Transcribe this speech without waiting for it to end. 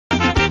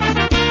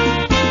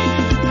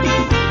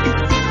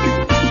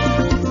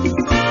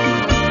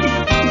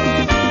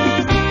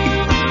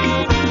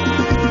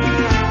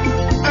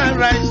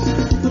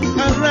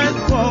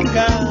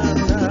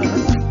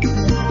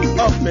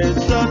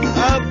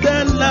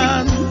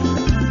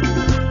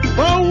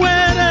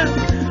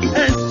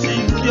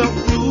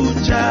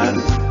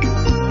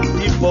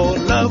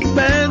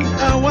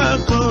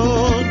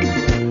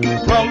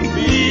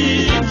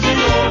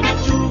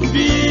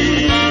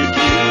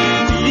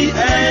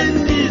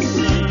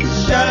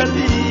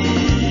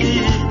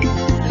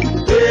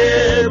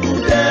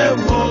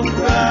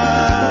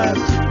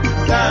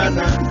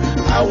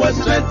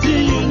our strength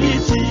in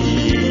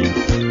unity.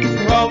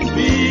 From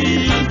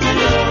victory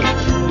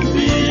to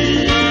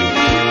victory,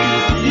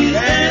 the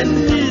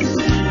NDC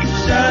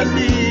shall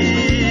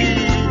lead.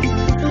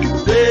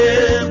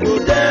 Stable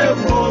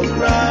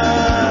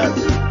Democrat,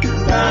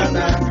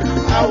 Ghana,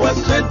 our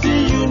strength in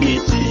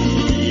unity.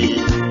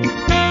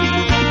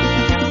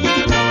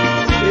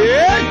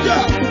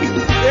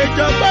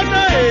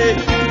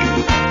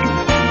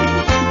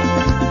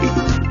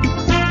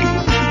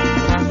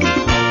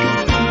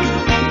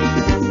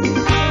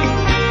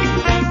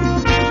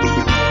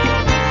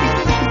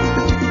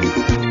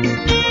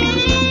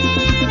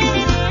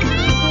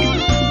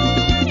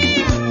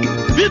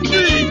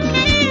 Victory!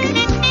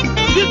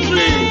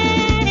 Victory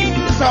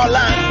is our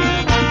land.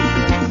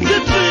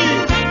 Victory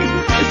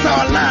is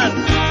our land.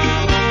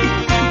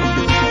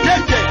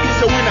 JJ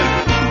is a winner.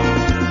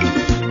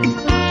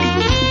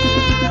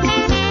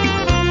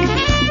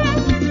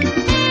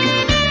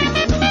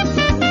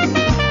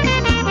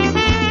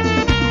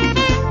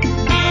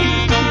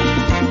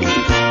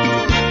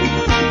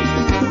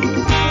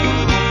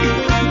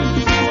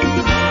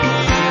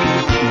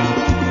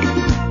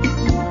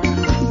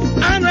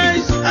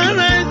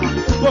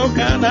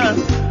 Ghana,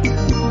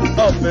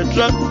 of the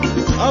truck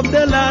of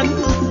the land,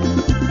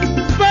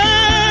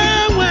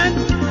 forward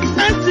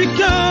and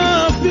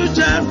secure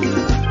future.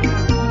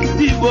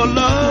 People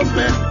love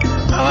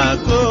our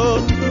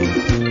God.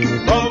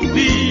 From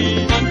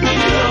victory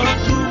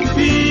to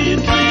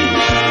victory,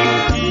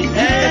 the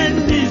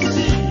NDC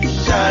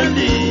shall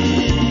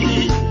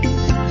lead.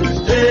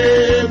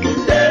 Stable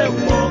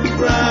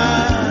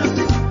Democrat,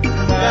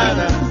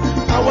 Ghana,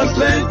 our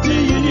strength in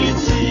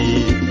unity.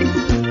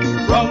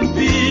 From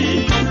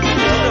victory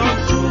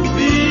to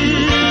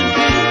victory,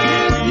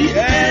 the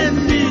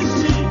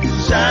NDC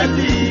shall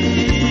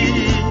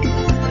lead.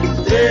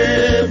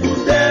 Stable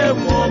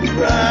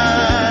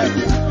Democrat,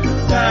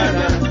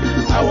 Ghana,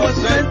 our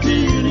strength in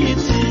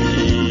unity.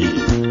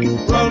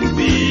 From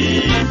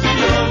victory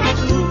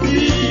to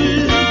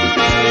victory,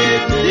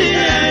 the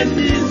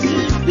NDC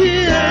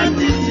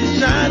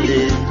shall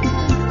lead.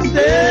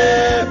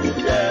 Stable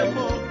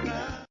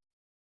Democrat.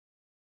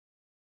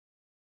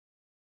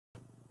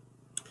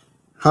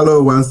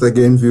 Hello once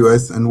again,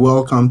 viewers, and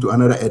welcome to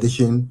another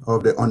edition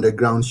of the On The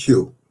Ground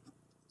show.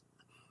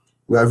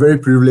 We are very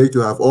privileged to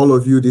have all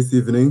of you this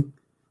evening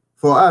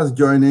for us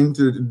joining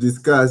to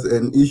discuss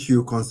an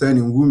issue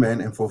concerning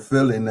women and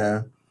fulfilling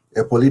a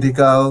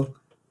political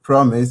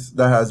promise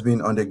that has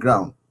been on the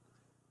ground.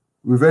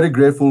 We're very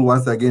grateful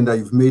once again that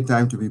you've made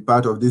time to be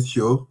part of this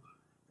show.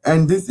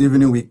 And this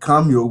evening we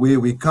come your way,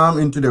 we come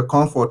into the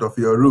comfort of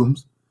your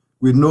rooms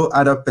with no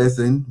other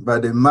person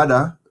but the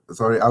mother,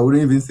 sorry, I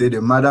wouldn't even say the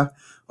mother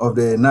of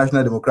the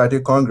National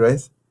Democratic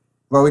Congress,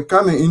 but we're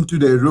coming into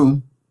the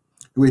room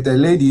with a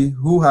lady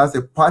who has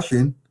a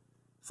passion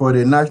for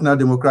the National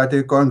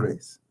Democratic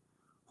Congress,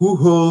 who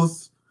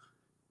holds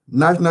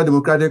National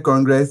Democratic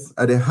Congress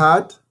at the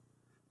heart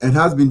and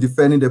has been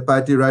defending the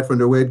party right from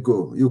the word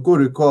go. You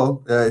could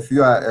recall, if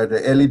you are at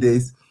the early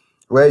days,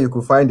 where you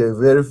could find a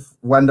very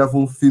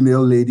wonderful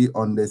female lady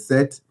on the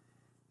set,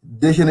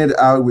 dishing it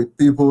out with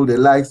people, the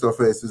likes of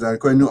Susan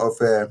Koinu of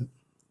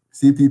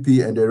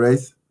CPP and the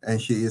rest, and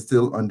she is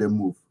still on the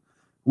move.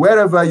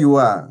 Wherever you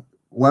are,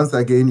 once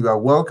again, you are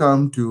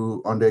welcome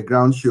to On The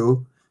Ground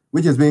show,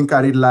 which is being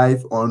carried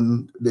live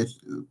on the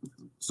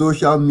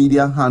social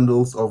media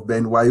handles of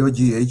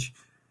BenYoGH.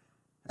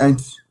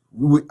 And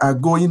we are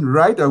going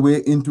right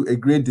away into a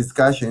great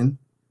discussion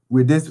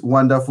with this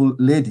wonderful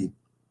lady.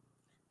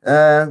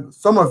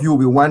 Some of you will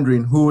be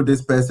wondering who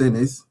this person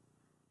is.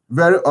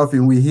 Very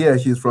often we hear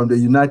she's from the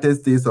United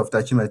States of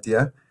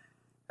Tachimatia.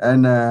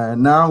 And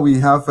now we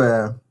have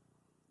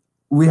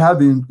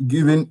been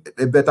given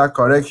a better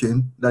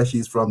correction that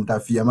she's from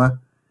Dafiama.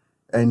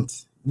 And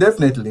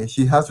definitely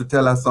she has to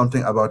tell us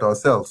something about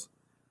herself.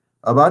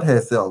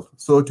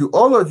 So to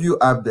all of you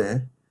up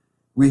there,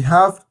 we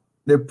have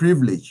the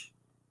privilege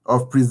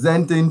of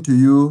presenting to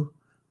you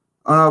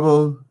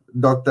Honorable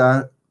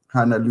Dr.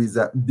 Hanna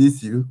Louisa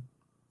Bisiw,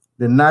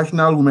 the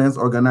National Women's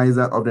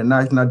Organizer of the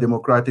National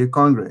Democratic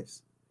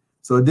Congress.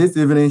 So this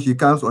evening she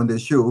comes on the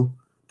show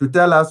to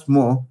tell us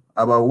more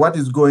about what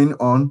is going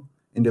on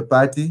in the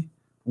party,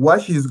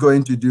 what she's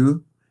going to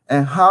do,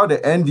 and how the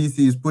NDC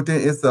is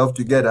putting itself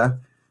together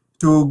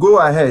to go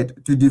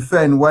ahead to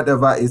defend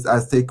whatever is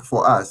at stake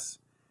for us.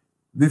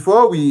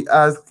 Before we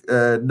ask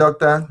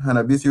Dr.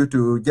 Hanna Bisiw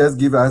to just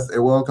give us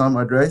a welcome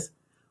address,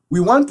 we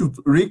want to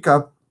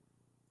recap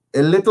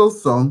a little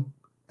song,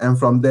 and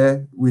from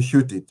there we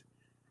shoot it.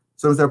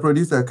 So, Mr.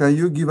 Producer, can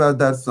you give us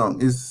that song?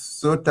 It's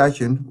so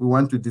touching. We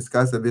want to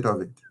discuss a bit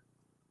of it.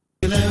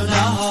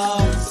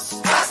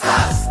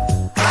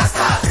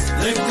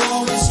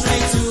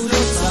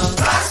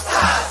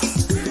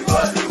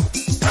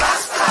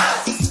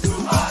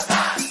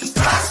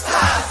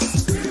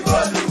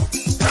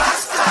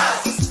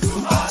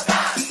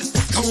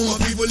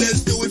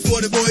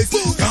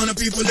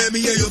 People, let me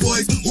hear your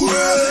voice.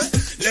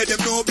 Let them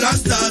know Black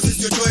Stars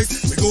is your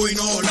choice. We're going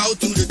all out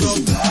to the top.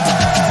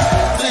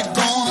 They're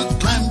gonna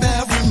climb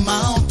every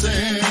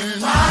mountain.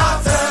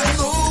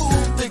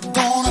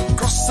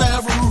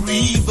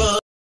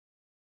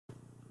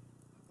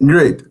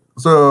 Great.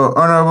 So,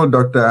 Honorable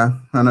Dr.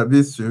 Hanna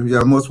Bisiw, you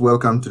are most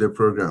welcome to the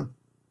program.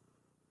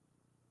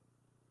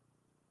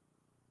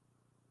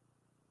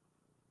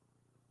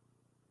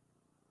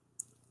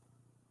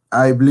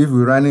 I believe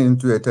we're running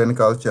into a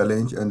technical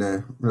challenge, and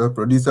the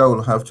producer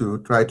will have to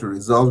try to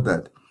resolve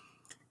that.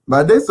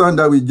 But this song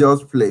that we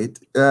just played,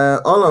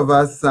 all of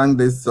us sang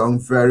this song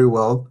very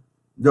well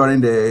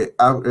during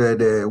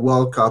the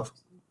World Cup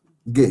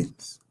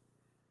games.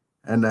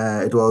 And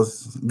it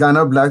was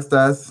Ghana Black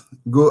Stars,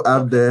 go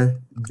up there,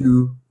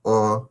 do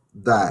or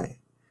die.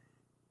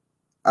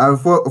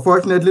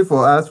 Fortunately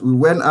for us, we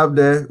went up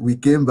there, we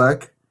came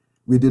back,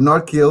 we did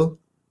not kill,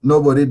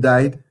 nobody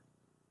died.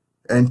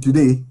 And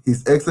today,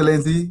 His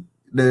Excellency,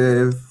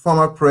 the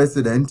former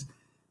president,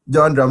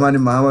 John Dramani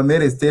Mahama,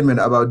 made a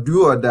statement about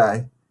do or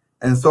die,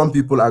 and some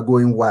people are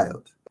going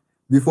wild.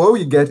 Before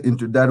we get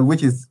into that,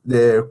 which is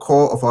the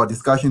core of our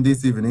discussion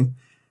this evening,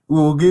 we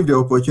will give the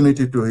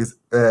opportunity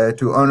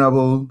to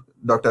Honorable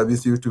Dr.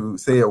 Bisiw to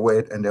say a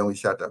word, and then we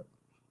shut up.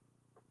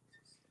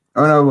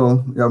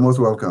 Honorable, you are most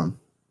welcome.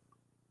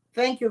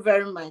 Thank you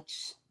very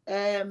much.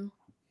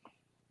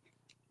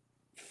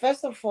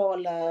 First of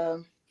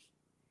all,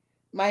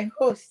 my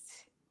host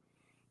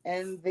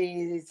and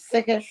the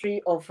secretary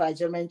of our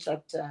German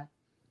chapter,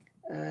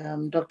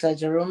 Dr.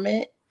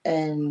 Jerome,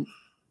 and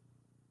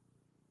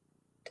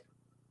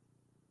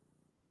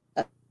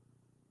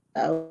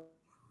I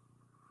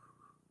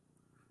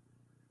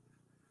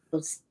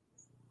would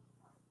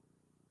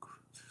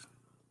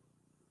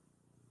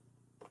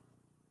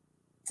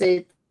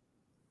say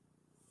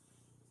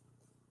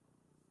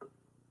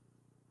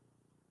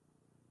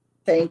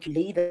thank you,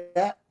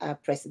 leader, our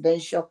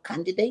presidential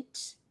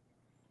candidate,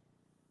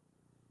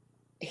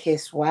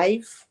 his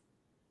wife,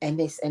 and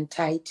his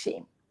entire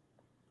team.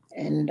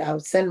 And I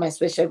would send my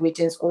special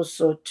greetings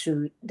also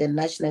to the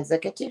national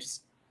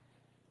executives,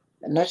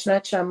 the national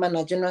chairman,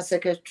 our general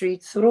secretary,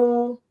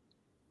 through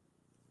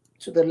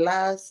to the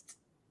last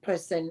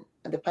person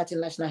at the party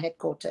national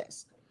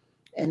headquarters.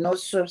 And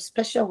also a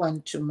special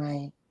one to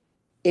my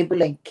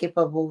able and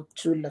capable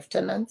two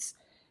lieutenants,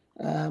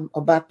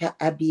 Obapa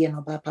Abi and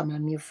Obapa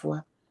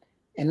Mamifua,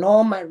 and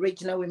all my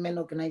regional women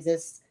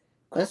organizers,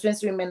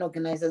 constituency women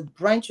organizers,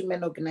 branch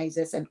women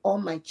organizers, and all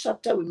my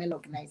chapter women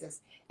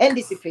organizers,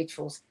 NDC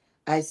faithfuls.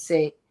 I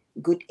say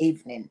good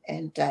evening,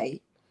 and I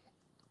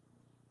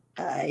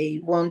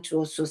want to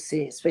also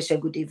say a special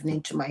good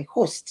evening to my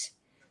host,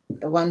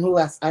 the one who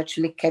has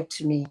actually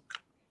kept me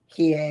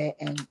here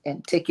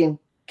and taken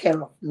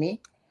care of me.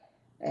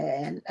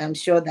 And I'm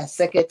sure that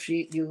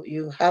secretary,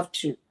 you have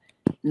to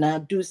now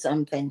do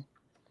something,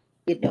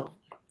 you know.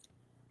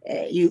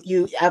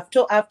 I've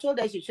told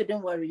her she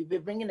shouldn't worry. You'll be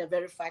bringing a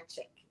verified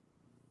check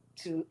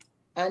to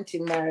Auntie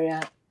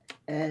Maria.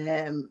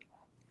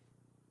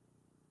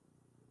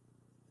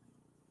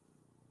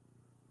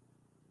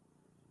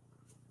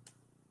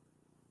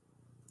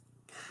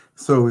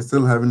 So we're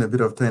still having a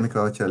bit of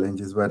technical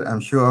challenges, but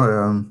I'm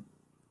sure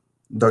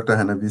Dr.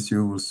 Hanna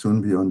Bisiw will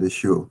soon be on the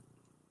show.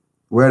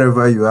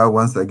 Wherever you are,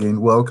 once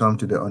again, welcome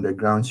to the On The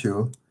Ground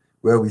show,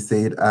 where we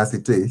say it as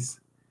it is.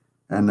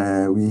 And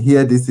we're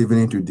here this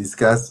evening to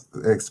discuss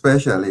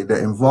especially the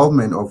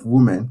involvement of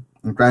women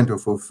in trying to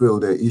fulfill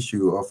the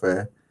issue of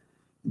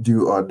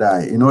do or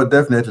die. You know,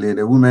 definitely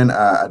the women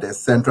are at the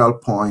central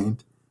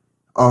point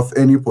of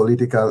any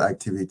political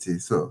activity.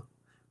 So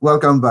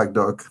welcome back,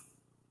 Doc.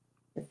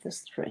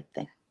 That's the right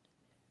thing.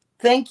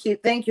 Thank you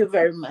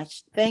very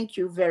much. Thank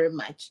you very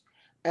much.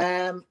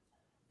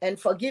 And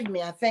forgive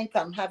me, I think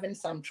I'm having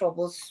some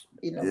troubles,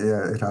 you know.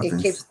 Yeah, it happens.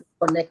 It keeps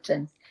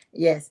connecting.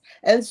 Yes.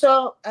 And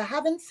so,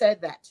 having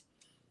said that,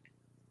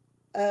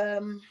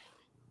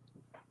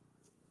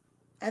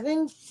 I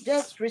think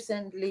just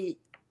recently,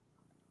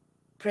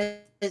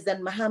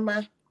 President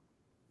Mahama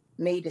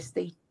made a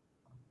statement.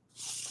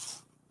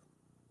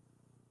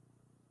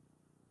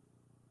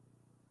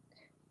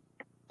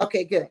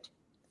 Okay, good.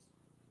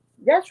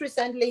 Just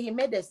recently, he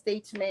made a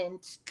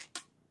statement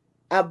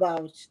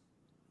about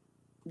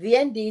the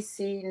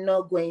NDC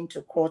not going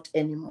to court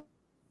anymore.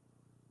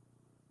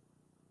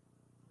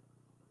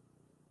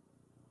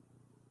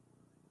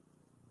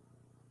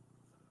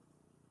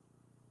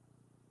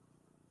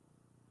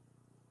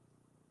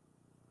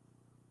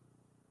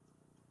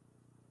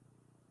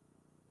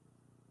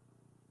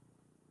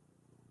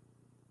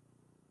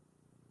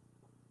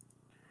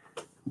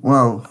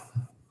 Wow.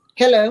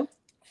 Hello?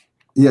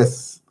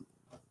 Yes.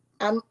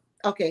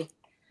 Okay.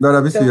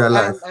 Dr. Bisiw, you are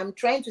live. I'm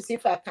trying to see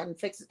if I can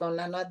fix it on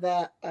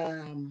another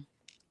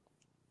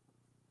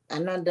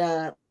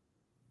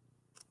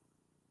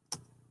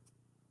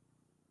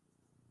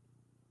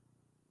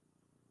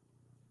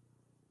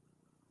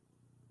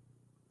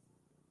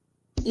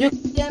You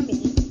can hear me?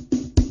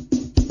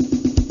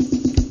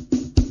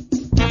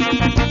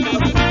 Okay.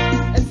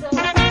 And so,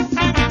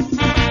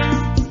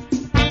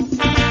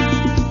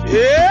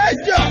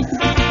 Yeah,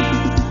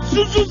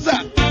 Suzuza.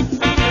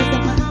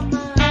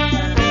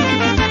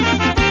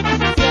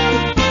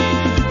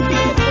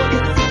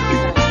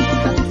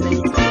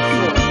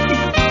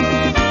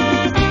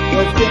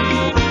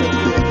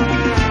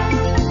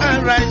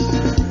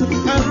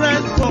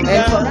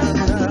 And for us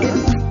as Ghana,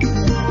 women,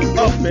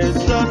 a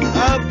patron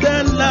of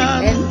the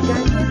land. and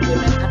Ghanaian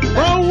women at large,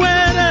 For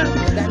weather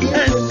Ghanaian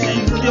and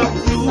women seek your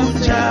who are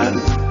future.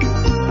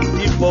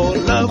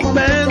 suffering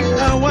Development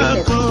our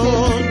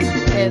goal.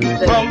 and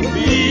the From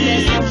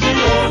wickedness of the vision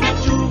world.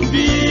 to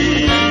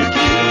vision,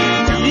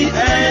 the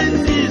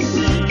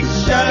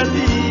NDC shall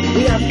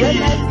We have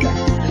realized lead. that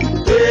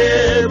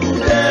Stable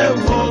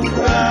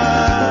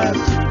Democrat,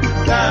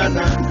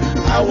 Ghana,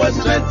 our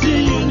strength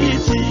in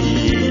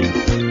unity.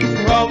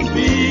 From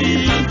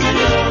vision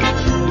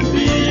to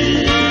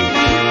vision,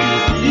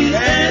 the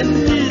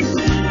NDC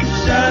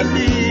shall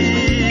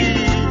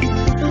lead.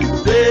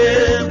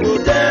 Stable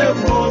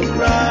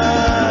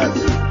Democrat,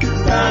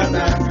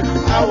 Ghana,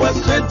 our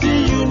strength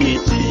in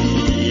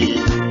unity.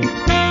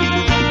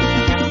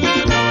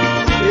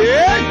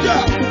 Eja,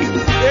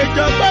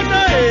 eja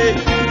bana e.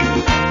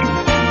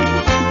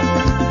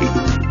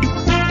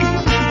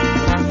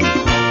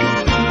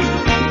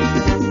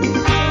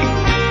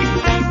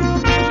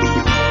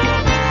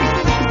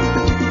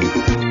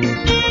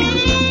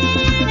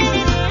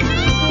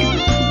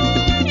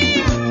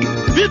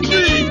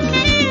 Victory,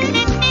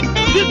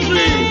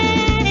 victory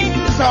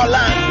is our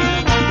land.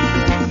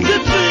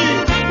 Victory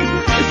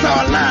is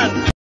our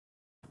land.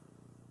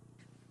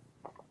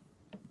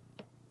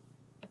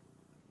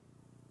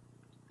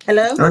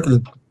 hello. Okay.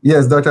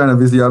 Yes, Dr. Hanna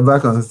Louisa, you are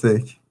back on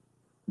stage.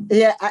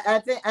 Yeah, I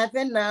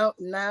think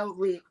now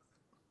we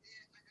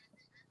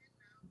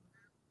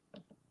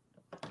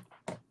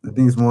I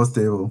think it's more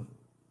stable.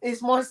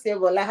 it's more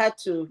stable. I had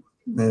to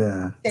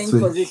Yeah. change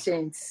Switch.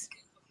 positions.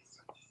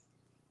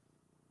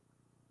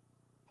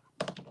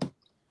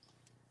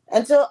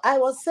 And so I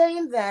was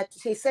saying that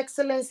His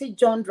Excellency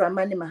John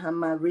Dramani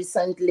Mahama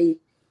recently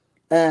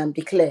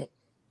declared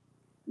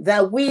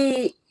that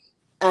we,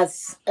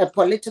 as a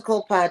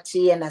political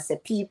party and as a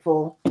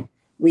people,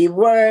 we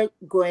were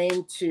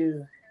going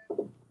to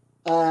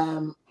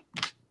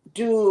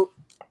do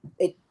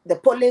it. The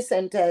polling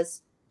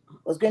centers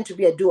was going to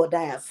be a do or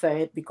die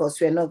affair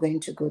because we're not going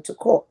to go to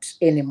court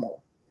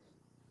anymore.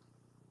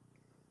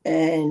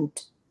 And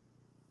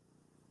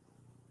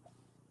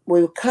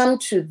we'll come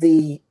to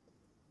the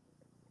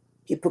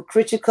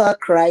hypocritical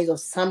cries of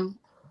some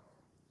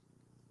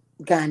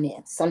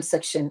Ghanaians, some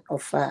section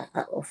of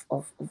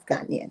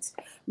Ghanaians.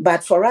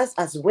 But for us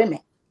as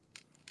women,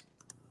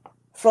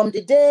 from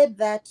the day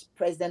that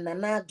President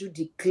Nana Addo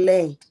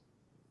declared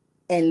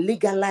and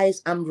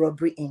legalized armed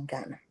robbery in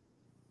Ghana,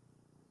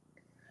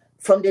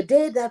 from the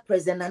day that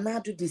President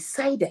Nana Addo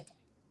decided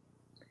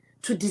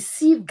to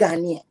deceive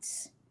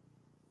Ghanaians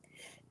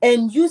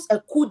and use a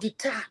coup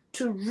d'etat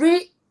to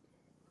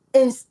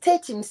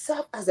reinstate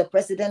himself as the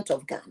president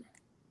of Ghana,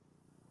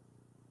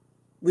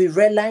 we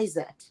realized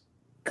that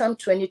come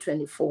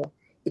 2024,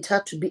 it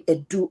had to be a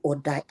do or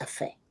die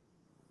affair.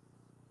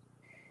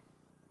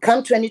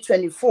 Come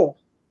 2024,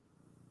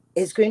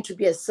 it's going to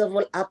be a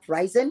civil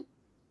uprising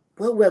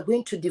where we're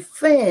going to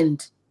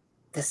defend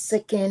the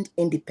second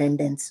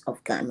independence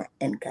of Ghana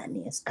and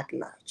Ghanaians at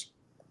large.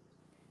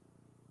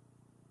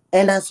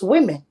 And as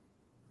women,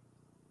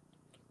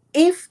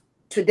 if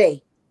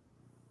today,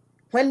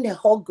 when the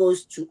hawk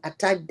goes to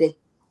attack the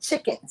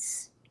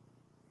chickens,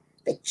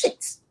 the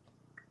chicks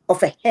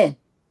of a hen,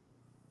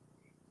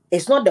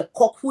 it's not the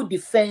cock who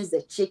defends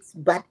the chicks,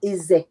 but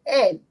it's the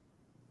hen.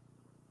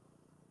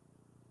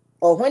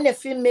 Or when a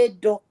female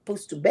dog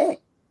puts to bed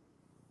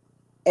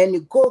and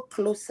you go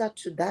closer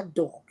to that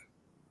dog,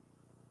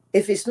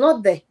 if it's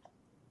not the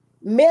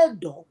male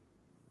dog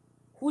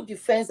who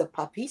defends the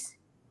puppies,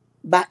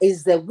 but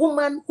it's the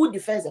woman who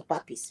defends the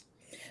puppies,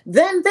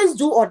 then this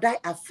do or die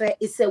affair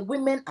is a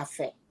women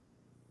affair.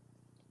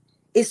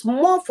 It's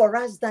more for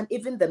us than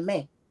even the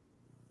men.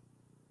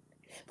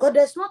 Because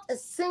there's not a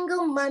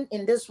single man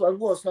in this world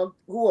who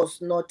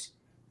was not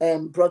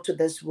brought to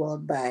this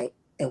world by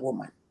a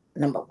woman,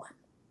 number one.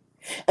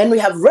 And we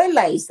have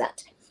realized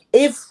that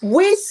if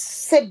we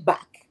sit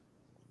back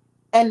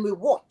and we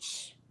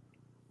watch,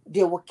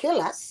 they will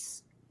kill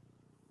us,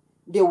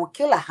 they will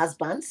kill our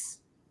husbands,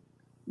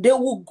 they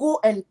will go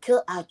and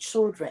kill our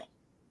children.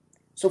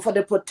 So for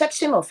the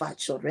protection of our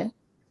children,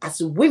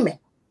 as women,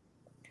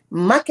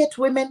 market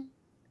women,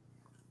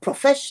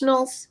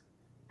 professionals,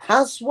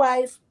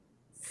 housewives,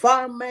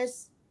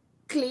 farmers,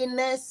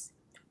 cleaners,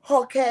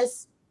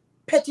 hawkers,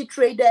 petty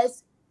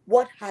traders,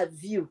 what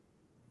have you,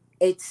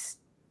 it's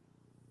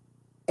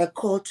a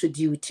call to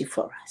duty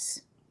for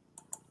us.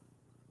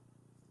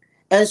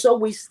 And so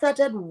we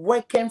started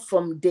working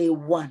from day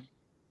one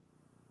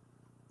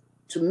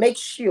to make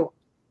sure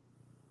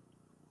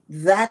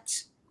that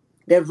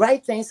the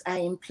right things are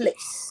in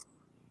place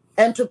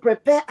and to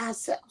prepare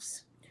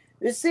ourselves.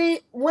 You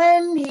see,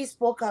 when he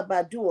spoke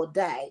about do or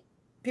die,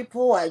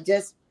 people are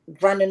just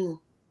running,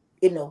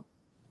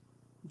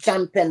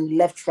 jumping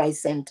left, right,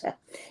 center,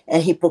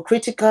 and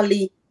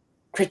hypocritically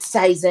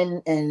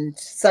criticizing, and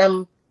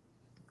some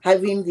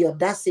having the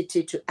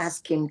audacity to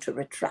ask him to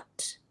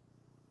retract.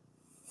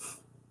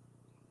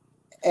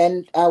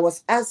 And I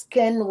was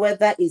asking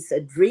whether it's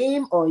a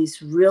dream or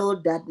it's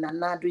real that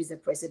Nana Addo is the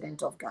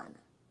president of Ghana.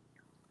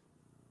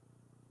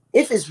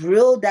 if it's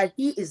real that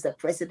he is the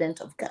president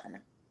of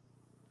Ghana,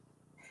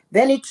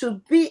 then it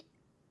would be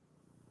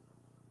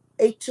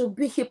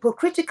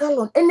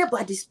hypocritical on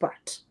anybody's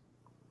part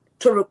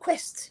to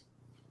request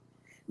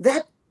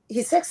that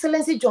His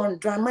Excellency John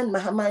Dramani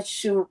Mahama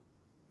should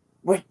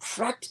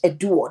retract a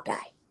do or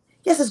die.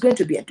 Yes, it's going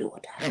to be a do or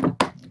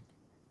die.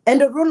 And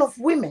the role of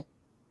women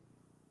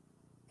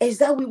is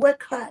that we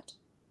work hard,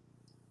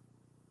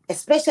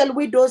 especially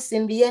with those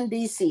in the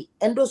NDC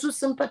and those who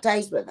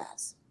sympathize with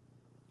us.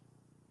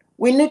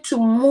 We need to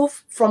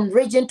move from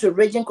region to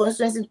region,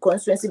 constituency to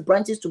constituency,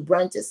 branches to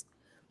branches,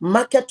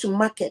 market to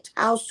market,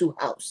 house to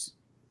house.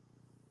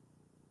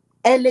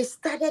 And it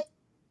started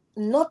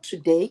not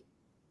today,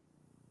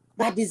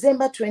 but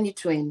December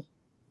 2020.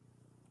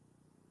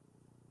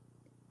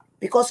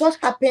 Because what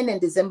happened in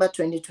December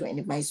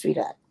 2020, my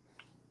sweetheart,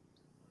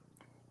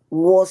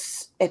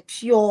 was a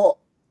pure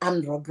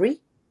armed robbery.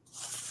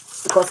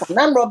 Because an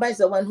armed robber is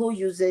the one who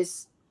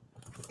uses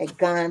a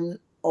gun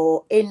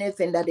or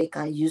anything that they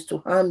can use to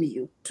harm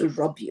you, to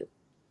rob you.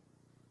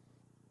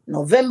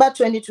 November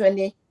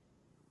 2020,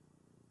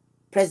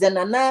 President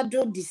Nana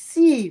Addo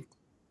deceived,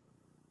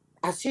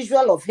 as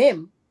usual of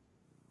him,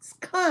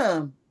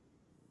 scam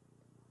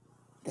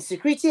the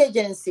security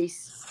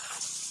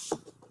agencies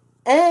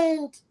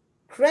and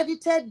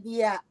credited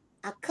their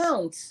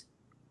accounts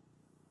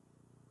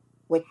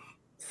with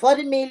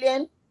 40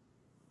 million,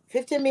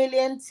 50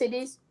 million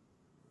cedis.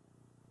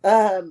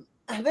 I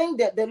think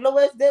that the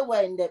lowest they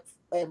were in the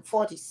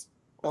 40s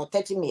or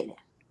 30 million.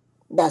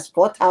 That's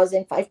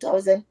 4,000,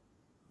 5,000.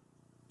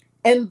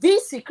 And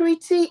these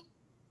security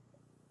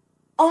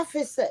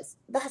officers,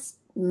 that's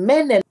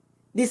men, and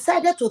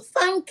decided to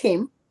thank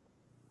him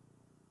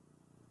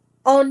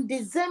on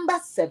December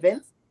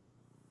 7th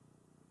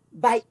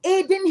by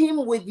aiding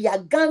him with their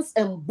guns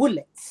and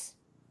bullets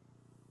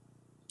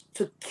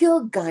to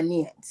kill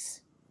Ghanaians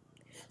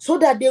so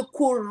that they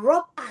could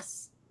rob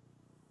us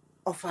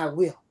of our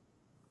will.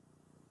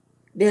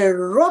 They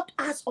robbed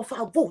us of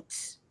our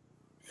votes.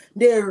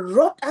 They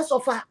robbed us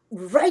of our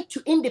right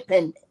to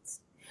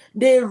independence.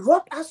 They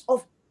robbed us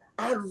of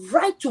our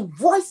right to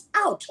voice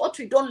out what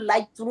we don't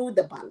like through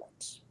the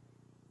ballot.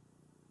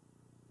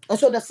 And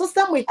so the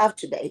system we have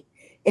today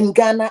in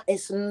Ghana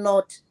is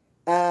not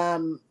a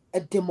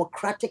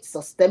democratic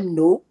system.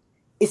 No,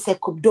 it's a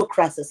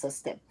kleptocracy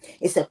system.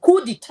 It's a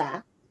coup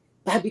d'etat,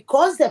 but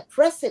because the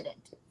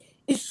president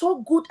is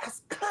so good at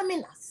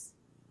scamming us,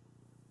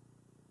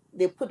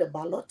 they put a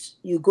ballot,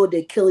 you go,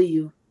 they kill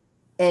you,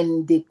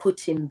 and they put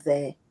him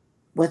there,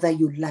 whether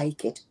you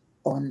like it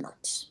or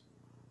not.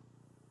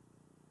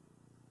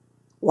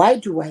 Why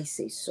do I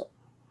say so?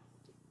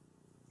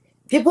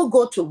 People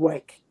go to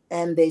work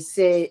and they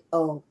say,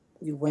 oh,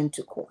 you went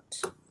to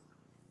court.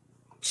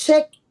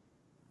 Check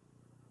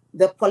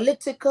the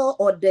political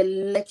or the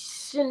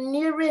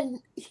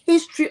electioneering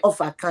history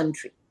of our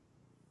country.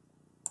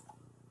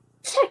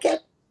 Check it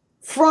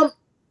from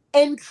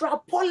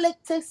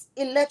intra-politics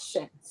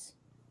elections,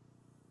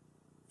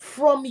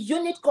 from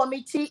unit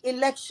committee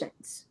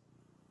elections,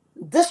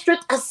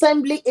 district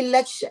assembly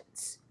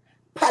elections,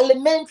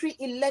 parliamentary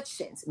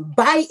elections,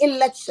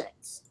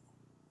 by-elections.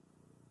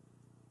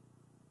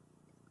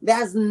 There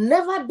has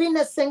never been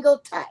a single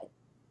time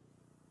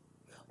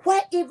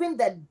where even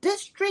the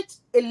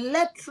district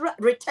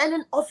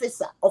returning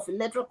officer of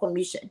electoral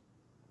commission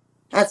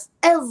has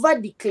ever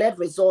declared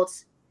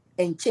results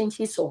and changed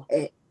his or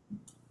her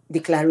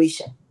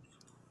declaration.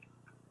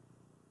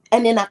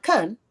 And in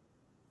Akan,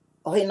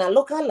 or in a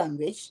local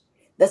language,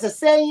 there's a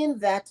saying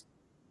that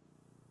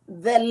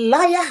the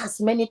liar has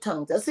many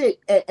tongues. I say,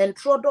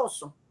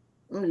 entrodoso.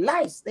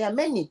 Lies, there are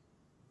many,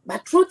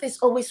 but truth is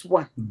always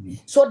one. Mm-hmm.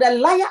 So the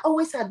liar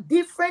always has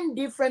different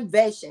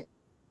versions.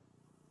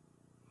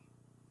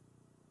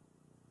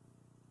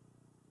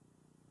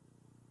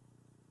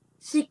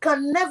 She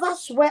can never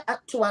swear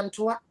to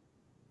Antoa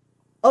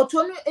or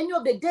to any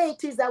of the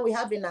deities that we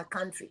have in our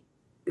country,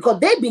 because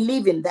they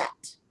believe in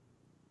that.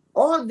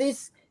 All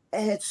this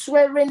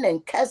swearing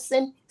and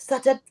cursing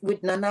started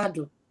with Nana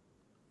Addo.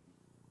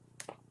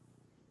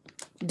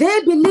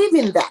 They believe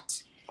in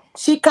that.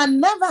 She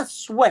can never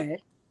swear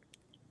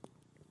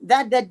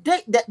that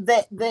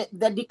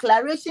the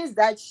declarations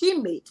that she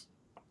made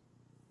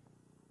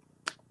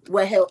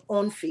were her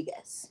own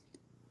figures.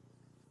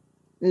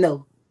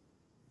 No.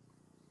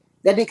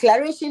 The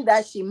declaration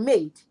that she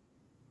made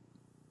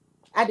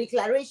are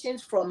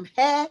declarations from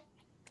her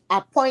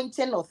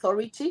appointing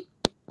authority,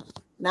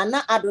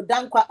 Nana Addo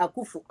Dankwa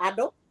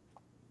Akufo-Addo,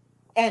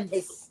 and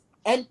his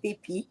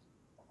NPP.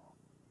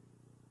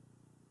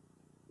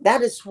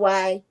 That is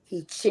why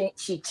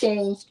she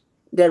changed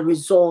the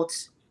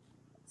results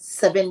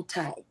 7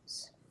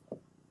 times.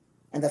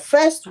 And the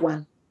first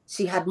one,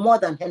 she had more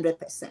than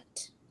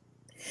 100%.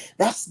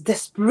 That's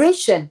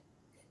desperation,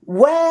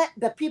 where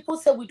the people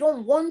say, we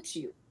don't want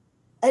you.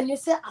 And you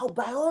say, oh,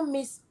 by all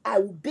means, I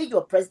will be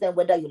your president,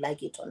 whether you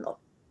like it or not.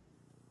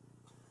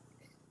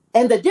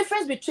 And the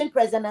difference between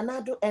President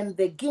Nana Addo and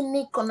the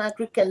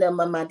Guinea-Conakry Kenneth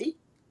Mamadi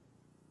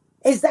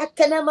is that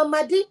Kenneth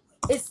Mamadi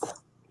is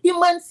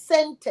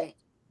human-centered.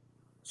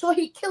 So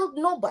he killed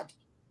nobody.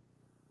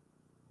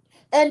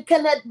 And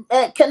Kenna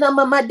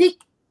Mamadi,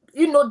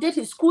 did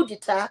his coup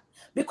d'etat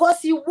because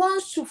he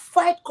wants to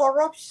fight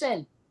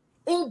corruption,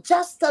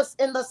 injustice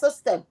in the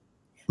system.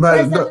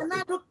 But President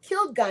Nadu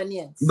killed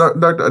Ghanaians.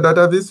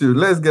 Dr. Bisiw,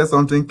 let's get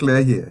something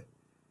clear here.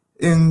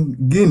 In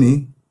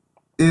Guinea,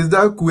 is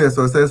that coup a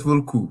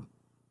successful coup?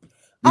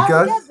 Because,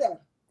 I'll get there.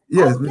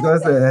 Yes,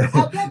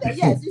 I'll get there.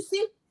 Yes,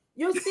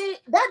 you see,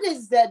 that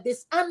is the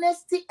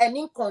dishonesty and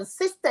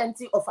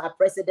inconsistency of our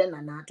President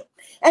Nadu.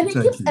 And he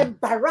keeps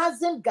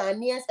embarrassing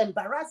Ghanaians,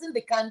 embarrassing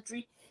the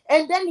country,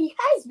 and then he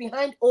hides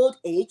behind old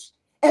age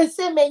and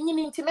say,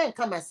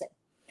 come and say.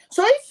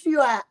 So if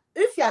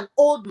you're an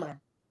old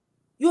man,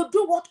 you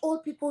do what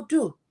old people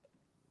do.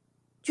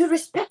 You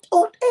respect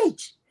old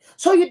age.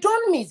 So you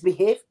don't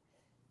misbehave.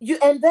 You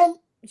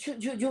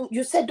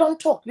say don't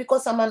talk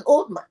because I'm an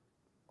old man.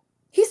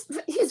 He's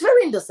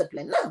very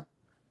indisciplined now.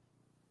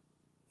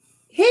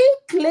 He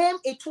claimed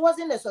it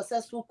wasn't a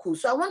successful coup.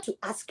 So I want to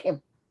ask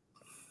him,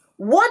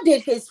 what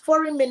did his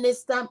foreign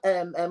minister,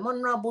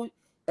 Honorable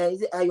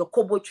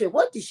Ayokoboche,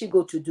 what did she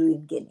go to do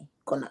in Guinea,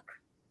 Conakry?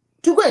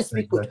 To go and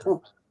speak with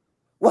who?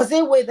 Was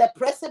it with the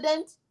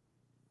president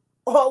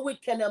or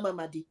with Kenna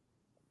Mamadi?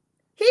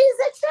 He's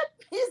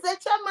the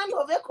chairman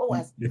of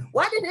ECOWAS.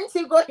 Why didn't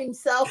he go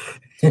himself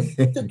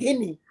to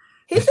Guinea?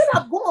 He should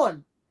have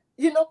gone.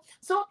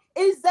 So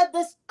is that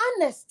this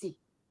honesty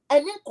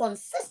and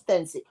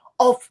inconsistency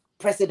of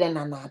President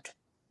Nadu?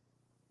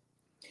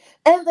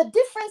 And the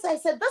difference, I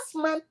said, this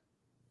man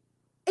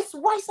is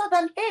wiser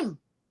than him.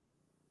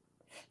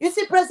 You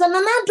see, President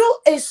Nadu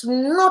is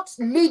not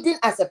leading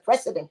as a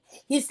president.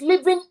 He's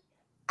living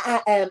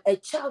a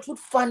childhood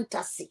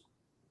fantasy.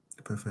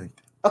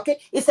 Perfect.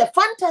 Okay, it's a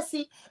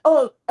fantasy.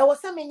 Oh, I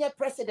was a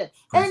president.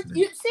 And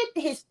you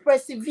see his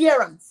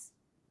perseverance.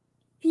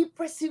 He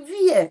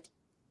persevered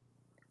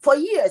for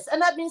years.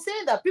 And I've been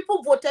saying that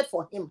people voted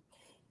for him.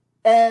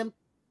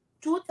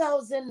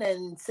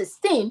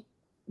 2016,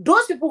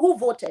 those people who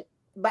voted,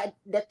 by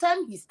the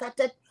time he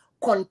started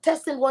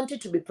contesting, wanting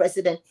to be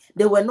president,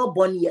 they were not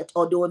born yet,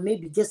 or they were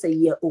maybe just a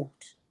year old.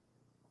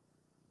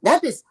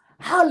 That is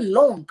how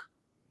long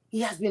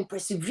he has been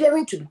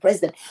persevering to be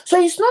president. So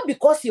it's not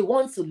because he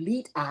wants to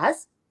lead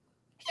us.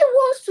 He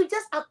wants to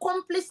just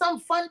accomplish some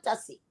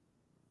fantasy.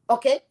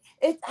 Okay?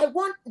 I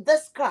want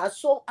this car,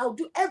 so I'll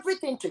do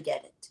everything to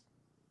get it.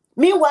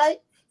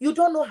 Meanwhile, you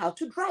don't know how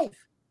to drive.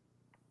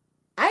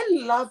 I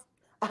love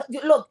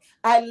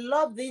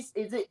this.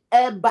 Is it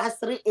Airbus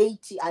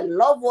 380? I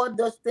love all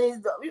those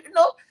things.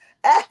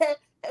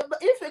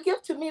 If you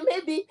give to me,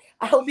 maybe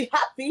I'll be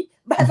happy,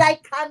 but I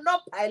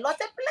cannot pilot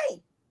a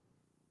plane.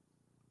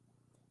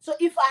 So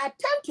if I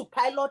attempt to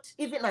pilot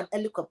even an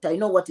helicopter, you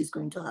know what is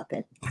going to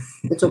happen?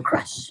 It will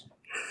crash.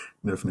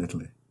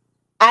 Definitely.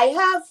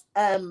 I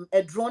have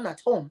a drone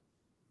at home,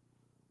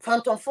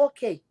 Phantom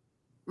 4K.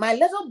 My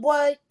little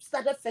boy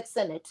started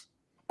fixing it,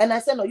 and I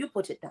said, no, you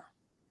put it down.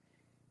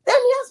 Then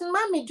he asked,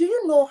 Mommy, do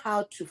you know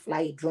how to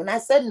fly a drone? I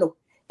said, no.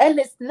 And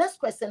his next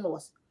question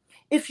was,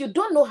 if you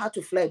don't know how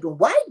to fly a drone,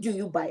 why do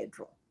you buy a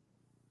drone?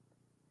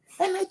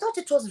 And I thought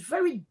it was a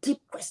very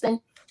deep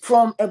question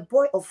from a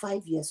boy of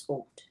 5 years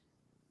old.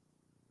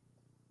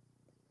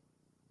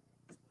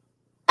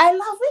 I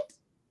love it.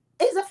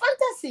 It's a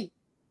fantasy.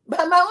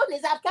 But my own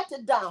is I've kept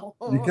it down.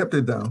 You kept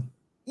it down?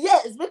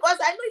 Yes, because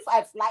I know if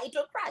I fly, it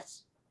will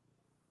crash.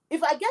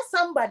 If I get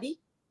somebody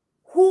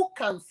who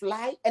can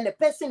fly and the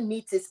person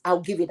meets it,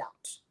 I'll give it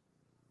out.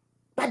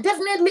 But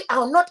definitely,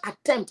 I'll not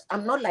attempt.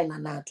 I'm not like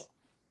Nadu.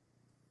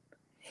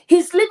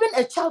 He's living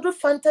a childhood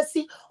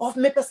fantasy of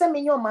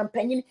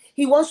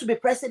he wants to be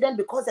president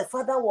because the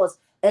father was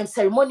a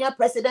ceremonial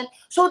president.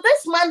 So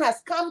this man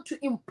has come to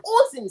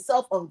impose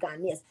himself on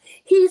Ghanaians.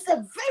 He is a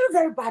very,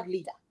 very bad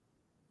leader.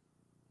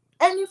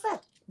 And in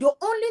fact, the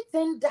only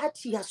thing that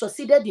he has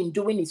succeeded in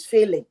doing is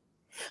failing.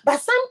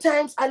 But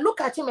sometimes I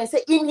look at him and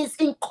say, in his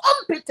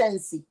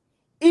incompetency,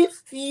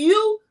 if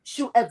you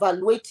should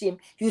evaluate him,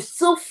 you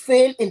still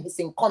fail in his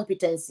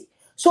incompetency.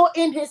 So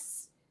in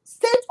his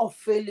state of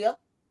failure,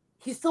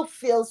 he still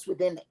fails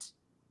within it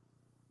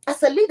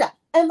as a leader.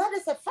 And that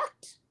is a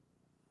fact.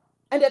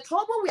 And the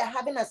trouble we are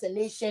having as a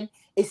nation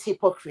is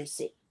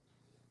hypocrisy.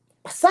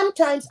 But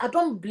sometimes I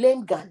don't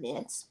blame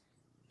Ghanaians.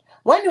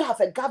 When you have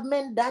a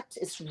government that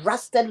is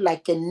rusted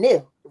like a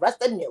nail,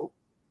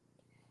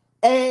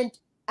 and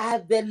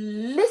at the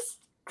least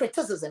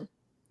criticism,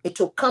 it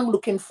will come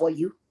looking for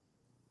you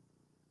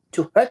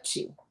to hurt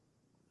you.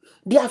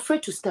 They are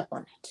afraid to step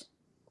on it.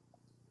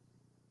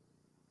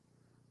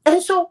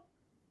 And so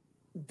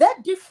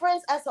that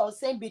difference, as I was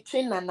saying,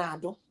 between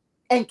Nadu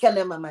and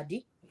Kenna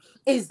Mamadi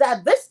is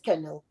that this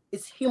Kenna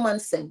is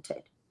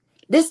human-centered.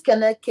 This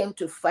Kenna came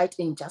to fight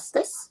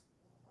injustice,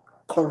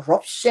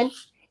 corruption,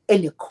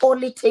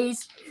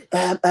 inequalities,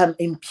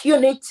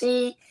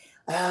 impunity,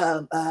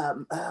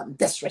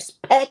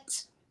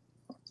 disrespect,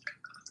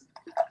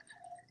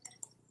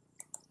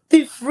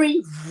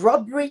 thievery,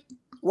 robbery,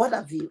 what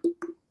have you.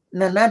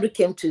 Nadu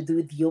came to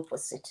do the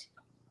opposite.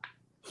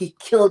 He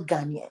killed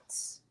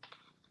Ghanaians.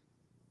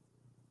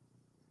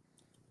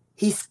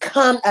 He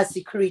scammed our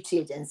security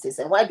agencies.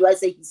 And why do I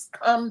say he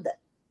scammed them?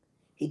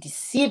 He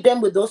deceived them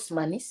with those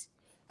monies.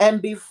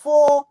 And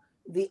before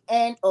the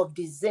end of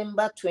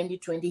December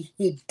 2020,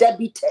 he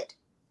debited.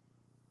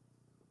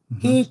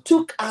 He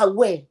took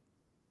away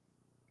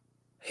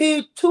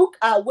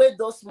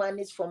those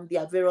monies from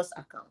their various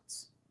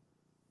accounts.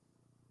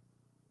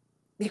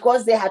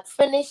 Because they had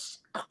finished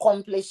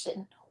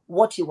accomplishing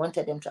what he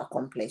wanted them to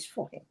accomplish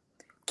for him.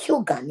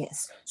 Kill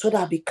Ghanaians so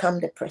that I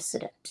become the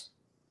president.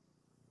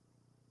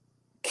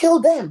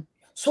 Kill them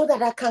so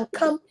that I can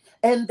come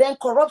and then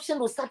corruption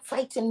will start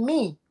fighting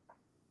me.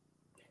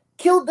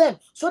 Kill them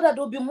so that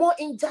there will be more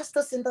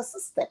injustice in the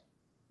system.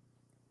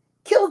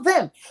 Kill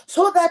them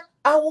so that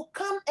I will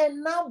come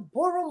and now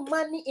borrow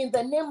money in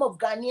the name of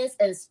Ghanaians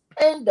and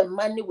spend the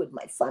money with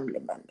my family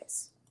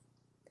members.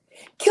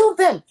 Kill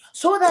them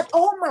so that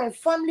all my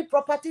family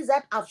properties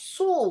that I've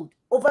sold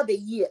over the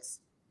years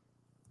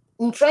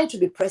in trying to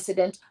be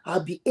president,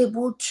 I'll be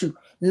able to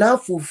now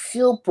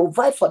fulfill,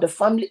 provide for the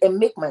family and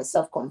make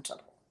myself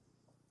comfortable.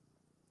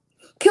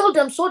 Kill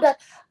them so that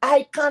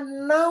I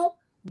can now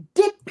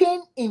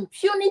deepen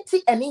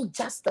impunity and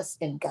injustice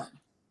in Ghana.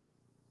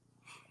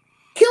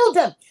 Kill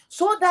them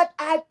so that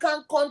I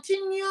can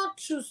continue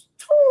to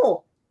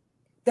store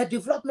the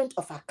development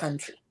of our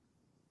country.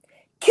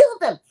 Kill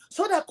them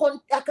so that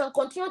I can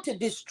continue to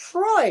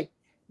destroy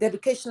the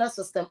educational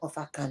system of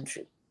our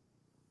country.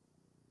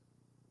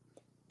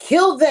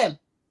 Kill them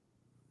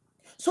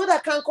so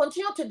that I can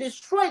continue to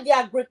destroy the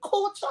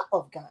agriculture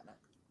of Ghana.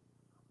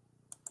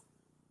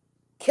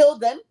 Kill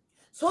them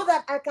so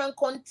that I can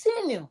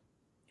continue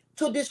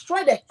to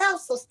destroy the health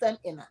system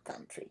in our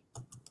country.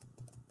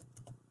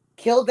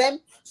 Kill them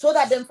so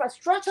that the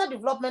infrastructure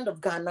development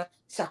of Ghana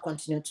shall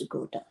continue to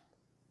go down.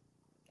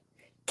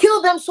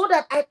 Kill them so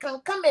that I can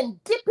come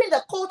and deepen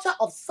the culture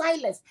of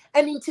silence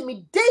and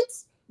intimidate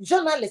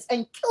journalists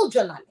and kill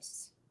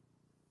journalists.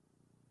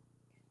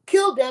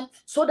 Kill them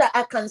so that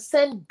I can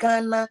send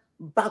Ghana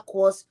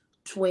backwards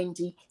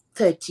 20,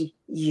 30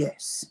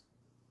 years.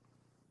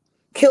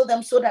 Kill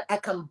them so that I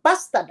can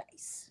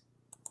bastardize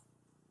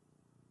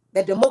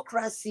the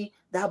democracy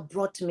that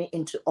brought me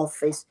into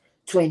office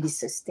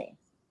 2016.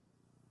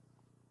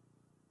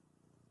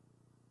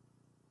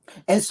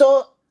 And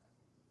so,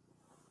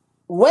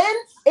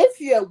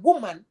 if you're a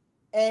woman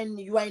and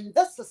you are in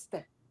the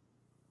system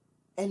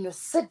and you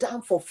sit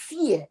down for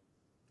fear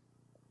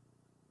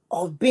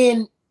of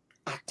being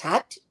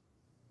attacked,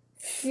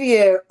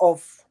 fear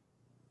of,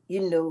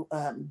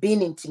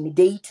 being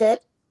intimidated,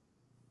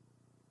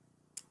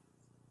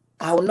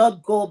 I will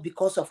not go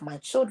because of my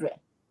children.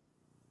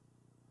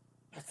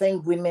 I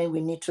think women,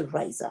 we need to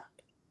rise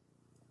up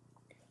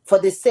for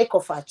the sake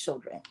of our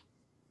children,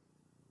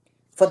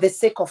 for the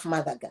sake of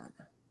Mother Ghana.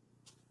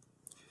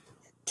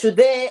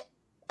 Today,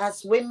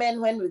 as women,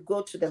 when we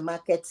go to the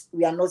market,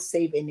 we are not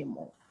safe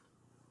anymore.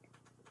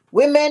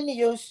 Women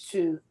used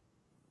to,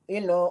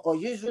 or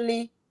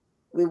usually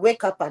we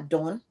wake up at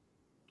dawn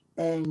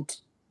and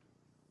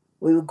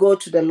we will go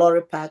to the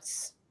lorry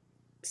parks,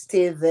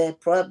 stay there,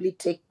 probably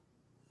take,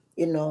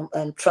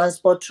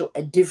 transport to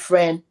a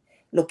different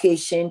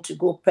location to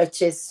go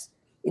purchase,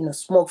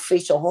 smoked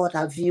fish or what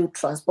have you,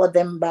 transport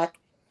them back.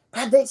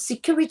 But the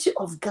security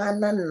of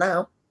Ghana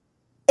now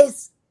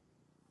is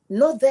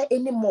not there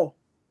anymore.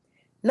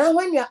 Now,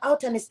 when you're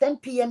out and it's 10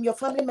 p.m., your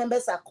family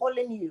members are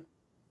calling you.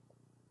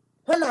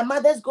 When our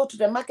mothers go to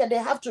the market, they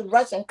have to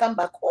rush and come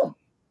back home.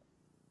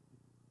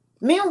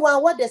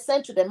 Meanwhile, what they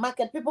send to the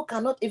market, people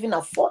cannot even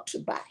afford to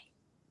buy.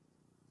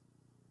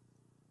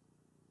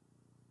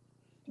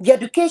 The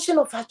education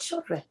of our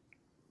children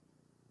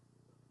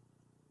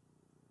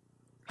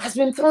has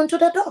been thrown to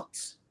the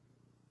dogs.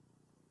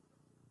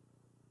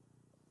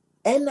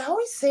 And I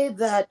always say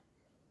that,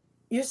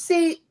 you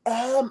see,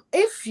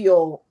 if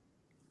your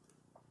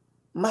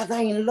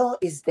mother-in-law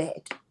is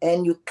dead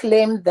and you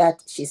claim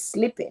that she's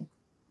sleeping,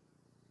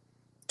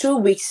 2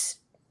 weeks,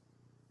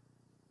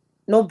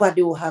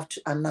 nobody will have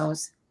to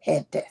announce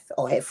her death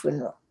or her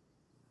funeral.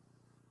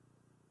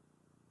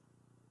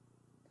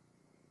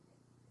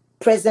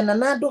 President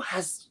Nana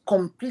has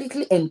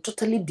completely and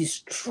totally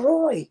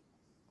destroyed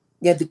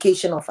the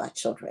education of our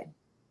children.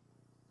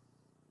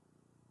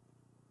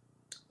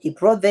 He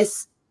brought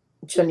this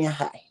junior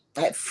high,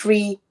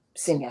 free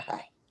senior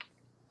high.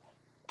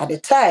 At the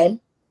time,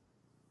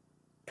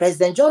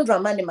 President John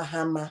Dramani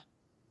Mahama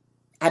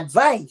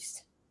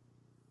advised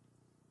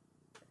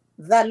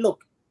that,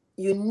 look,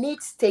 you need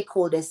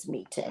stakeholders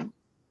meeting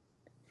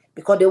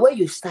because the way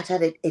you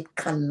started it, it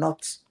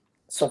cannot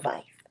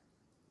survive.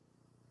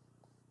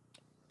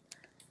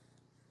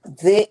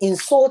 They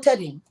insulted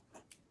him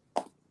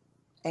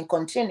and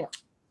continued.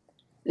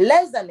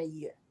 Less than a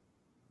year,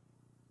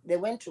 they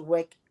went to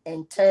work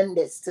and turned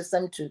the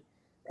system to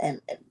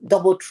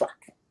double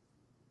track.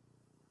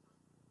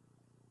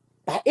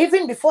 But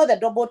even before the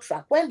double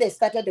track, when they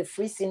started the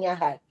free senior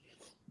high,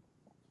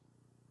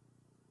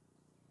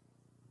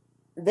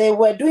 they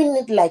were doing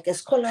it like a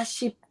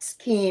scholarship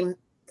scheme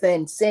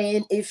thing,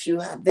 saying if you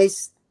have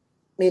this,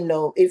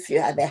 if you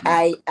have a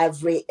high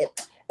average,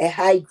 a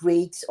high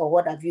grade or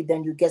what have you,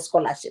 then you get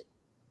scholarship.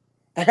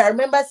 And I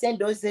remember saying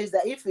those days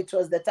that if it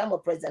was the time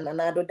of President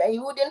Nana, then he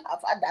wouldn't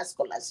have had that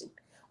scholarship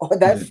or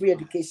that free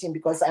education,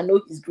 because I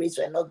know his grades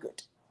were not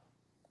good.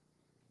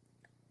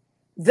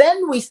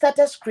 Then we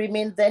started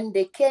screaming. Then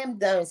they came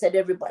down and said,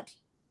 everybody.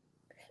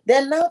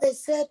 Then now they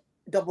said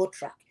double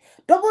track.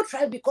 Double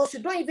track because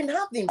you don't even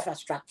have the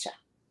infrastructure.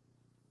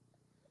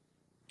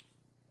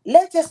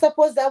 Let's just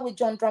suppose that with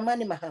John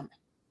Dramani Mahama.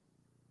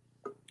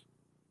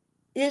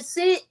 You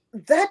see,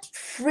 that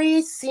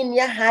free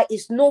senior high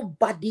is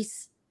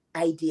nobody's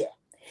idea.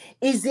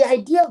 It's the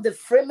idea of the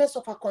framers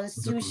of our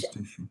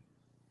constitution.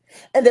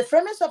 And the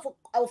framers of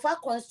our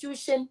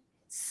constitution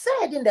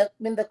said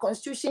in the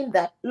constitution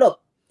that,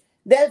 look,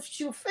 there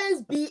should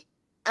first be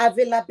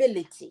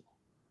availability,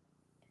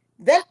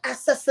 then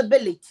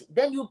accessibility,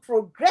 then you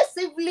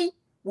progressively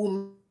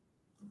will.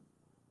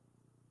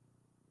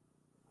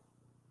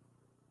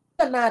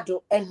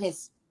 Nado and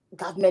his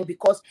government,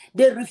 because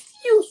they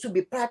refuse to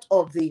be part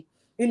of the,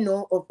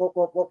 of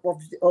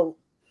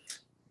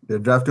the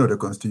drafting of the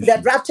constitution.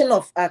 The drafting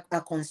of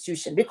a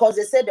constitution, because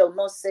they said they will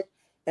not sit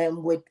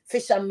with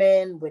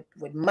fishermen, with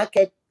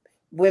market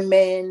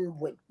women,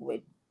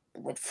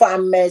 with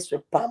farmers,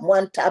 with palm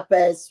wine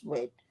tappers,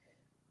 with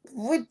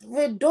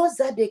those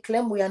that they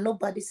claim we are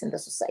nobodies in the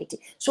society.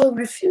 So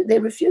they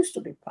refuse to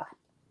be part.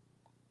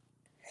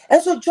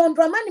 And so John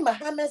Dramani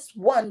Mahama's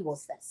one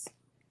was this.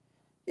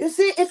 You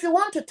see, if you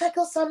want to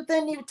tackle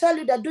something, he'll tell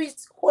you that do it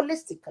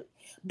holistically.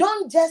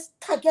 Don't just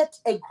target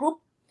a group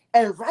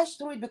and rush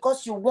through it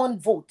because you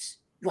want votes.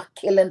 You are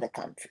killing the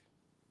country.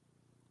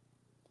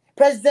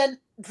 President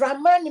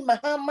Dramani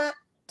Mahama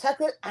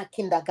tackled a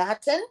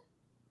kindergarten,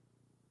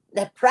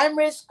 the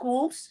primary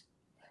schools,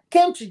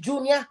 came to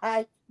junior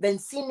high, then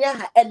senior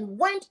high, and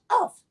went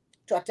off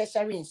to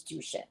tertiary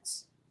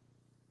institutions.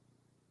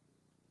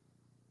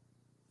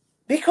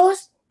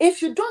 Because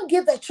if you don't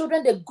give the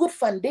children the good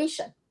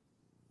foundation,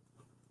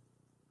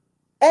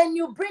 and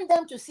you bring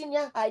them to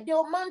senior high,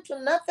 they'll amount to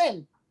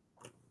nothing.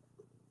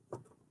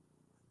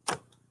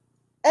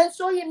 And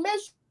so he made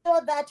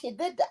sure that he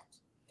did that.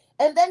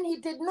 And then he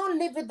did not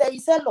leave it there. He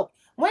said, look,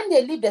 when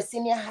they leave the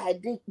senior high,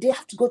 they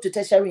have to go to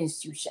tertiary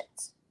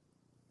institutions.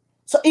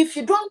 So if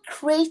you don't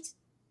create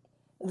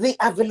the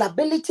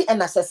availability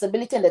and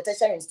accessibility in the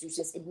tertiary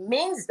institutions, it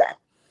means that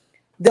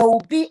there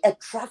will be a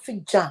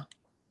traffic jam.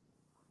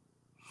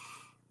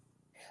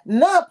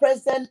 Now,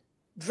 President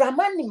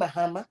Dramani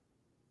Mahama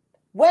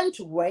went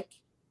to work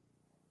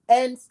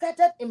and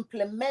started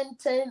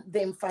implementing the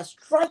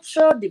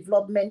infrastructural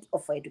development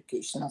of our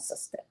educational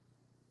system.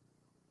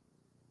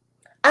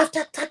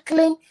 After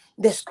tackling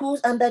the schools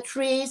under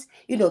trees,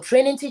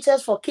 training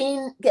teachers for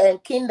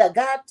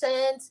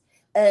kindergartens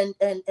and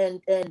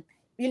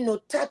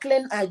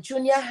tackling our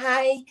junior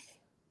high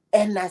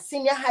and our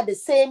senior high at the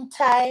same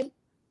time,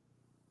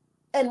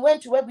 and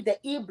went to work with the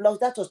E-blocks.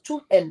 That was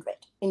 200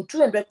 in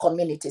 200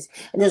 communities.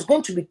 And there's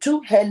going to be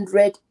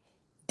 200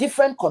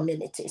 different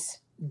communities,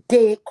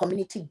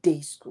 community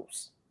day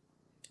schools.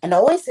 And I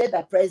always say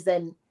that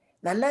President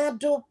Nana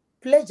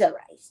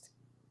plagiarized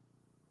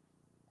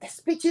the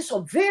speeches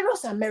of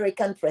various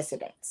American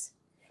presidents,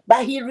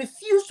 but he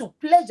refused to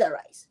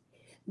plagiarize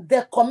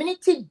the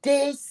community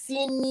day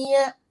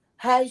senior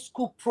high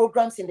school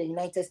programs in the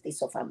United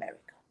States of America.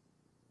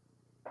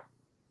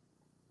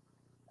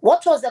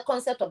 What was the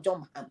concept of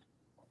John Mahama?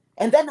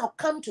 And then I'll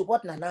come to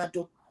what Nana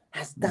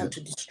has done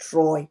to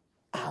destroy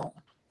our.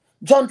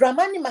 John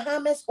Dramani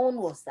Mahama's own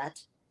was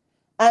that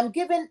I'm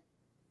given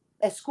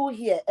a school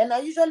here, and I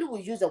usually will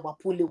use a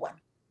Wapuli one.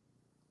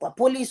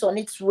 Wapuli is on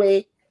its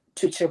way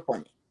to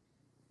Tripoli.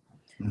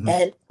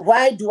 And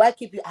why do I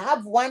keep it? I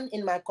have one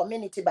in my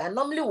community, but I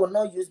normally will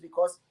not use,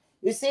 because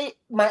you see,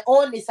 my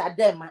own is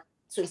Adema.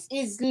 So it's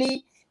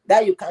easily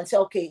that you can say,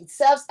 okay, it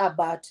serves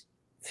about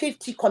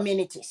 50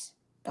 communities.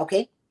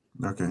 Okay.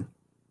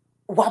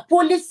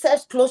 Wapuli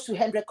serves close to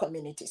 100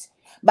 communities.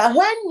 But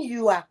when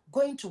you are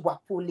going to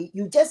Wapuli,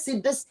 you just see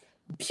this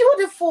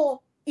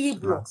beautiful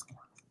E-block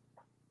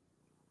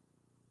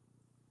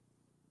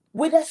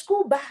with a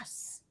school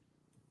bus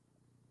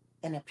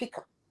and a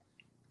pickup.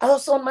 I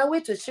was on my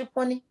way to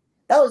Tripoli.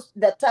 That was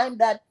the time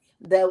that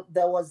there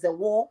was the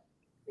war,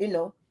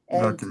 and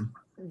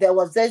there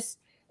was this,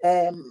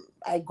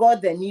 I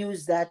got the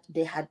news that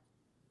they had,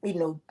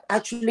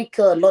 actually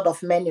killed a lot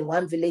of men in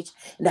one village.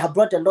 And they had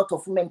brought a lot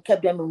of women,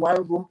 kept them in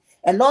one room.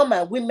 And all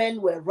my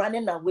women were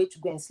running away to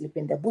go and sleep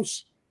in the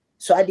bush.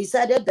 So I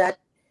decided that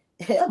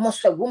I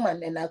must be a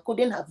woman, and I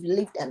couldn't have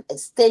lived and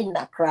stay in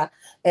Accra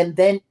and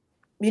then,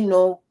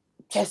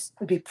 just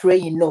be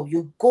praying. No,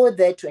 you go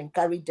there to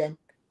encourage them,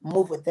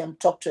 move with them,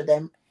 talk to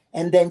them,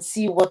 and then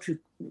see what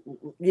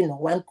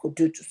one could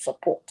do to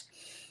support.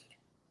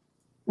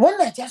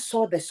 When I just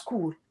saw the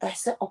school, I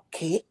said,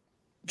 okay,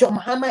 John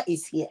Mahama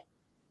is here.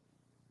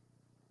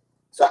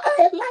 So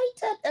I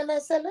alighted and I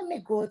said, let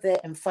me go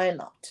there and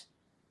find out.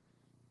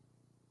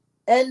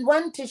 And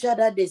one teacher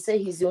that they say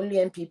he's the only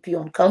MPP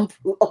on campus,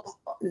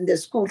 the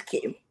school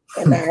came,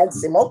 and I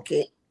asked him,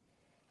 okay,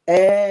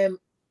 can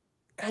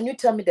can you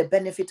tell me the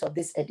benefit of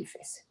this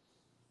edifice?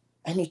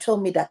 And he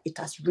told me that it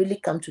has really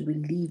come to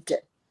relieve them.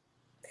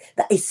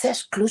 That it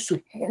serves close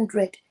to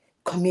 100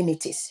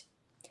 communities.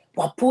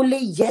 Wapule,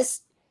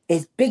 yes,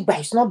 is big, but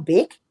it's not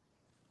big.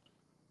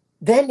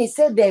 Then he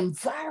said the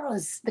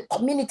environs, the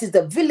communities,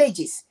 the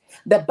villages,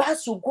 the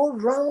bus will go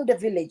around the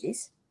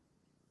villages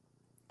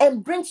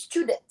and bring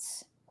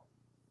students.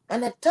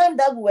 And at the time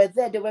that we were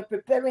there, they were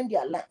preparing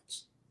their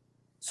lunch.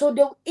 So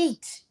they'll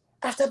eat.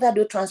 After that,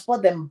 they'll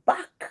transport them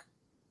back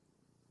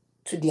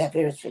to their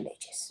various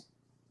villages.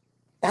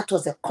 That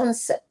was the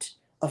concept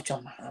of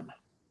John Mahama.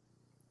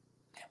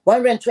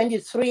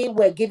 123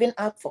 were given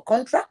out for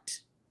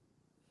contract.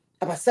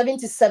 About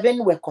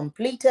 77 were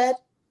completed.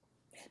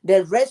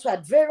 The rest were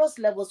at various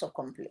levels of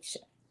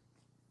completion.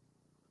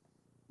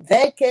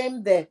 Then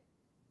came the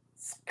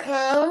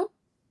scam,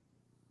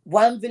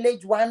 one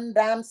village, one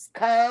dam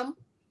scam,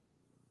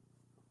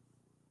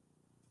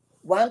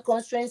 one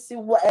constituency,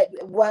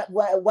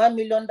 $1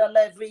 million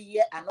every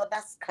year,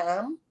 another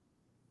scam.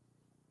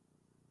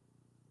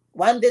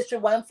 One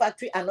district, one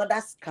factory,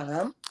 another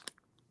scam.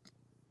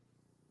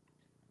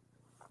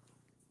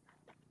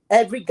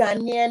 Every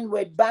Ghanaian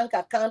with bank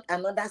account,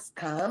 another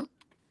scam.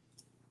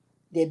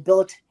 They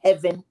built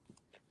heaven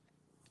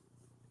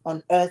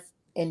on earth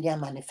in their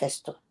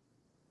manifesto.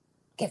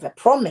 Gave a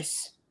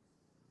promise.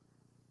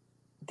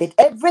 Did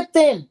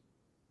everything.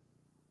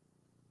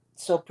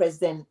 So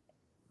President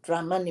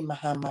Dramani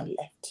Mahama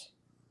left.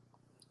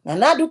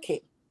 Nana Addo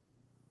came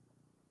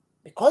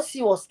because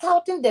he was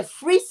touting the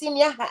free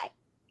senior high,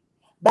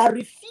 but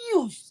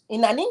refused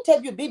in an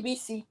interview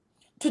BBC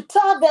to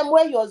tell them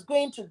where he was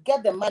going to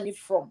get the money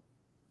from.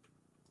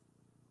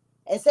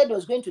 And said he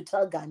was going to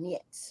tell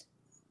Ghanaians.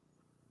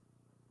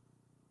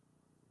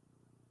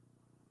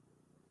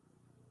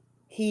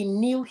 He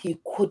knew he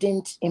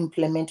couldn't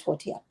implement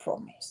what he had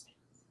promised.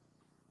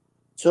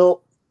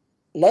 So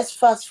let's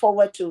fast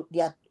forward to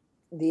their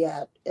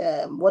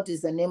what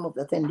is the name of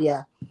the thing?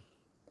 Their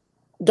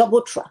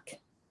double track.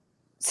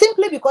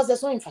 Simply because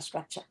there's no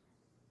infrastructure.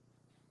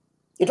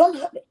 You don't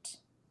have it.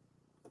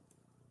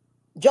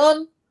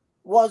 John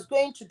was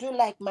going to do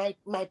like my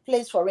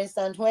place, for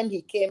instance, when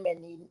he came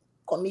and he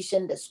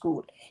commissioned the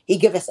school. He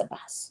gave us a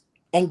bus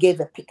and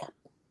gave a pickup.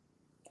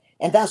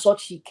 And that's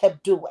what he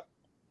kept doing.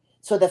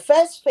 So the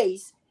first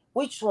phase,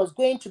 which was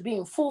going to be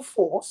in full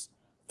force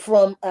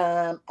from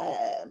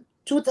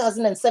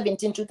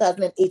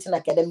 2017-2018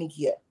 academic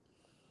year,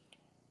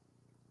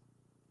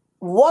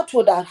 what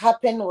would have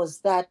happened was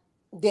that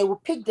they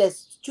would pick the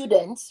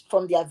students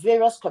from their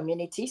various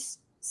communities,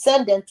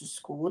 send them to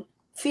school,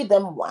 feed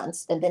them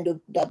once, and then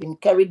they've been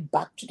carried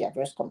back to their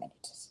various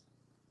communities.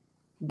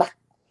 But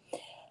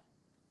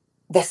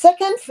the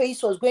second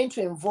phase was going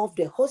to involve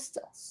the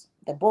hostels,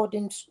 the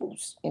boarding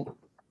schools.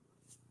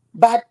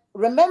 But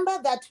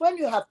remember that when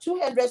you have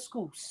 200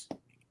 schools,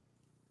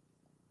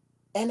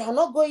 and I'll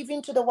not go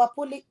even to the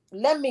Wapuli,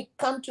 let me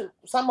come to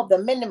some of the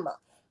minima.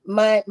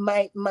 My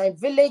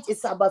village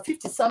is about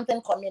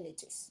 50-something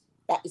communities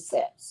that it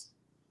serves.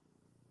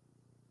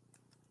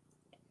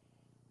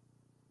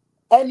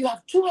 And you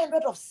have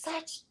 200 of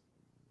such,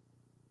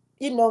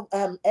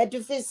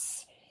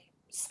 edifices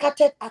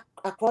scattered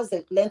across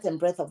the length and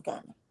breadth of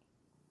Ghana.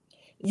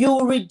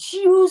 You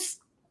reduce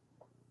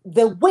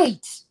the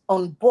weight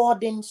on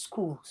boarding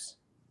schools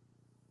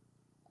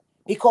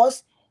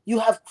because you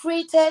have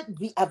created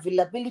the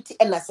availability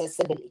and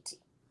accessibility.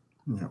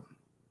 Yeah.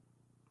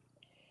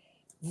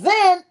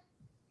 Then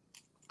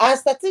our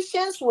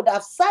statisticians would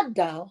have sat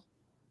down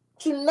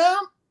to now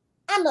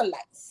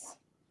analyze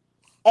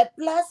a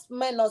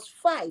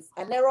 ±5,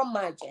 a narrow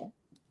margin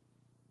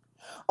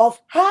of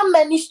how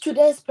many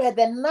students per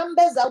the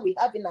numbers that we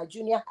have in our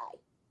junior high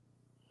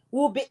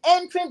will be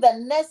entering the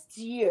next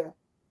year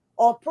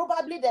or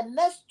probably the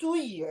next 2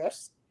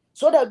 years,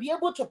 so that we'll be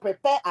able to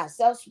prepare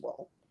ourselves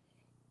well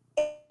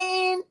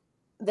in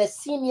the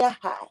senior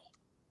high.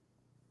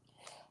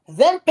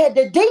 Then per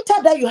the data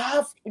that you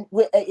have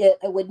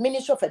with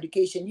Ministry of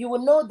Education, you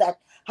will know that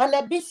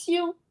Hanna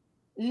Bisiw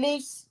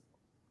lives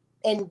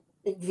in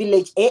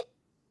Village A,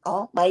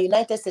 or my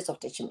United States of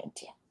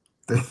Techimentia.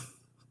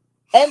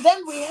 And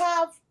then we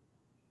have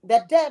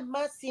the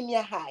Dema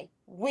Senior High,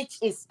 which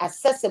is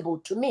accessible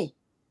to me.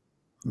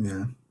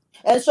 Yeah.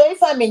 And so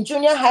if I'm in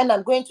junior high and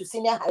I'm going to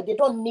senior high, they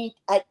don't need,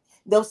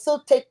 they'll still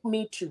take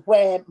me to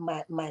where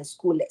my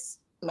school is,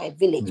 my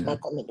village, my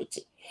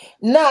community.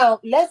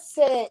 Now, let's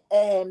say,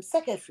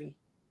 Secretary,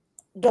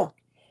 Doc,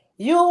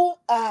 you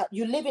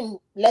live in,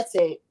 let's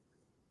say,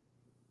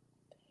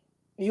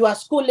 you are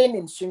schooling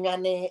in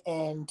Sunyane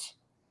and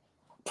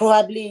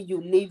probably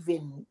you live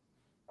in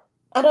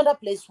another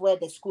place where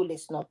the school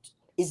is not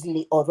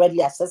easily or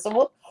readily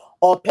accessible,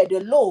 or per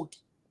the load,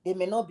 they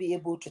may not be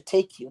able to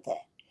take you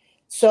there.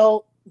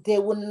 So they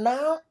will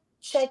now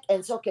check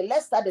and say, okay,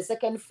 let's start the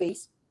second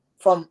phase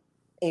from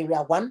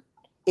area 1,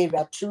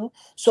 area 2.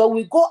 So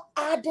we go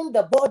adding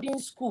the boarding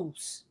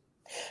schools.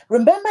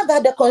 Remember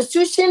that the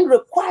Constitution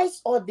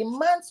requires or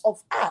demands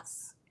of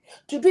us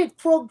to do it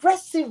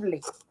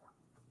progressively.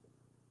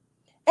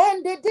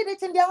 And they did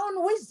it in their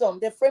own wisdom,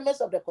 the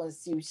framers of the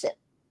Constitution.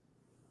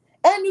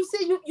 And you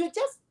see,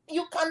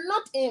 you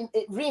cannot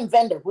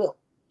reinvent the wheel.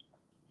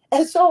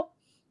 And so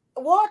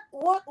what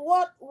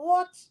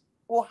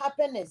will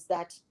happen is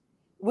that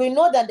we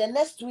know that the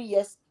next 2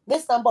 years,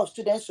 this number of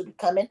students should be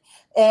coming.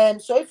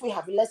 And so if we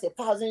have, let's say,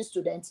 1,000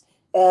 students,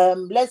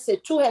 let's say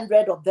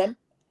 200 of them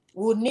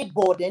will need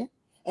boarding.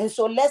 And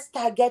so let's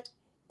target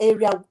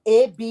area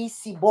A, B,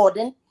 C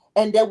boarding,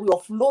 and then we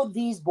offload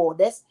these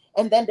boarders,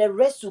 and then the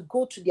rest will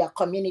go to their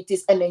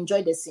communities and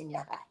enjoy the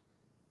senior high,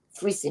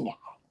 free senior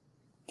high.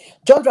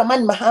 John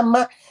Dramani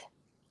Mahama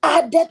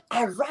added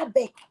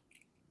Arabic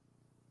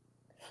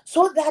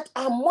so that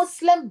our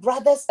Muslim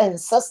brothers and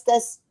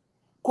sisters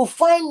could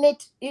find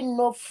it,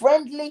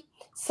 friendly,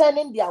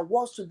 sending their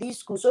works to these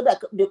schools so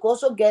that they could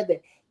also get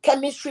the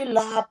chemistry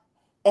lab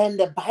and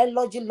the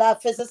biology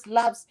lab, physics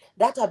labs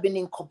that have been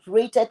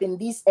incorporated in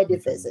these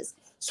edifices,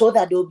 so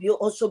that they'll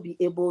also be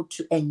able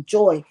to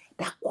enjoy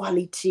that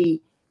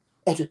quality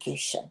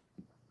education.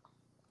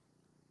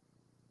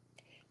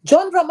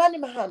 John Dramani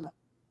Mahama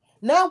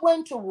now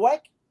went to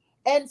work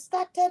and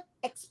started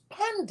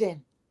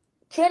expanding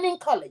training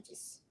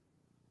colleges.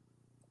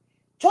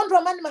 John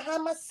Dramani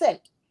Mahama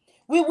said,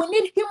 we will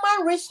need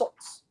human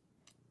resource,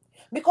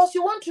 because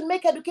you want to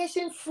make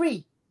education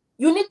free.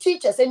 You need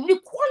teachers, and you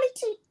need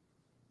quality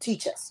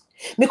teachers,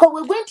 because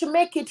we're going to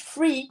make it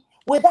free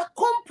without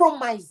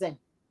compromising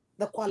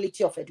the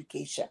quality of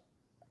education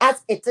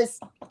as it is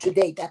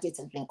today, that it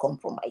has been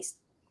compromised.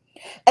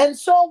 And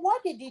so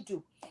what did he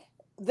do?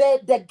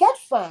 The GET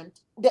fund,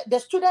 the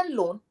student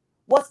loan,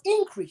 was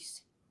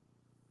increased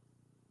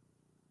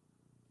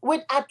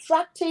with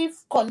attractive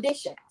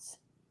conditions.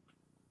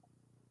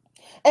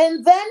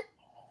 And then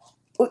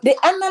they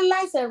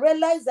analyzed and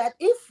realized that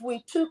if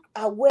we took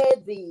away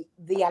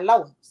the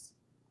allowance,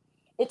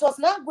 it was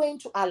not going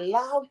to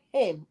allow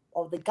him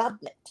or the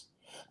government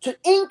to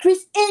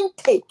increase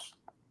intake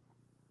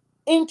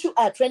into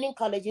our training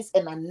colleges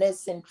and our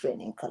nursing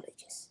training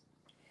colleges.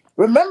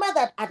 Remember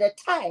that at the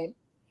time,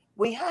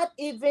 we had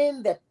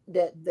even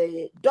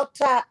the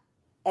doctor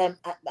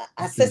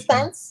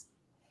assistants,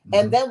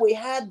 and then we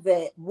had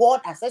the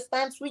ward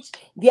assistants, which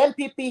the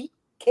MPP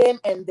came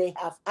and they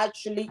have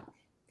actually,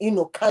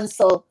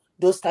 canceled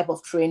those type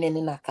of training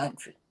in our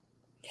country.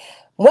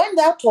 When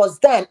that was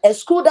done, a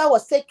school that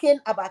was taking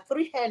about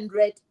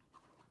 300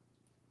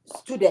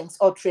 students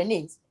or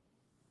trainees,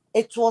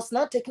 it was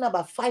now taking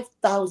about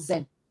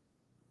 5,000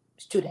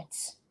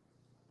 students.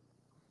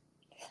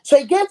 So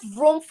it gave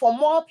room for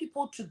more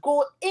people to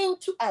go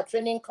into our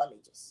training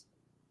colleges.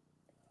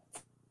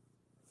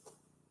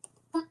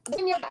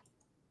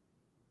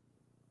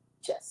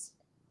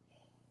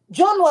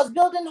 John was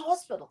building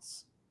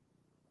hospitals.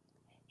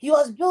 He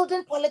was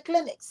building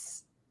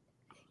polyclinics.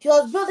 He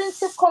was building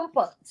safe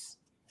compounds,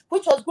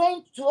 which was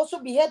going to also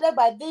be headed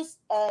by these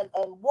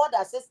ward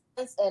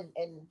assistants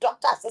and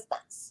doctor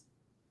assistants.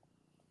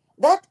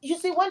 That, you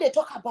see, when they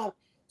talk about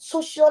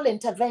social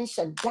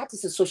intervention, that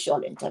is a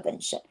social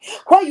intervention,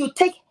 where you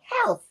take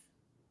health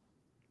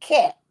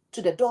care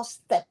to the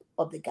doorstep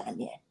of the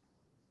Ghanaian.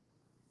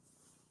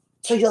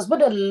 So he was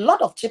building a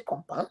lot of cheap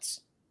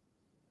compounds,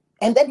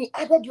 and then he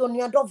added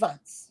Yoniado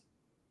vans.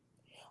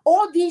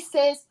 All these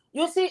things,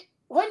 you see,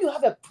 when you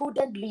have a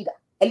prudent leader,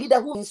 a leader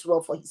who means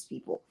well for his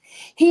people,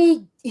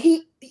 he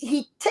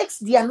takes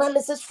the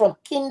analysis from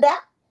kinder,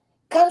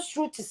 comes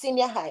through to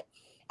senior high,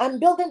 and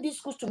building these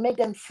schools to make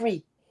them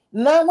free.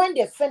 Now, when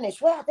they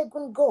finish, where are they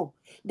going to go?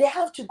 They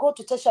have to go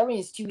to tertiary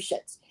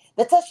institutions.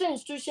 The tertiary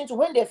institutions,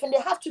 when they finish,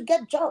 they have to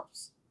get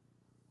jobs.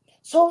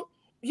 So,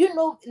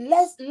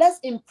 let's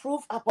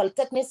improve our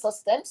polytechnic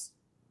systems.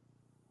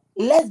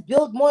 Let's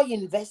build more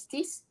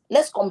universities.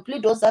 Let's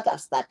complete those that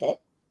have started.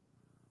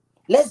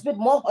 Let's build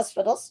more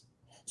hospitals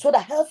so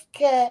that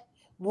healthcare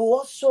will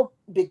also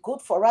be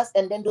good for us.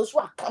 And then those who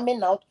are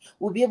coming out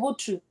will be able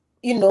to,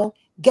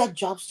 get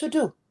jobs to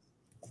do.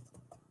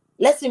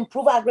 Let's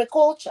improve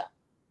agriculture.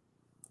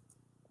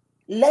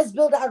 Let's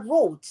build our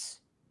roads.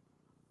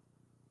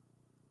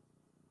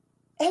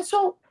 And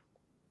so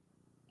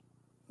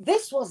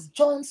this was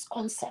John's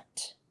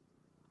concept,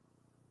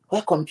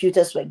 where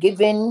computers were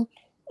given,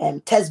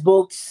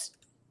 textbooks,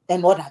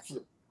 and what have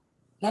you.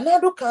 Nana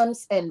Addo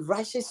comes and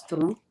rushes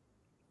through,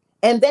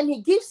 and then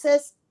he gives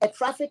us a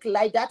traffic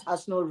light that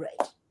has no red.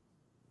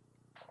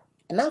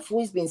 And I've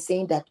always been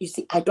saying that, you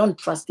see, I don't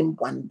trust him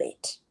one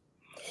bit.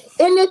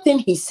 Anything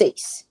he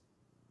says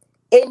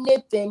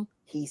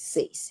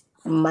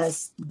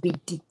must be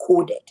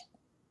decoded.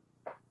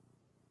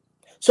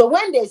 So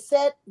when they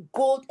said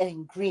gold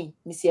and green,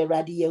 Mr.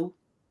 Radio,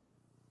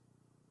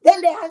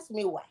 then they asked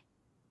me why.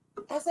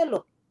 I said,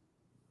 look,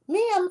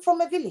 me, I'm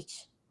from a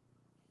village.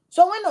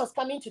 So when I was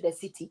coming to the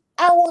city,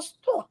 I was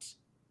taught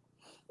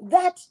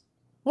that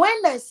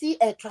when I see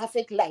a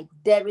traffic light,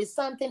 there is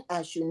something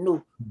I should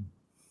know.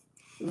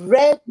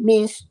 Red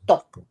means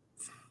stop.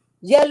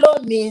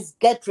 Yellow means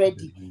get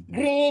ready.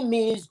 Green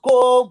means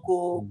go,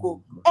 go,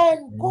 go,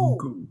 and go.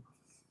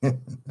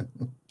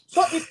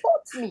 So it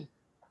taught me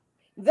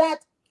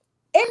that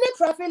any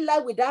traffic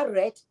light without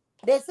red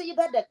They say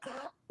either the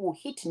car will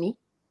hit me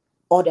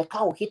or the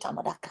car will hit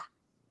another car.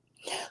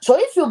 So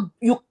if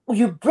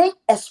you bring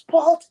a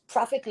spoiled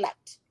traffic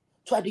light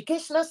to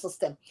educational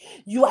system,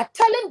 you are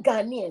telling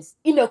Ghanaians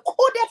in a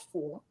coded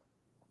form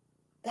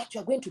that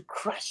you are going to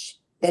crash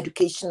the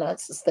educational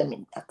system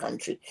in our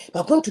country.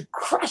 You are going to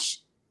crash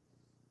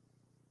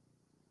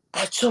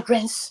our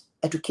children's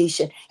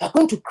education. You are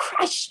going to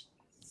crash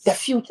the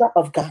future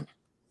of Ghana.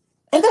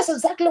 And that's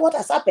exactly what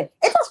has happened.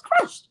 It has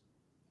crashed.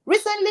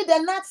 Recently, the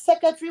NAT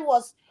secretary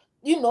was,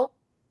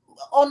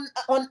 on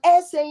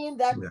air saying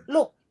that,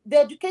 look, the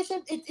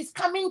education is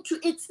coming to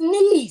its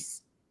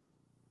knees.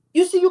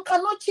 You see, you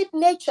cannot cheat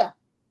nature.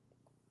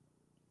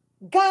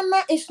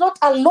 Ghana is not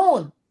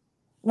alone.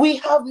 We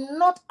have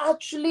not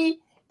actually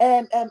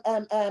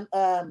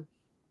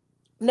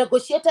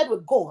negotiated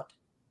with God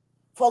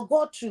for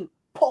God to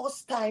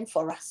pause time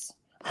for us.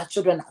 Our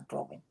children are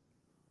growing.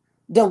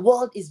 The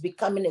world is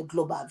becoming a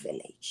global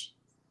village.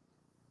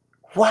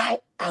 Why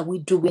are we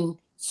doing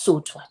so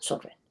to our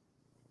children?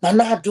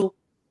 Nana Addo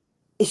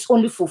is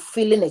only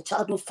fulfilling a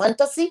childhood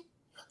fantasy,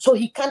 so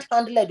he can't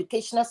handle the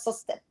educational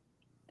system.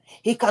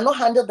 He cannot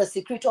handle the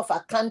security of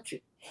our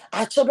country.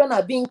 Our children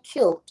are being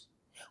killed.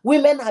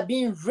 Women are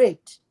being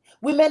raped.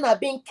 Women are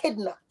being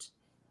kidnapped.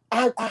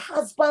 Our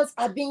husbands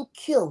are being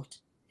killed.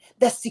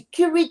 The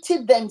security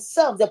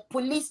themselves, the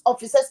police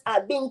officers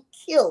are being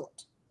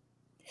killed.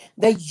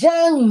 The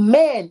young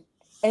men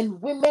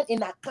and women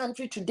in our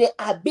country today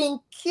are being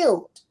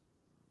killed.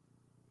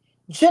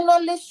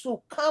 Journalists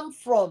who come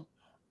from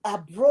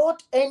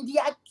abroad and they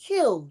are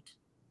killed.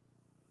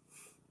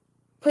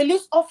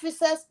 Police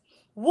officers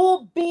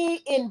will be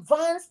in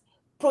vans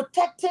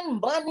protecting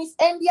bunnies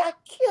and they are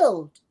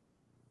killed.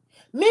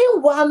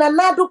 Meanwhile,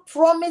 Nana Addo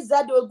promised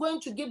that they were going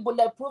to give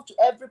bulletproof to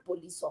every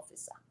police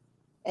officer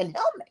and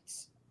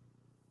helmets.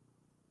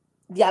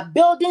 They are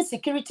building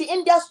security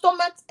in their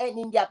stomachs and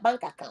in their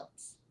bank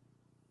accounts.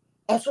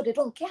 And so they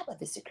don't care about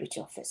the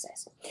security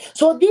officers.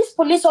 So these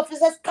police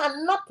officers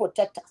cannot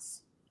protect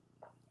us.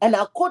 And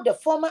I'll quote the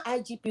former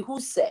IGP who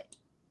said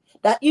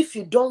that if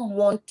you don't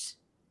want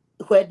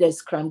where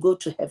there's crime, go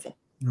to heaven.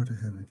 Go to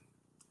heaven.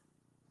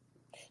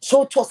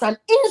 So it was an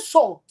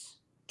insult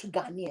to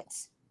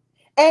Ghanaians.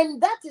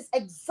 And that is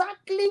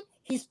exactly,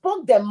 he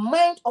spoke the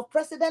mind of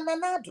President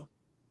Nana Addo.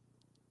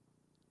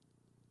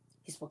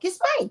 He spoke his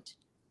mind.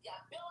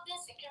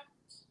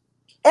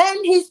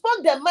 And he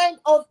spoke the mind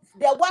of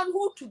the one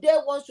who today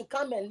wants to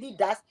come and lead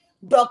us,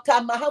 Dr.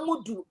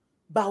 Mahamudu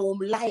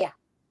Bawumia.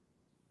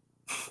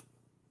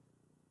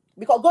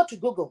 Because go to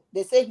Google,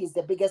 they say he's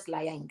the biggest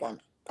liar in Ghana.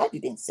 I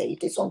didn't say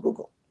it, it's on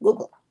Google.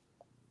 Google.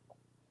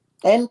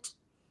 And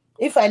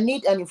if I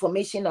need an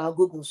information, I'll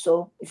Google.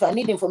 So if I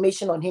need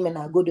information on him and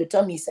I'll go, they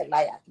tell me he's a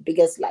liar,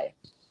 biggest liar.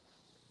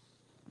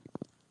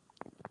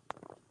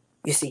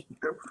 You see?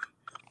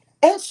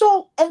 And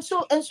so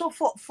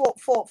for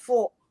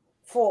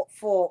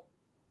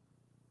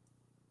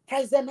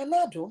President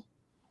Nana Addo,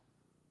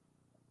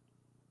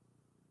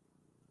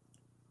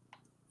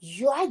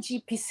 your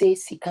IGP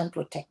says he can't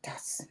protect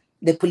us.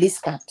 The police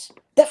can't.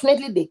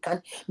 Definitely they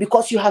can't,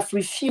 because you have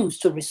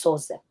refused to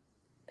resource them.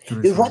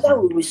 You rather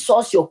will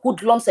resource your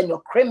hoodlums and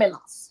your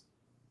criminals,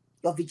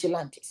 your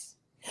vigilantes,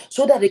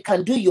 so that they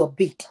can do your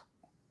bit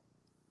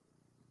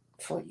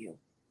for you.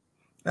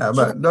 Yeah,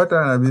 but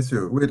Dr. Hanna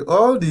Bisiw, with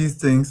all these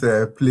things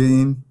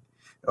playing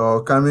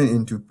or coming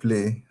into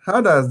play,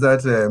 how does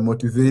that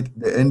motivate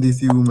the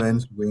NDC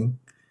women's wing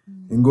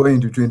in going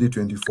into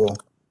 2024?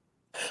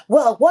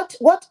 Well, what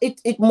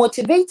it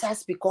motivates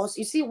us, because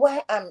you see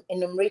why I'm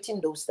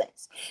enumerating those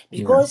things.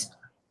 Because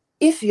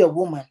if you're a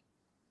woman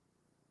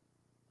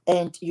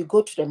and you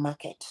go to the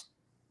market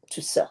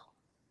to sell,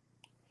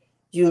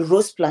 you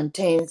roast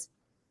plantains,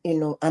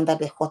 under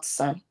the hot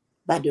sun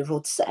by the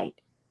roadside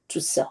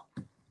to sell.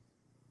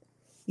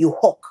 You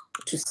hawk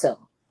to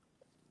sell,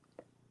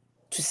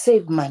 to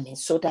save money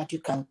so that you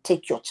can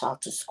take your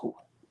child to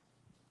school.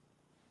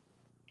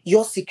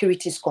 Your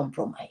security is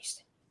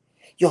compromised.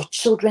 Your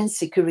children's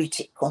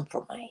security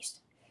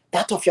compromised.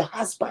 That of your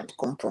husband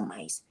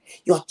compromised.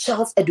 Your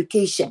child's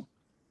education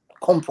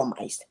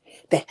compromised.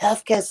 The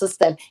healthcare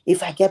system,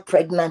 if I get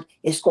pregnant,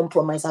 is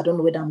compromised. I don't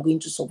know whether I'm going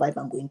to survive.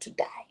 I'm going to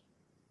die.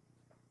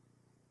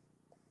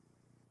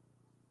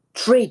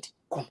 Trade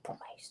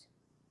compromised.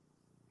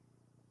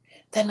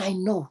 Then I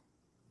know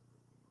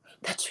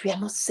that we are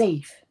not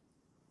safe.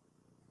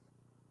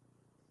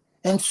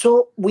 And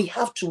so we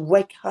have to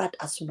work hard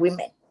as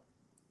women.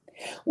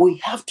 We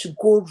have to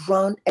go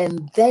around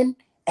and then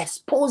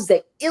expose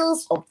the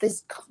ills of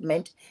this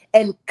government,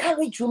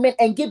 encourage women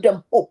and give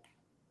them hope.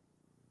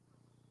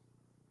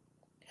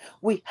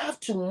 We have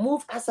to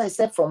move, as I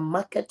said, from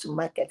market to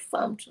market,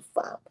 farm to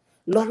farm,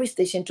 lorry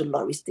station to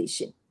lorry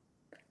station,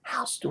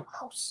 house to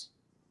house.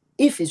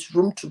 If it's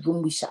room to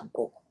room, we shall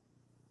go.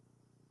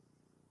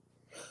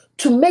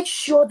 To make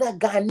sure that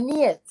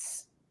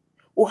Ghanaians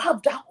will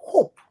have that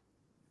hope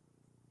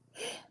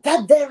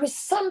that there is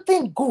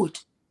something good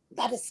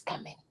that is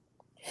coming.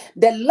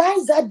 The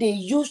lies that they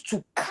use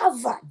to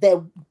cover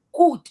the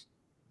good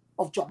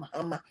of John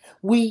Mahama,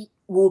 we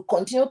we'll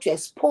continue to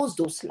expose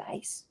those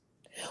lies.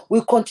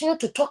 We'll continue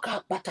to talk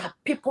about our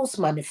People's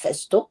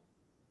Manifesto,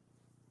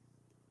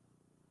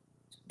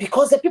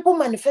 because the People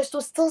Manifesto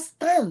still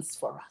stands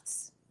for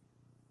us.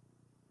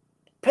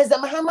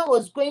 President Mahama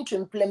was going to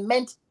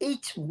implement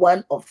each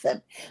one of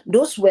them.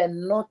 Those were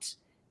not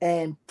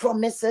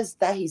promises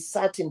that he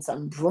sat in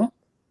some room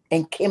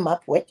and came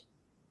up with.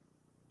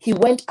 He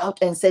went out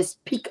and said,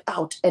 speak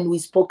out, and we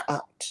spoke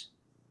out.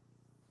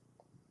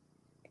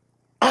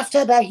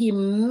 After that, he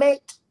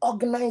met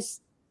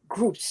organized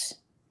groups.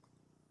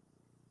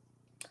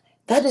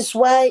 That is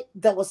why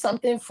there was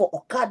something for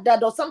Okada,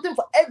 there was something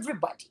for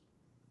everybody.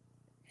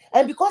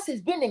 And because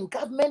he's been in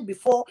government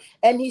before,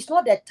 and he's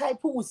not the type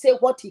who will say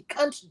what he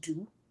can't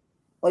do,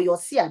 or you'll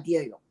see a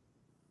dear you.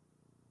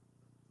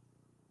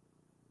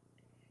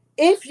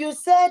 If you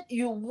said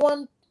you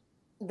want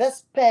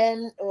this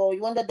pen, or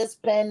you wanted this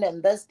pen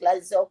and this glass,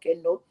 you say,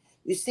 okay, no.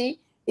 You see,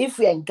 if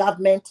we're in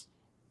government,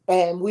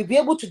 we'll be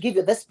able to give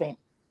you this pen,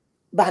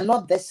 but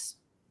not this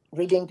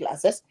reading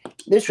glasses.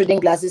 These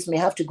reading glasses may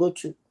have to go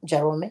to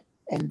Jerome,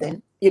 and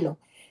then,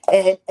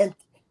 and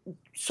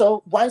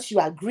so once you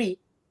agree,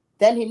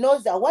 then he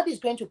knows that what he's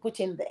going to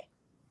put in there,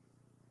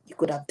 you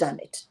could have done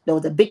it. There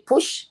was a big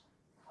push,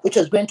 which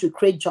was going to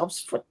create jobs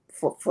for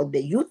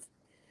the youth,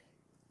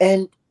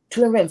 and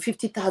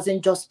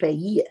 250,000 jobs per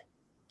year.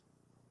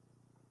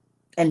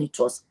 And it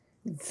was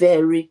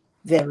very,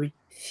 very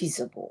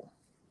feasible.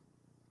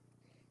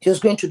 He was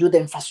going to do the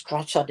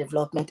infrastructure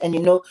development. And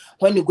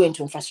when you go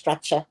into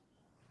infrastructure,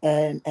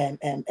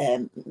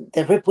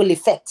 the ripple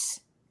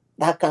effects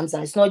that comes,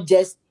 and it's not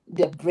just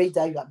the bridge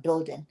that you are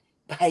building,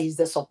 but it's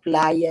the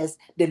suppliers,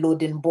 the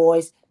loading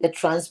boys, the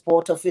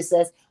transport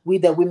officers,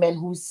 with the women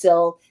who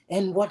sell,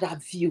 and what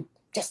have you.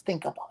 Just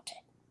think about it.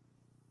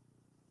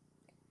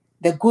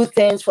 The good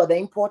things for the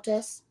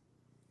importers,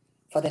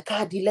 for the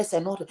car dealers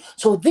and all that.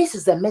 So this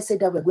is the message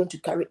that we're going to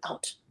carry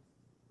out.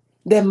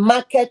 The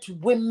market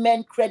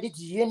women credit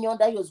union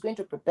that he was going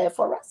to prepare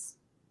for us.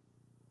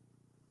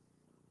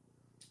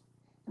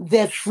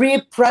 The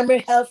free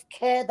primary health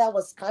care that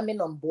was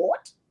coming on board.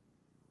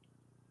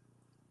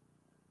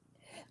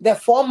 The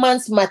 4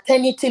 months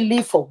maternity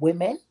leave for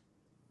women.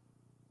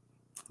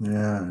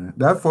 Yeah,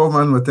 that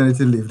 4-month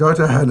maternity leave.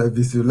 Dr. Hanna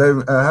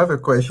Bisiw, I have a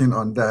question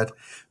on that.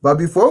 But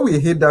before we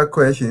hit that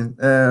question,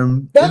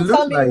 don't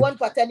tell me you want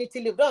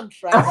paternity leave. Don't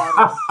try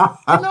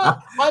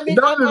that. I'm in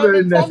Germany,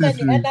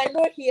 and I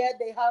know here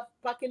they have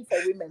parking for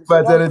women.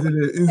 So paternity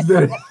leave is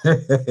very.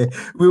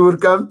 We will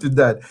come to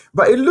that.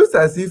 But it looks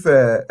as if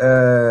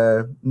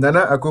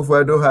Nana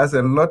Akufo-Addo has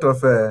a lot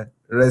of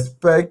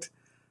respect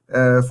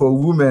for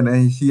women,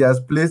 and she has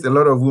placed a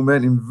lot of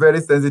women in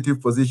very sensitive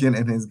position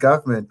in his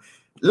government.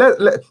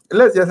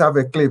 Let's just have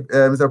a clip,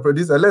 Mr.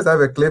 Producer. Let's have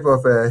a clip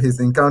of his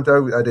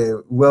encounter at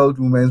the World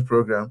Women's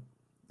Program,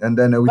 and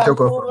then we talk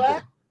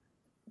about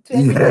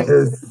it.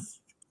 Yes.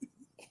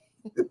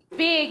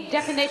 Big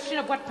definition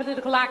of what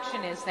political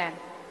action is, then.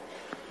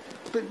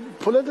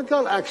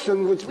 Political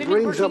action, which women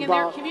brings working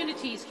about in their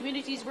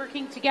communities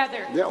working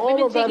together.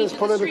 All of that is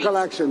political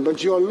action,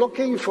 but you're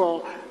looking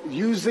for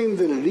using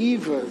the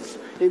levers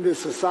in the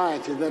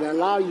society that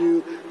allow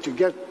you to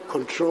get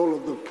control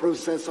of the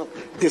process of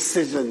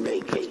decision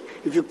making.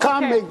 If you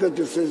can't make the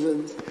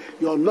decisions,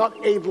 you're not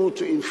able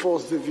to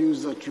enforce the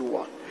views that you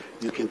want.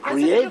 You can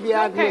create the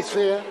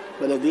atmosphere,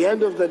 but at the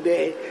end of the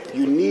day,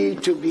 you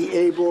need to be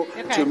able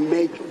to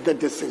make the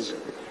decision.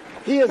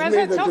 He has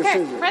made the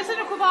decision.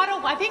 President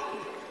Akufo-Addo, I think,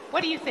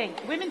 what do you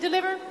think? Women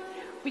deliver?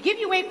 We give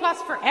you A+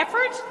 for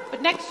effort,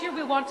 but next year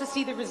we want to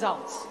see the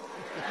results.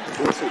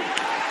 We'll see.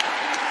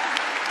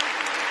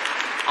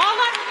 All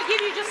I'm going to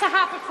give you just a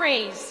half a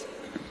phrase.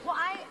 Well,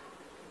 I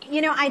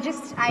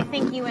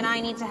think you and I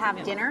need to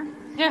have dinner.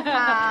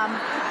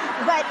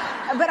 But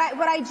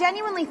what I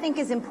genuinely think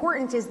is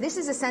important is this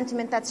is a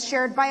sentiment that's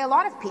shared by a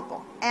lot of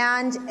people.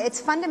 And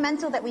it's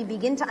fundamental that we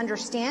begin to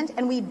understand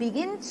and we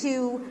begin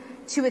to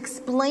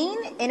explain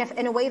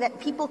in a way that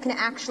people can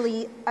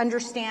actually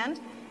understand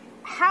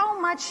how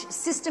much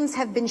systems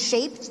have been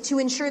shaped to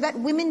ensure that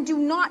women do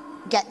not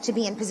get to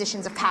be in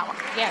positions of power.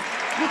 Yes.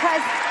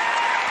 Because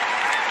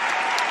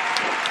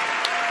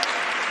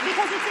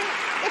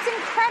it's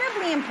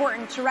incredibly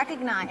important to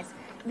recognize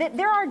that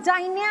there are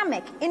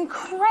dynamic,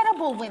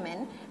 incredible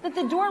women that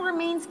the door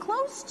remains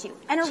closed to.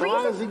 And so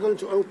how is he going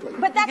to open?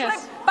 But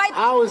that's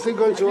how is he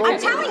going to open? I'm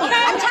telling you.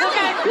 I'm telling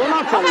you. You're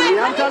not telling me.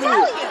 I'm telling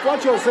you.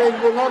 What you're saying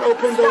will not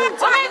open the door.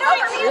 Stop talking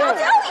over me. I'll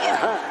tell you.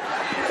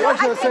 What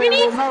you're saying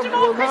will not.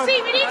 We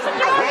need some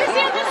democracy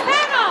on this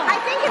panel.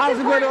 I think it's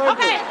important.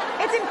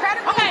 It's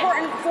incredibly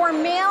important for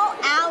male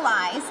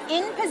allies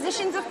in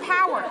positions of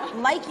power,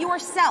 like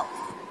yourself,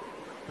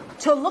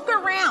 to look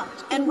around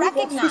and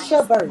recognize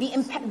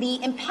the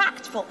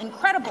impactful,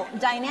 incredible,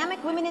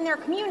 dynamic women in their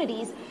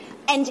communities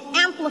and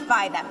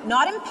amplify them,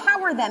 not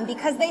empower them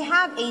because they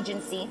have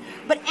agency,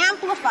 but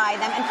amplify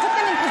them and put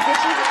them in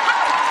positions of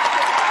power.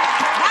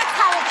 That's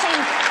how it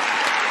changes.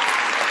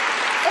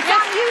 It's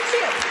on you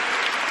too.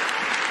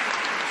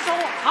 So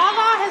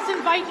Allah has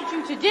invited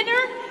you to dinner,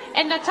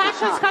 And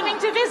Natasha's coming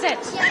to visit.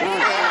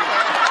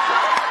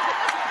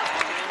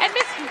 Et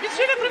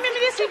Monsieur le Premier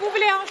ministre, si vous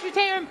voulez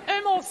ajouter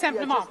un mot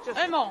simplement,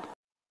 un mot.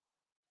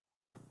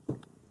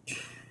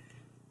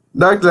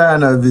 Dr.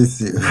 Hanna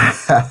Bisiw.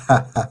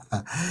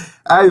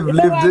 I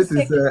believe this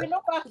is You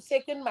know why I'm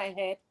shaking my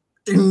head?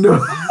 No.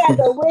 Look at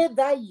the way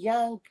that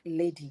young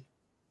lady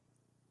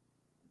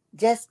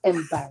just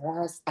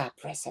embarrassed our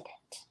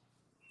president.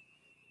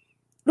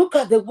 Look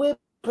at the way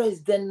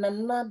President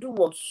Nana Addo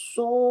was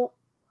so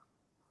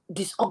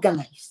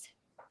disorganized.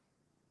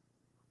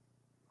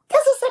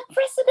 This is a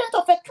president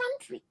of a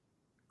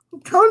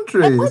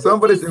country.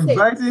 Somebody's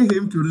inviting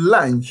him to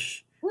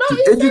lunch. No, to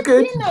it's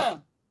educate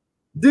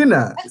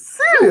dinner.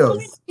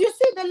 Serious? You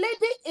see, the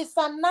lady is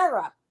an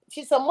Arab.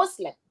 She's a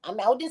Muslim. I mean,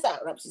 I wouldn't say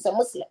Arab. She's a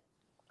Muslim.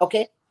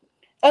 Okay?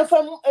 And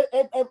for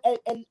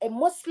a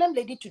Muslim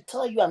lady to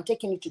tell you, I'm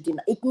taking you to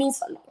dinner, it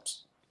means a lot.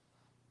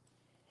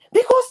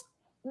 Because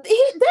that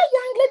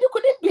young lady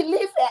couldn't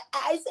believe her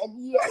eyes and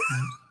ears.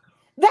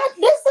 That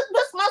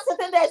this man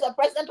sitting there is a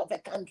president of a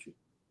country.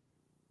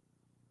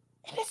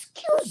 And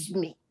excuse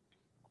me,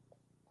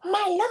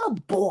 my little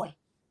boy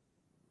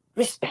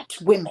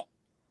respects women.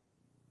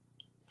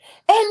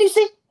 And you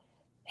see,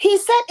 he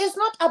said it's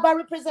not about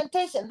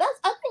representation.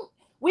 I think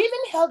we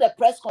even held a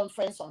press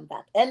conference on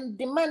that and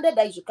demanded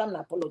that he should come and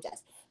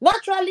apologize.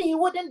 Naturally, he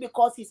wouldn't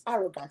because he's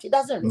arrogant. He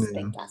doesn't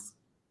respect us.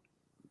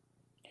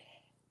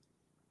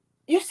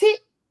 You see,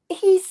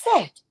 he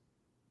said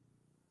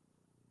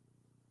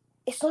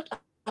it's not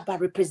about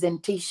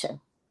representation.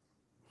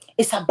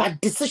 It's about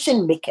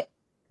decision making.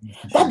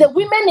 That the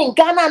women in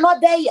Ghana are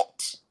not there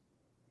yet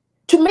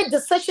to make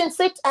decisions,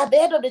 sit at the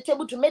head of the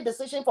table to make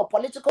decisions for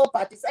political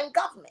parties and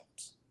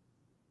government.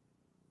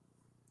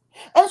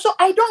 And so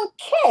I don't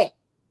care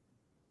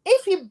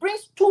if he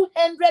brings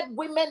 200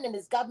 women in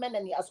his government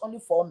and he has only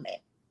 4 men.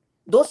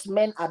 Those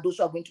men are those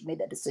who are going to make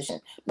the decision,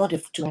 not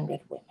the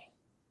 200 women.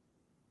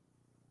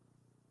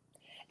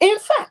 In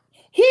fact,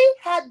 he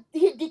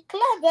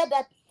declared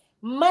that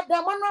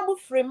Madam Honorable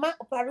Freeman,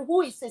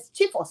 who is his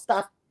chief of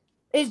staff,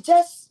 is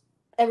just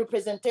a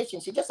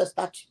representation. She's just a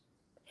statue.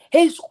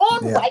 His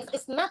own wife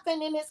is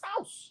nothing in his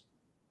house.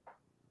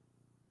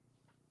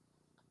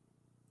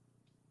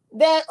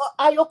 The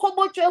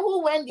Ayokoboche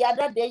who went the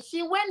other day,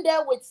 she went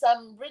there with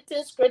some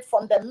written script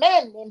from the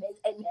men in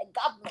her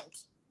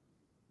government.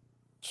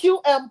 Few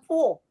and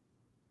poor.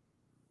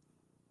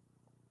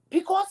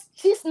 Because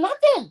she's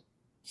nothing.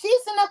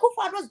 She's in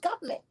Akufo-Addo's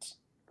government.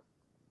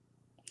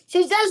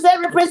 She's just there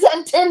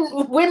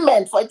representing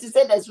women, for it to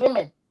say there's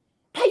women.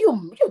 But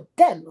you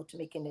dare not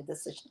make any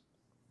decision.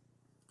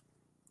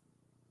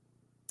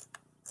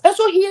 And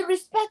so he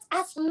respects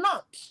us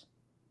not.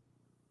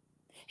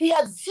 He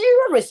has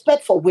zero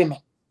respect for women.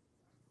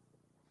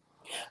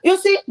 You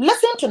see,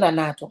 listen to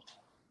Nana Addo.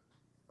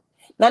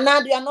 Nana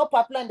Addo, you are not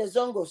popular in the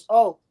Zongos.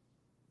 Oh,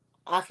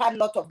 I've had a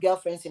lot of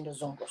girlfriends in the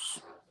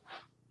Zongos.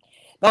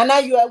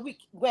 Nana, you are weak.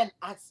 Go and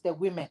ask the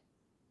women.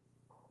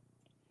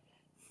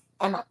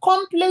 An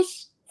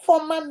accomplished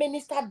former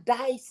minister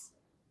dies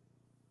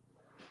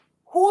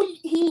who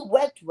he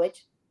worked with,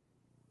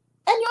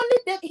 and you only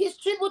did his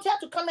tribute here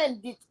to come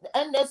and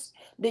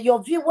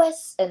your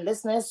viewers and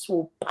listeners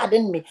will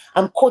pardon me.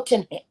 I'm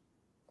quoting him.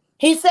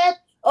 He said,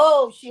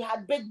 "Oh, she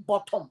had big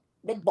buttocks."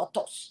 Is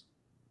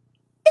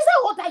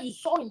that what that you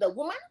saw in the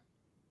woman?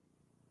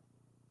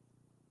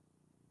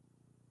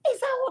 Is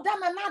that what that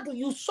Nana Addo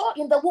you saw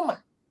in the woman?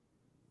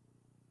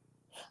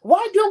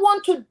 Why do you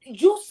want to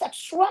use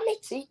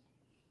sexuality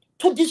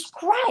to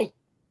describe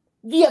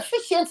the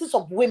efficiencies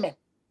of women?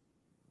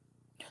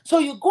 So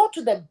you go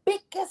to the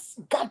biggest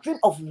gathering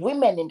of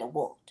women in the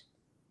world.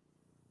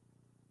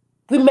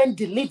 Women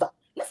Deliver.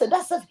 Listen,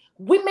 that says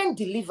Women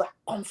Deliver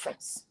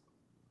Conference.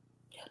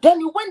 Then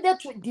you went there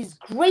to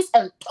disgrace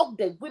and talk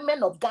the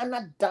women of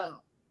Ghana down.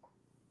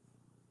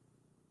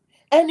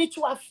 And it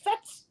will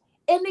affect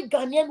any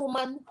Ghanaian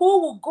woman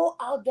who will go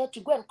out there to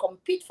go and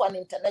compete for an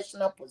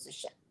international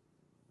position.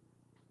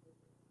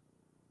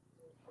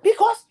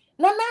 Because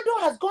Nana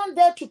Addo has gone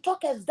there to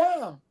talk us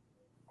down.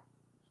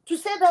 To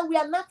say that we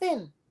are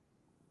nothing.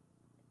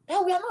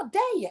 That we are not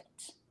there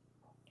yet.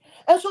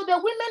 And so the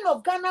women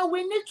of Ghana,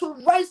 we need to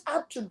rise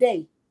up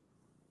today.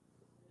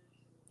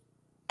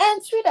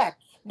 And sweetheart,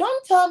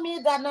 don't tell me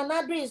that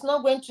Nana Addo is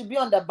not going to be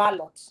on the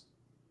ballot.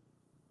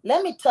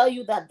 Let me tell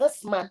you that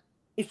this man,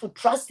 if you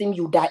trust him,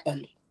 you die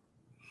early.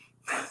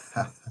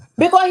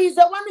 Because he's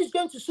the one who's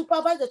going to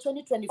supervise the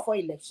 2024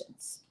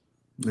 elections.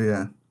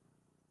 Yeah.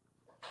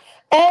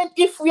 And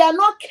if we are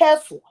not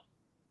careful,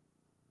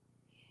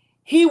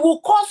 he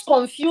will cause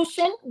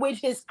confusion with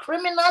his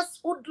criminals,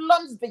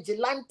 hoodlums,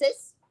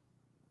 vigilantes,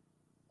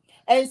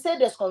 and say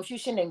there's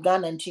confusion in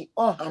Ghana and she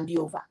hand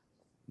you over.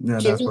 Yeah,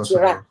 that's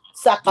possible.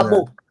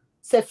 Sakabo,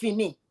 c'est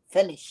fini,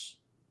 finish.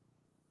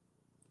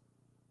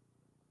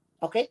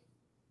 Okay?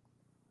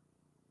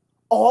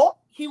 Or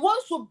he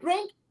wants to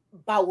bring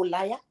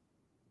Bawulaya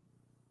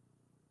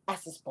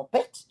as his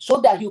puppet so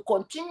that he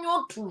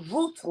continue to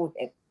rule through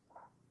him.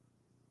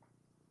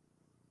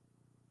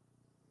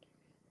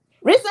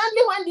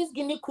 Recently, when this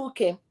Guinea coup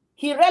came,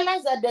 he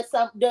realized that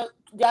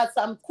there are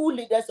some cool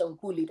leaders and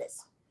cool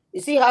leaders.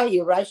 You see how he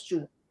rushed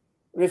to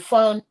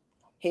refund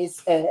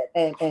his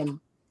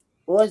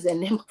what's the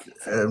name?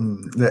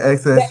 The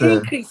excess, the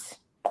increase.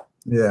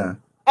 Yeah.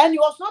 And he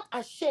was not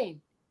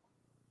ashamed.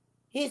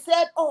 He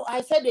said, "Oh,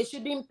 I said they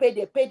shouldn't pay.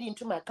 They paid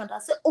into my account." I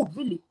said, "Oh,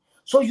 really?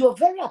 So you're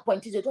very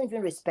appointed. They don't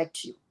even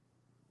respect you.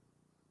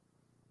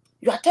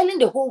 You are telling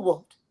the whole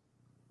world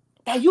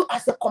that you,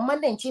 as the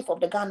commander-in-chief of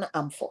the Ghana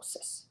Armed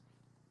Forces,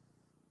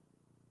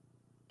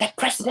 the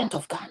president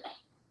of Ghana,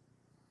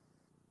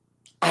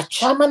 a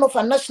chairman of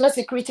a National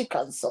Security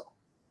Council,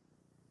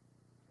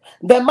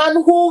 the man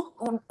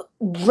who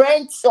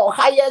rents or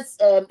hires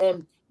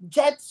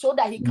jets so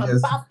that he can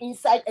bath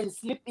inside and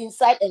sleep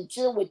inside and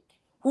chill with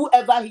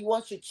whoever he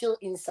wants to chill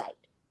inside.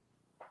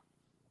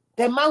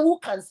 The man who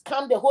can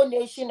scam the whole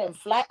nation and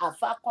fly a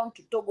Falcon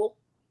to Togo,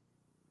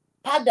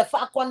 park the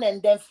Falcon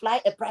and then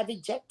fly a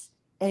private jet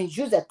and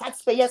use the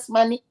taxpayers'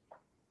 money,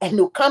 and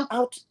he'll come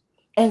out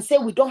and say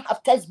we don't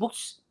have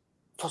textbooks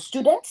for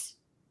students."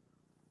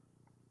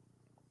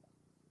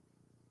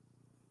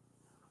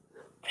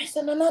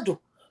 President Nana,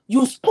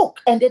 you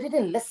spoke and they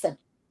didn't listen,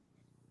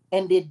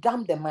 and they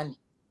dumped the money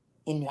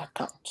in your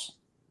account.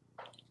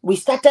 We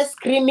started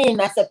screaming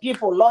as a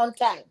people long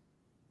time.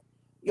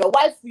 Your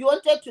wife, you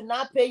wanted to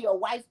now pay your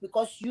wife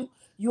because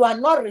you are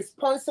not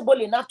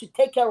responsible enough to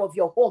take care of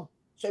your home.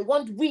 So you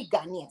want we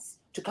Ghanaians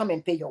to come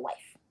and pay your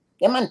wife.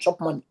 The man chop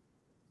money.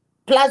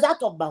 Plus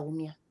that of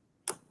Baumia.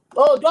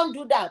 Oh, don't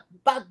do that.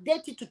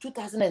 Backdate it to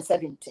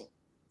 2017.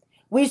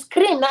 We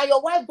scream. Now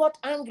your wife got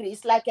angry.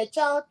 It's like a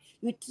child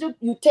you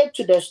take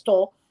to the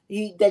store.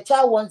 The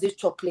child wants this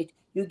chocolate.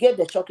 You give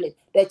the chocolate.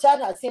 The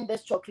child has seen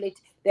this chocolate.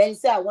 Then you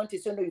say, "I want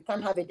it." So no, you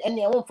can't have it. And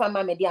I won't find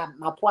my media.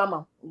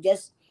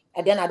 Just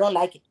and then I don't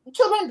like it.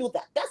 Children do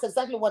that. That's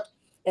exactly what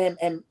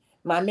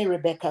Mami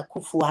Rebecca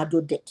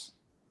Kufuor did.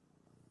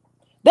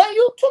 Then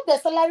you took the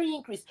salary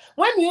increase.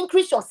 When you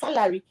increase your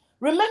salary,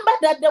 remember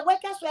that the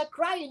workers were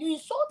crying. You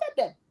insulted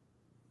them.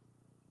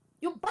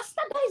 You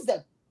bastardized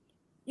them.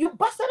 You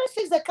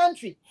bastardized the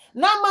country.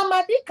 Now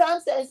Mamadi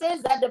comes and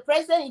says that the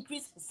president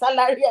increased his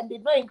salary and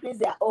did not increase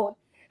their own.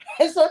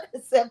 And so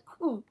it's a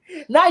coup.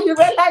 Now you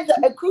realize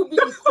that a coup,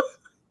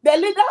 the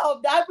leader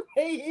of that,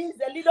 he is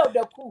the leader of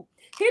the coup.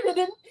 He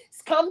didn't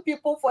scam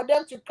people for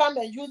them to come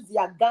and use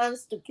their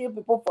guns to kill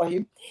people for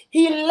him.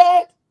 He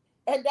led,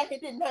 and then he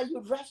did. Now you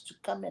rush to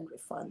come and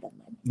refund the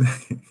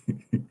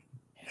money.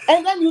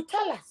 And then you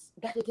tell us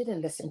that they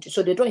didn't listen to you,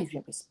 so they don't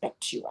even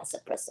respect you as a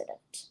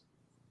president.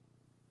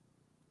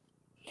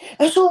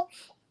 And so,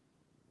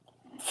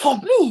 for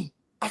me,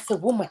 as a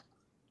woman,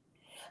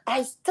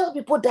 I tell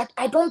people that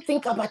I don't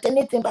think about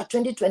anything but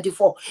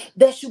 2024.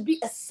 There should be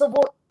a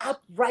civil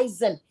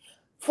uprising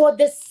for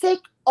the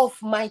sake of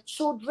my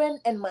children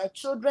and my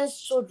children's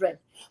children,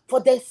 for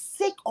the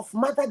sake of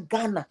Mother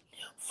Ghana,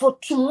 for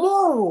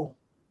tomorrow.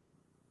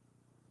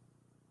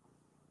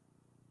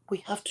 We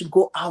have to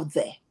go out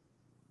there,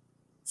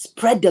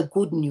 spread the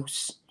good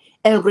news,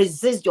 and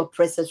resist your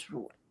oppressor's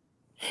rule.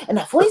 And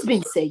I've always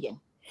been saying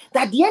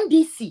that the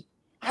NDC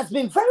has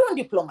been very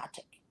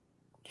undiplomatic.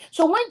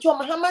 So when John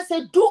Mahama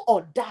said do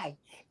or die,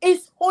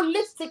 it's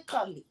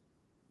holistically.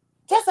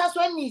 Just as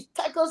when he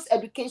tackles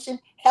education,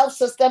 health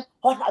system,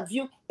 what have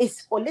you,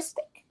 it's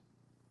holistic.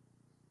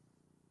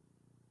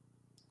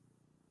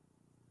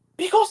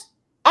 Because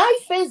I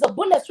faced the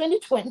bullets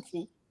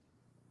 2020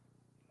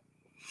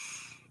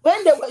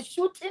 when they were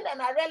shooting,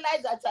 and I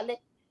realized actually,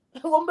 I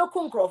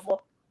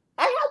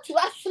had to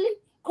actually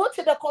go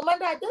to the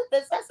commander. I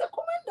just said,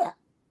 "Commander,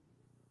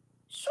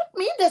 shoot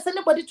me. If there's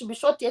anybody to be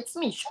shot, it's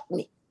me. Shoot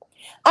me."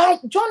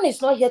 John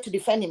is not here to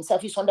defend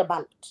himself. He's on the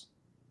ballot.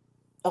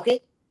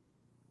 Okay?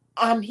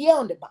 I'm here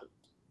on the ballot.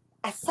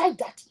 Aside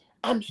that,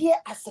 I'm here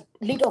as a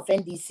leader of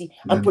NDC.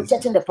 I'm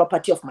protecting the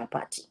property of my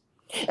party.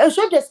 And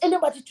so if there's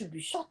anybody to be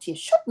shot here,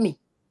 shoot me.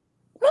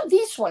 Not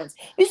these ones.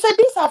 You said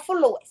these are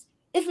followers.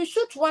 If you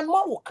shoot one,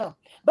 more will come.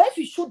 But if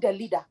you shoot the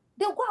leader,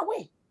 they'll go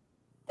away.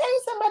 There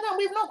is somebody, and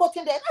we've not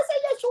gotten there. And I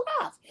said, yes, you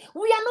have.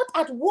 We are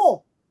not at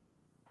war.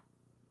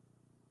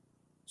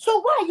 So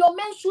why are your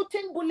men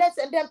shooting bullets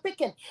and then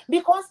picking?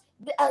 Because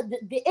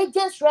the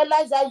agents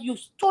realize that you've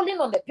stolen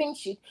on the pink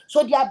sheet,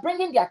 so they are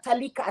bringing their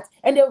tally cards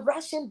and they're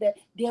rushing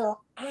their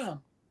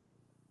arm.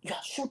 You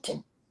are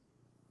shooting.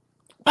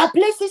 But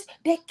places,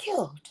 they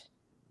killed.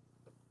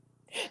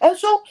 And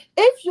so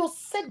if you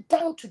sit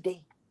down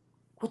today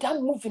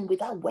without moving,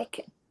 without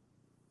working,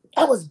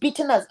 I was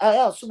beaten as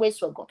I was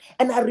ways were gone,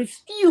 and I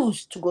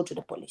refused to go to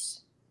the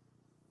police.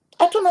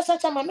 I told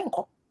myself, I'm not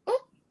go.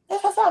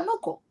 I'm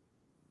not go.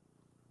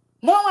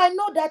 Now I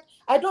know that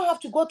I don't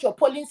have to go to a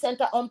polling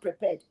center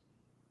unprepared.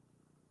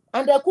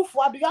 And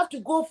you have to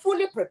go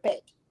fully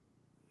prepared.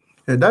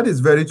 Yeah, that is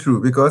very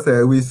true, because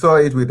we saw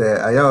it with the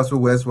Ayawaso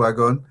West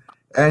Wagon,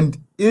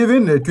 and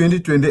even the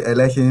 2020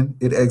 election,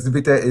 it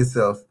exhibited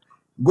itself.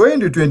 Going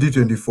to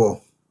 2024,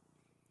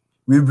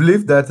 we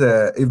believe that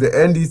if the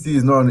NDC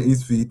is not on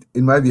its feet,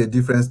 it might be a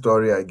different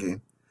story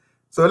again.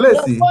 So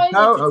let's see.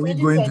 How are we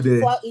going to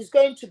the... It's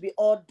going to be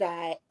all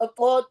die,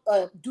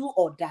 do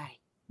or die.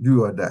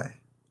 Do or die.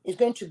 It's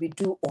going to be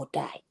do or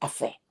die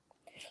affair.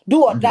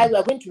 Do or die, we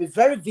are going to be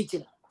very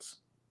vigilant.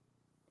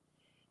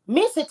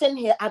 Me sitting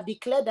here, I've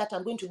declared that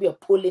I'm going to be a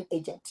polling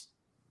agent.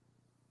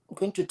 I'm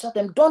going to tell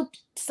them, don't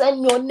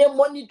send me your name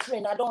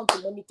monitoring. I don't want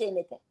to monitor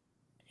anything.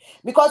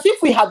 Because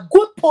if we have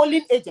good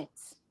polling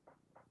agents,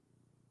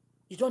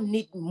 you don't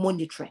need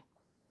monitoring.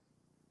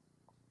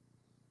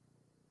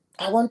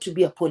 I want to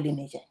be a polling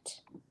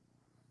agent.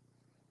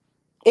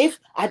 If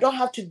I don't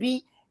have to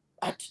be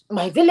at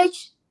my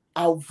village,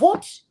 I'll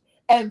vote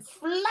and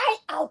fly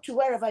out to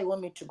wherever you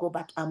want me to go,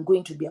 but I'm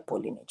going to be a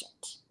polling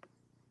agent.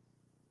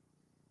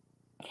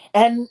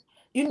 And,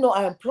 you know,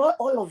 I implore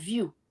all of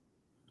you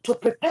to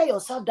prepare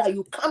yourself that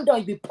you come down,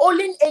 you be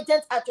polling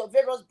agents at your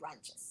various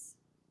branches.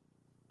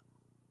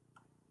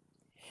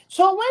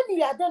 So when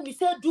we are done, we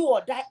say do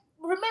or die.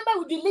 Remember,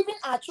 we'll be leaving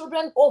our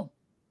children home,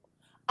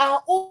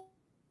 our own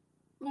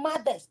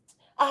mothers,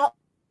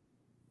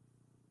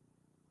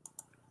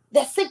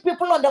 the sick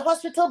people on the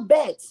hospital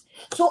beds.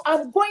 So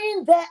I'm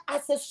going there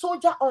as a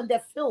soldier on the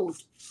field.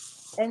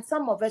 And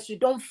some of us, we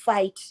don't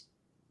fight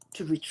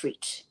to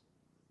retreat.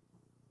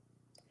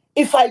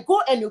 If I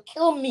go and you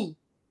kill me,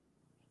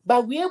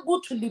 but we're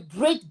able to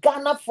liberate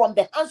Ghana from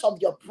the hands of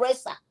the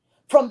oppressor,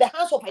 from the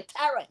hands of a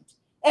tyrant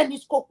and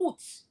his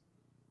cahoots,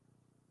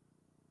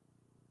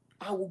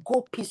 I will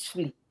go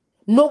peacefully,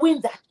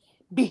 knowing that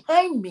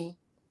behind me,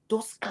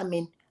 those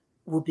coming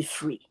will be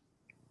free.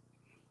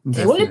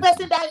 Definitely. The only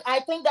person that I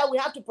think that we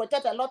have to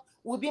protect a lot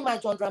will be my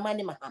John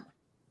Dramani Mahama.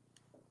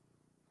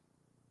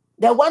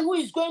 The one who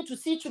is going to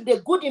see to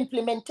the good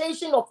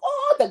implementation of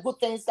all the good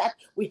things that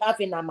we have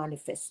in our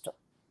manifesto.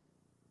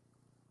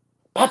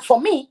 But for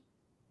me,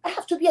 I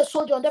have to be a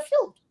soldier on the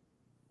field.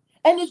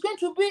 And it's going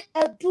to be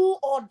a do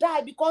or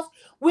die, because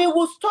we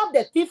will stop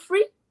the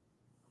thievery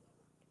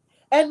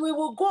and we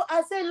will go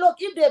and say, look,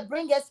 if they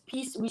bring us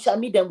peace, we shall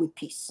meet them with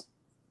peace.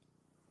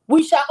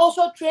 We shall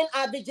also train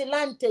our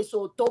vigilantes,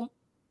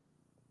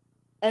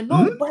 and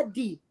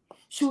nobody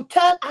should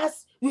tell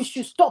us we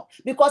should stop,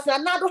 because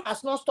Nanado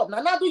has not stopped.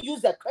 Nanado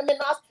uses the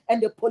criminals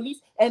and the police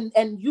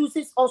and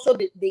uses also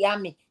the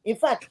army. In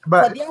fact,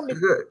 for the army,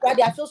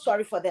 I feel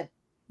sorry for them.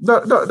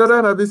 Dr.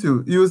 Hanna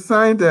Bisiw, you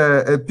signed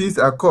a peace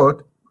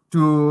accord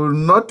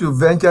not to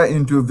venture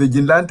into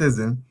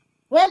vigilantism.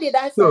 When did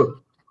I sign?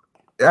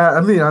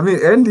 I mean,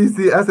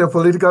 NDC as a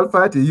political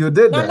party, you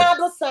did that.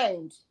 Nanado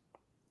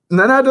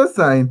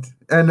signed,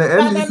 and the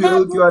NDC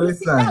actually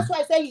signed. That's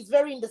why I say he's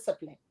very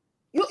indisciplined.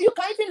 You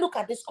can't even look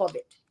at this COVID.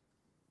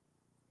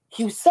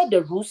 He set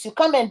the rules. You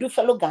come and do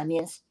fellow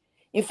Ghanaians.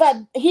 In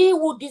fact, he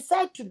will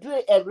decide to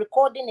do a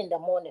recording in the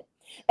morning,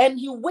 and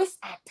he wastes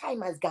our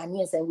time as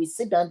Ghanaians, and we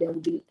sit down there and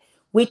we'll be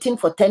waiting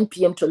for 10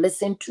 p.m. to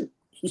listen to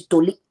his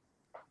toli.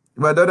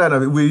 But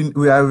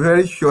we are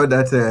very sure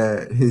that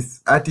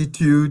his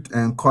attitude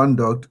and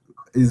conduct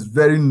is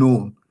very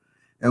known,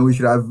 and we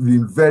should have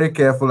been very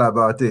careful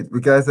about it,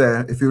 because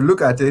if you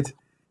look at it,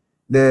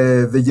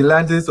 the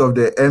vigilantes of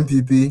the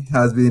MPP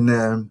has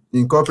been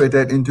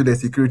incorporated into the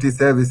security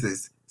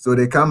services. So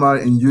they come out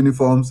in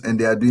uniforms and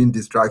they are doing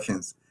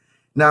distractions.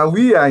 Now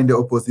we are in the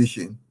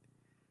opposition.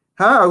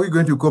 How are we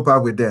going to cope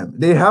up with them?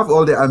 They have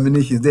all the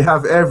ammunition. They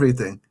have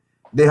everything.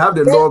 They have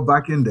the law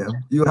backing them.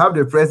 You have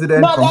the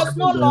president. No, there's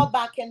no law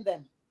backing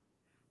them.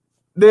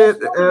 There's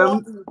no law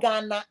in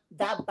Ghana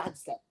that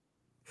backs them.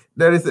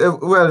 There is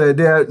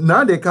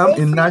now they come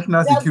in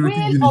national security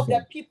uniform. The will of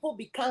the people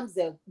becomes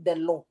the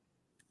law.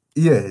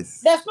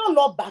 Yes. There's no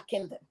law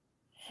backing them.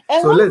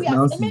 And so let's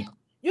now see.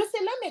 You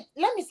see,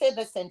 let me say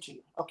this to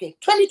you. Okay,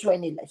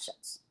 2020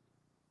 elections.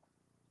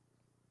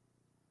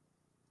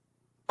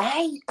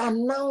 I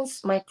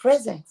announced my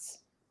presence.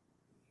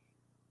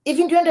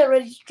 Even during the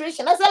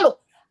registration, I said,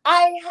 look,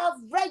 I have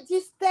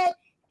registered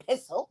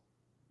pistol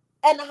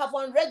and I have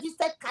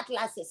unregistered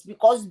cutlasses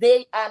because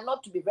they are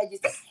not to be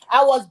registered.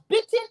 I was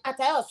beaten at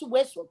Ayasu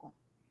Westwogon.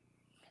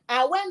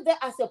 I went there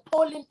as a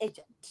polling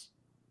agent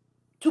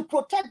to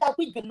protect that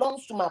which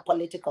belongs to my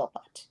political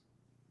party.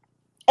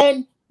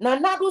 And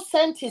Nanado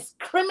sent his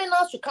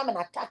criminals to come and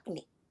attack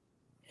me.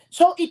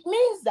 So it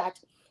means that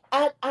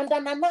under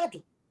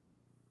Nanado,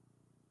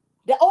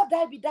 the all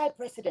die be die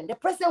president, the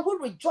president who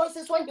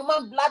rejoices when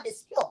human blood is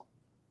spilled,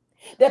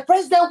 the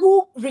president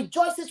who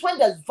rejoices when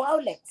there's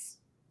violence,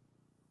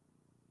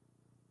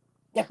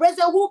 the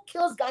president who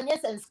kills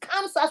Ghanaians and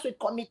scams us with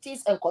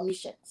committees and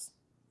commissions.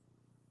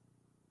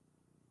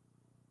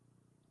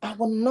 I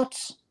will not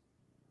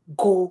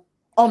go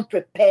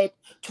unprepared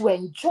to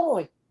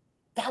enjoy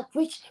that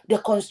which the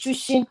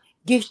Constitution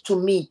gives to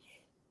me,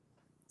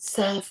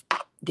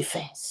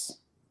 self-defense.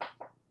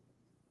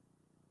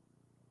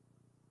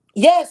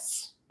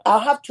 Yes, I'll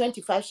have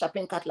 25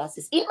 sharpened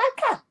cutlasses in my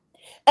car.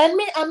 And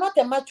me, I'm not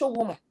a macho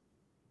woman.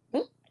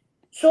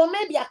 So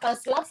maybe I can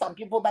slap some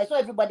people, but it's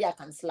not everybody I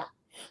can slap.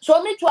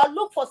 So me too, I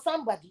look for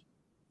somebody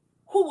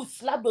who will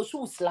slap those who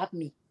will slap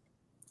me.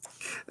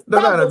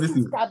 Those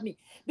who slap me.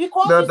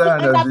 Because you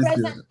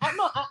see,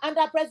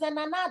 under President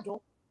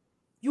Nanado,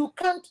 you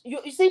can't,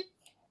 you see,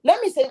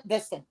 let me say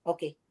this thing,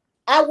 okay.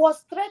 I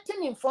was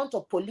threatened in front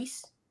of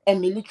police and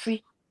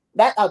military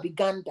that I'll be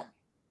gunned down.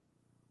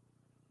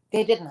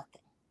 They did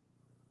nothing.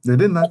 They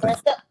did nothing.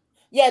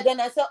 Then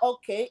I said,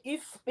 okay,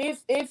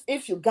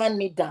 if you gun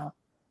me down,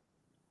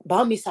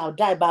 by me, I'll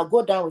die, but I'll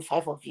go down with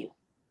 5 of you.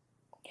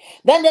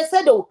 Then they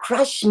said they'll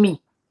crash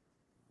me.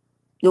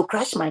 They'll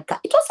crash my car.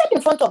 It was said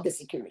in front of the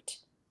security.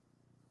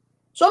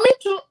 So me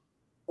too,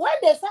 when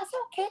they said,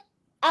 okay,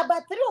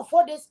 about 3 or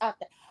 4 days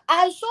after,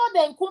 I saw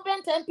the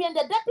incumbent MP and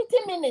the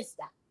deputy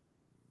minister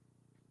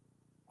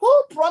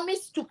who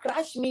promised to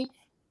crash me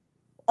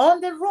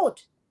on the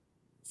road,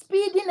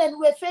 speeding, and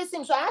we're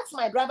facing. So I asked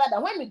my driver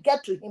that when we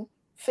get to him,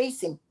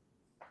 face him.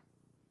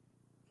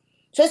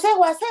 So I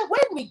said,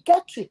 when we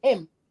get to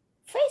him,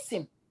 face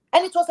him.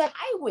 And it was a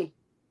highway,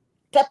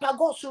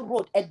 Tepagosu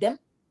Road, at them.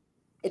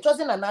 It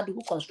wasn't Anadu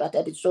who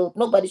constructed it, so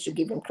nobody should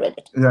give him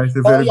credit. Yeah, it's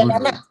a very good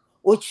road.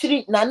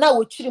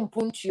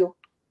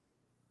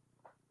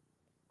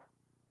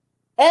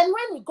 And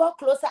when we got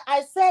closer,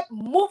 I said,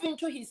 move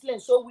into his lane.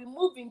 So we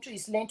moved into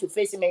his lane to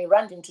face him, and he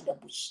ran into the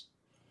bush.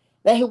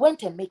 Then he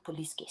went and made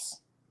police case.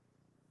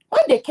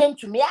 When they came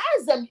to me, I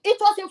asked them, it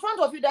was in front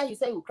of you that he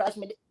said you crashed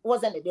me.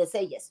 Wasn't it? They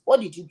said yes. What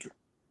did you do?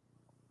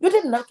 You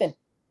did nothing.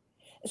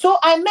 So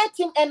I met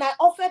him and I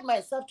offered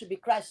myself to be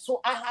crashed.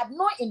 So I had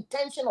no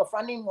intention of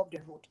running him off the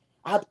road.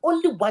 I had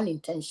only one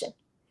intention,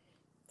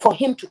 for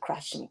him to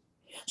crash me.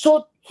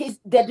 So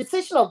the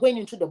decision of going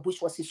into the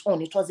bush was his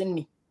own. It wasn't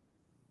me.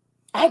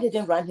 I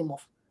didn't run him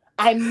off.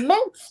 I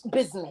meant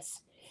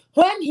business.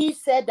 When he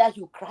said that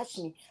you crash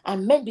me, I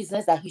meant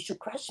business that he should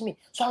crash me.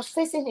 So I was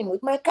facing him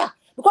with my car.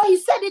 Because he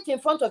said it in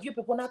front of you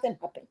people, nothing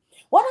happened.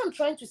 What I'm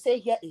trying to say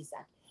here is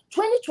that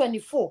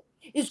 2024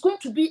 is going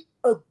to be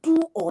a do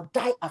or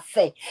die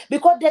affair.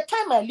 Because the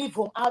time I leave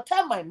home, I'll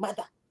tell my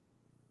mother,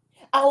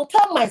 I'll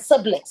tell my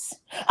siblings,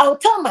 I'll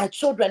tell my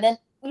children. And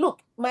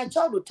look, my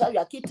child will tell you,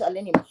 I keep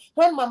telling him,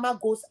 when mama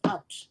goes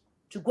out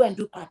to go and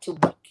do party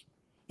work,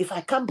 if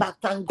I come back,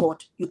 thank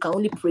God, you can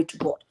only pray to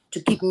God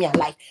to keep me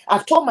alive.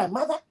 I've told my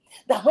mother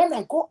that when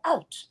I go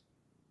out,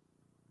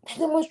 the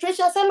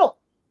demonstration, I said, look,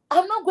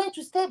 I'm not going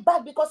to stay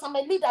back because I'm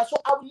a leader, so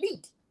I'll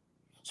lead.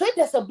 So if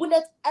there's a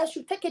bullet, I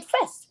should take it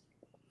first.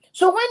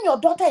 So when your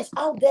daughter is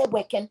out there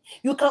working,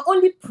 you can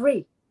only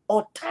pray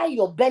or tie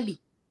your belly.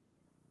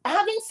 I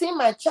haven't seen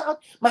my child,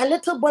 my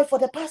little boy, for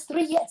the past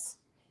 3 years.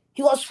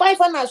 He was 5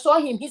 when I saw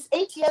him. He's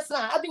 8 years now.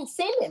 I haven't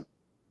seen him.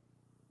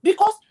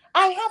 Because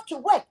I have to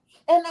work.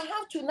 And I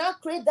have to now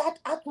create that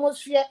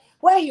atmosphere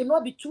where he'll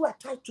not be too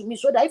attached to me,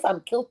 so that if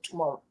I'm killed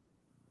tomorrow,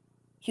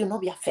 he'll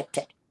not be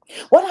affected.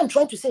 What I'm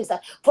trying to say is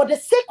that for the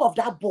sake of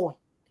that boy,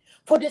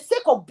 for the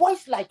sake of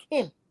boys like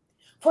him,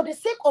 for the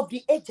sake of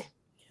the aged,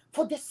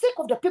 for the sake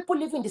of the people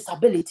living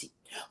disability,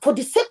 for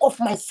the sake of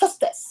my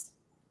sisters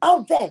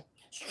out there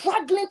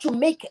struggling to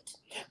make it,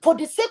 for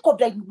the sake of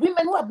the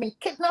women who have been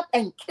kidnapped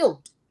and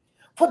killed,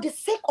 for the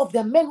sake of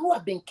the men who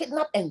have been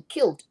kidnapped and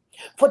killed,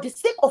 for the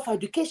sake of our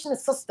education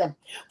system,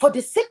 for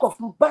the sake of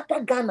better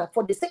Ghana,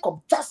 for the sake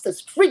of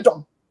justice,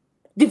 freedom,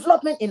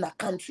 development in our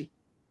country,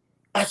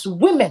 as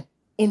women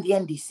in the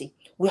NDC,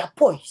 we are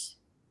poised.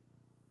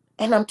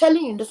 And I'm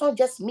telling you, it's not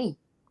just me.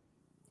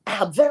 I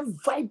have very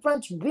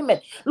vibrant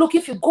women. Look,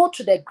 if you go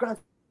to the ground,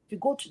 if you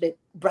go to the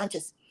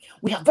branches,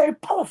 we have very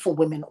powerful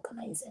women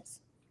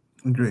organizers.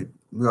 Great.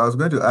 Well, I was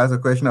going to ask a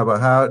question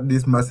about how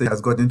this message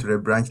has gotten to the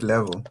branch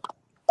level.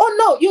 Oh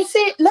no, you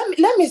see,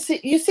 let me see.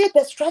 You see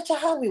the structure,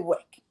 how we work.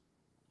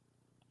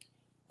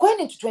 Going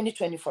into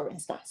 2020, for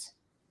instance,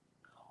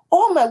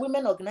 all my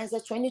women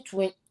organizers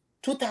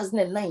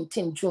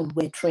 2019 June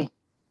were trained.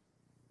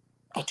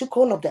 I took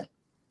all of them,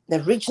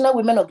 the regional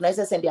women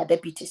organizers and their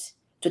deputies,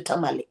 to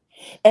Tamale,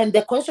 and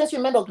the constituency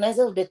women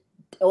organizers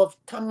of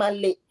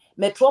Tamale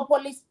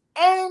Metropolis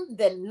and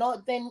the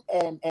northern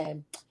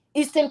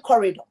eastern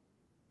corridor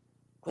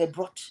were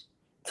brought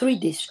 3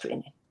 days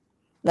training.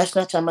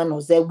 National chairman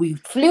was there. We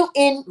flew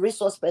in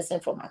resource person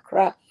from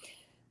Accra,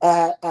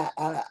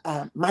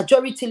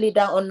 majority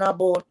leader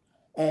Honorable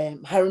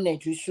Haruna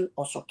Jushu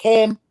also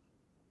came.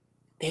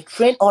 They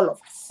trained all of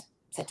us.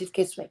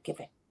 Certificates were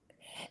given.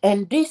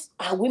 And these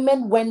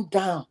women went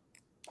down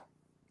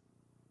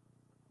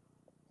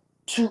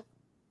to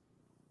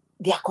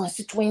their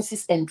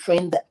constituencies and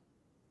trained them.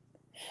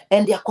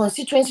 And their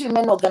constituency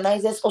women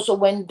organizers also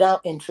went down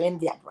and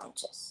trained their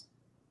branches.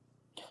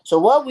 So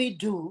what we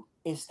do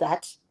is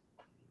that,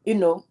 you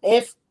know,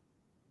 if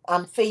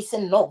I'm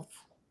facing north,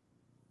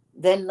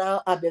 then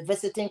now I'll be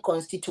visiting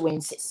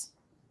constituencies,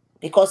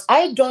 because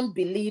I don't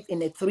believe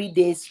in a 3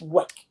 days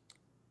work.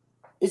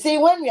 You see,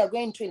 when we are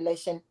going to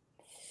election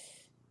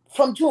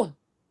from June,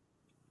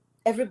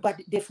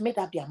 everybody, they've made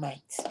up their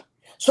minds.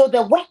 So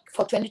the work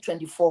for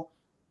 2024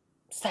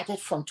 started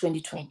from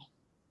 2020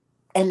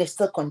 and it's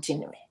still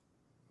continuing.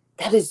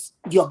 That is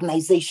the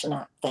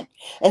organizational thing.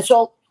 And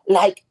so,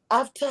 like,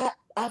 after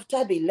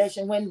the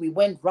election, when we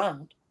went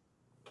round,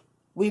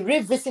 we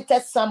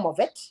revisited some of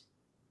it,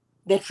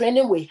 the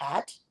training we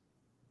had,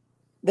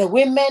 the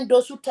women,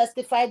 those who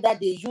testified that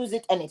they use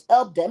it and it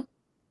helped them.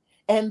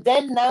 And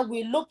then now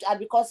we looked at,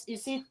 because you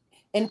see,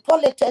 in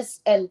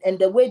politics and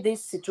the way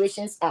these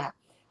situations are,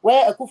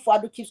 where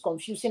Akufo-Addo keeps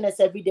confusing us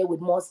every day with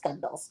more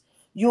scandals,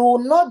 you will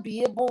not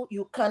be able,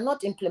 you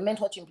cannot implement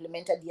what you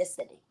implemented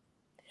yesterday.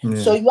 Yeah.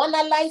 So you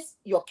analyze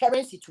your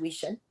current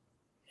situation,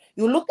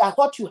 you look at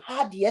what you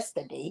had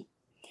yesterday,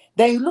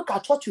 then you look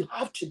at what you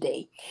have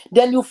today,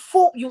 then you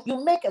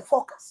make a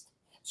focus.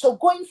 So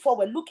going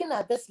forward, looking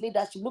at this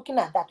leadership, looking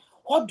at that,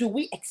 what do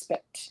we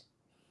expect?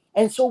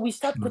 And so we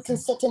start putting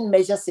certain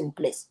measures in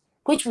place,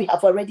 which we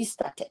have already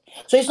started.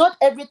 So it's not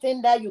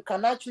everything that you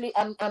can actually,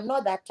 I'm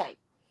not that type.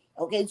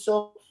 Okay,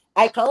 so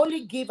I can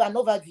only give an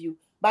overview,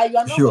 but you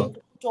are not going to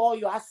put all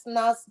your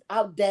arsenals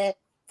out there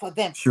for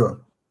them.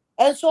 Sure.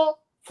 And so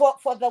for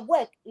the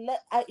work,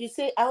 I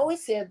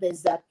always say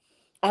this, that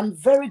I'm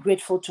very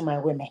grateful to my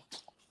women.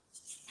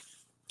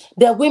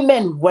 The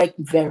women work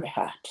very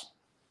hard.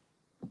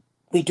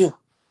 We do.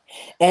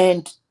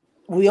 And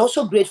we're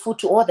also grateful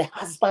to all the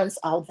husbands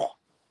out there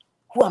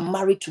who are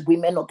married to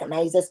women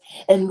organizers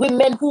and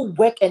women who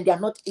work and they are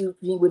not even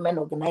women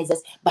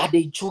organizers, but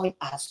they join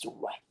us to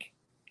work.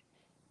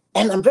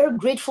 And I'm very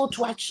grateful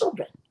to our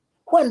children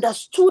who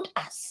understood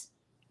us,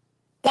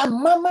 that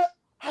mama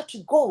had to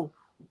go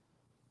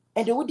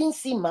and they wouldn't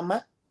see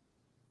mama,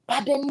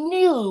 but they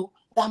knew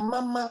that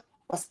mama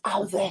was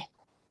out there.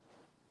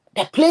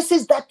 The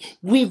places that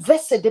we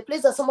visit, the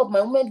places that some of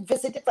my women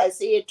visit, if I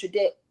say it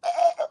today,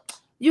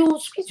 you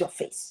squeeze your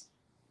face.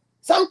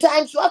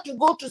 Sometimes you have to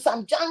go to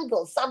some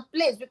jungle, some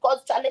place,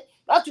 because Charlie,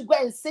 you have to go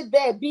and sit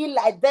there, be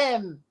like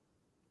them.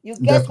 You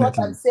get what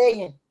I'm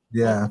saying?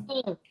 Yeah.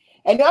 Mm-hmm.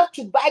 And you have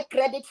to buy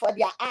credit for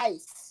their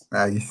eyes.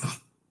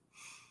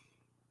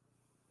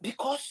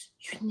 Because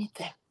you need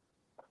them.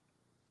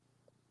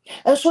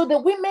 And so the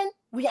women,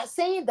 we are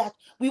saying that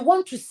we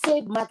want to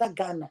save Mother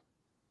Ghana.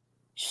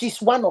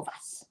 She's one of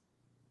us.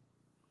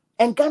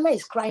 And Ghana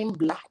is crying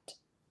blood.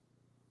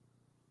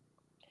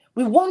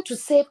 We want to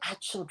save our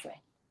children.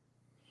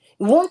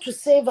 We want to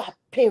save our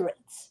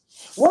parents.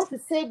 We want to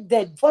save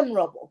the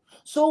vulnerable.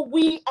 So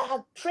we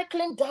are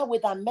trickling down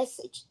with our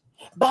message.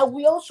 But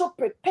we also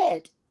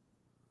prepared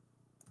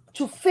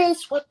to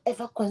face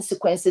whatever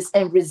consequences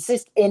and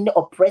resist any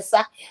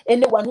oppressor,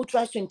 anyone who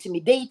tries to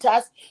intimidate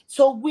us.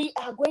 So we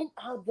are going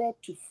out there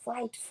to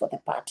fight for the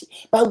party.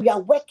 But we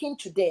are working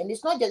today. And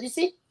it's not just, you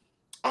see,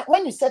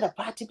 when you say the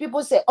party,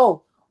 people say,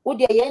 oh,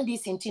 the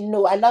NDC.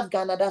 No, I love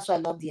Ghana. That's why I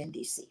love the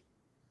NDC.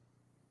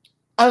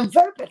 I'm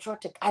very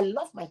patriotic. I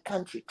love my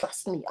country.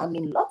 Trust me, I'm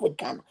in love with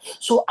Ghana.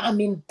 So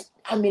I'm in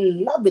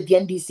love with the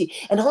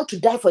NDC. And I want to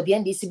die for the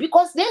NDC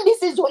because the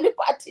NDC is the only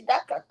party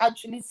that can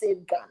actually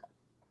save Ghana.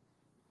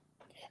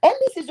 And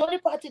this is the only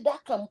party that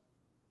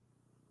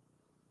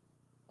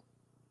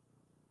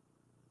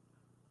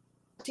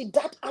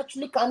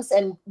actually comes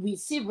and we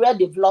see real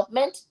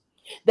development,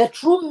 the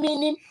true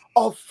meaning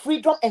of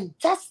freedom and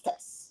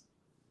justice,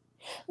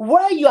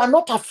 where you are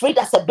not afraid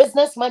as a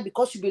businessman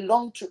because you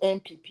belong to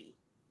NPP.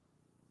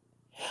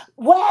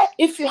 Where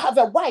if you have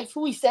a wife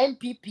who is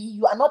NPP,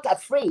 you are not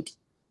afraid.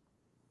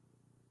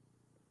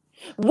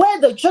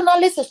 Where the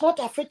journalist is not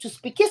afraid to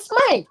speak his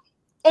mind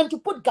and to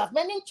put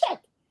government in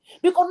check.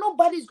 Because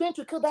nobody is going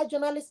to kill that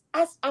journalist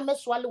as Ahmed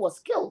Swale was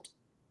killed.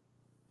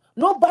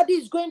 Nobody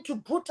is going to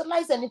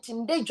brutalize and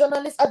intimidate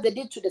journalists as they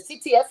did to the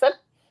City FM,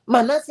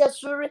 Manasseh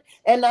Suri,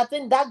 and I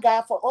think that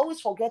guy,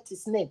 always forget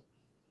his name.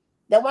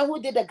 The one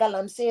who did the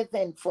Galamsey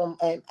thing from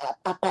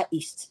Upper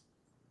East.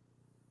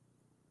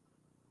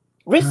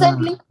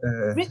 Recently,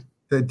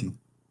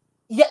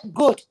 yeah,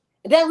 good.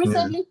 Then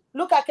recently,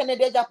 look at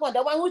Kennedy Japan,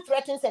 the one who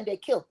threatens and they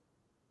kill.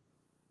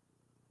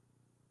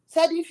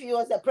 Said if he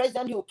was the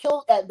president, he would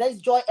kill this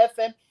Joy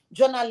FM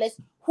journalist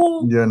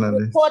who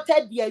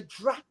reported the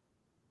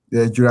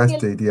Jura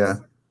State, yeah.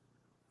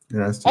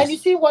 And you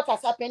see what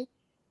has happened?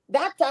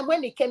 That time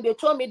when he came, they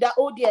told me that,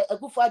 oh dear, a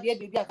good for the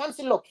baby. I come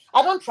say, look,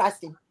 I don't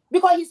trust him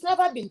because he's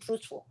never been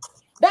truthful.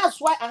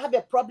 That's why I have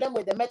a problem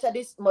with the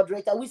Methodist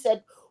moderator. We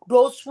said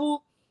those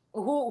who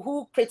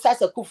criticize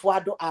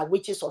Akufo-Addo are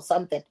witches or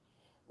something.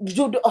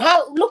 Look,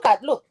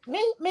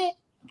 me.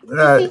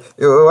 Why you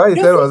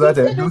said was that?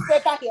 This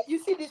paper here. You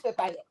see this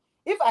paper here.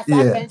 If I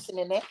start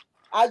mentioning it,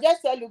 I'll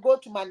just tell you go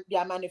to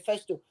their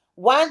manifesto.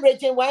 One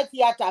region, one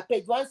theater,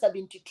 page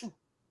 172.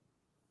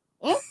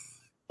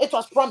 It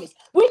was promised.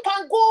 We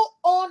can go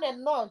on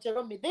and on,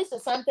 Jeremy. This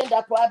is something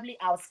that probably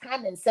I'll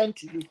scan and send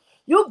to you.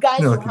 You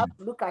guys will have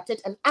to look at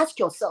it and ask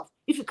yourself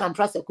if you can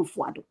trust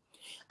Akufo-Addo.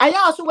 I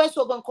also went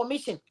to a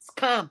commission,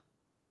 scam.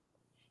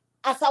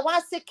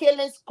 Asawase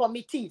Killings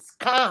Committee,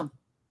 scam.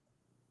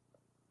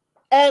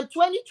 And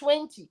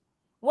 2020,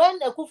 when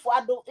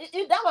Akufo-Addo,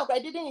 that one I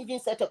didn't even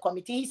set a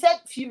committee. He said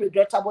few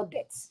regrettable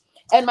deaths.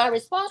 And my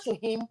response to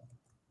him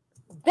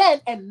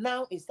then and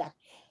now is that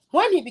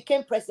when he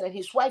became president,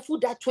 his wife, who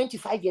died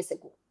 25 years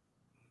ago,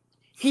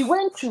 he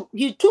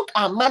took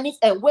our money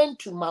and went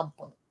to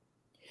Mampon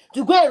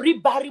to go and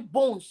rebury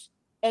bones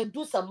and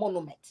do some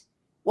monument.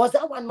 Was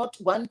that one not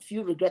one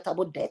few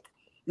regrettable death?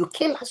 You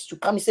kill us to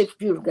come and say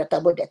few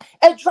regrettable death.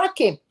 And drag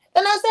him.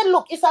 Then I said,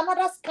 look, it's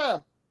another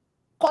scam.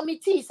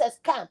 Committee is a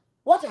scam.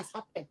 What has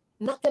happened?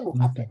 Nothing will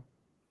happen.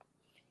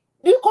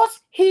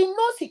 Because he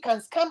knows he can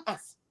scam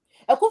us.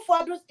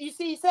 Akufo-Addo, you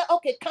see, he said,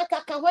 okay,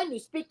 when you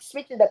speak,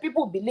 the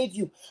people believe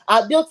you.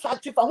 I'll build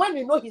factory for when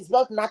you know he's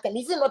built nothing.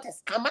 Is he not a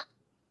scammer?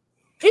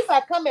 If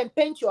I come and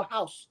paint your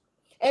house,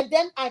 and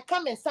then I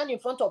come and stand in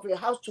front of your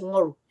house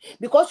tomorrow,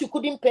 because you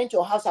couldn't paint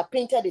your house, I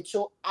painted it,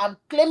 so I'm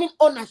claiming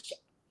ownership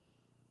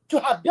to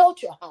have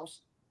built your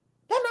house,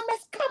 then I'm a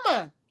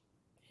scammer.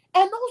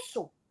 And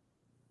also,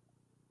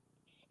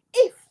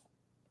 if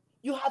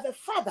you have a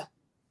father,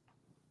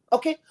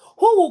 okay,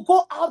 who will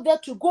go out there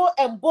to go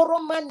and borrow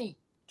money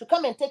to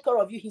come and take care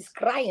of you, he's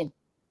crying.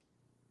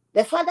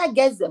 The father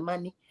gets the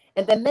money,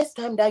 and the next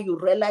time that you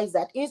realize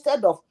that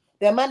instead of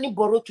the money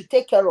borrowed to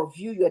take care of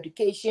you, your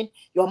education,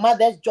 your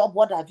mother's job,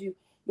 what have you,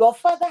 your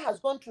father has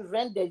gone to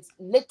rent the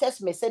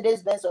latest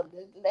Mercedes-Benz or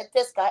the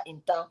latest car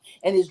in town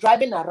and is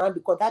driving around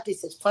because that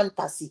is his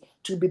fantasy,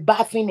 to be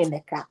bathing in a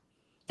car.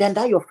 Then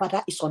that your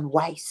father is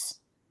unwise.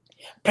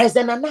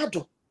 President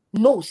Anado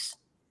knows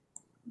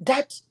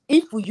that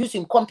if we use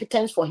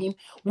incompetence for him,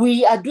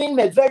 we are doing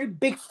a very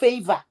big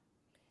favor.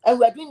 And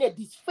we are doing a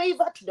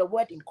disfavor to the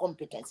word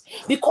incompetence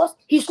because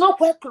he's not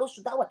very close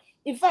to that one.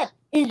 In fact,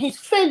 in his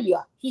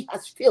failure, he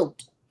has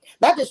failed.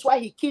 That is why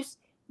he keeps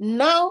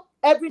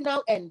every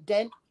now and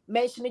then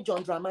mentioning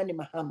John Dramani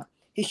Mahama.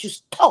 He should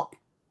stop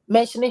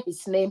mentioning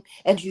his name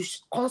and you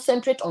should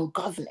concentrate on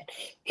government.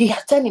 He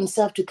has turned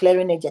himself to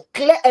clearing agent.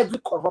 Clear every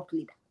corrupt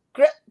leader.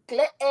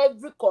 Clear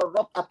every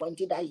corrupt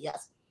appointee that he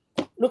has.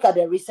 Look at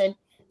the recent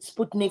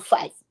Sputnik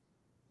 5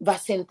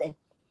 vaccine thing.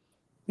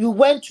 You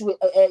went to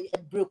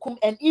Brekum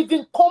and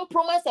even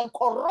compromised and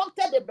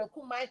corrupted the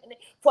Brekum mind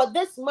for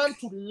this man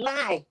to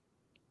lie.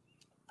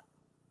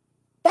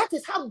 That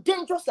is how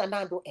dangerous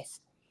Anado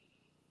is.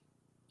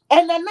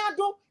 And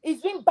Anado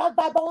is being backed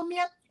by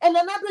Bawumia, and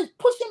Anado is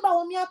pushing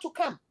Bawumia to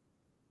come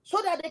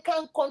so that they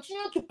can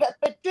continue to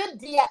perpetrate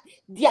their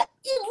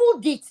evil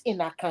deeds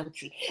in our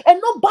country.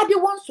 And nobody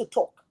wants to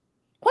talk.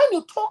 When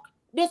you talk,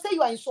 they say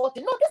you are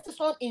insulting. No, this is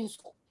not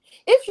insult.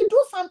 If you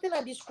do something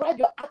and describe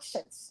your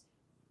actions,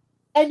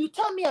 and you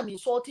tell me I'm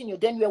insulting you,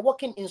 then you are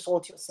walking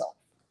insult yourself.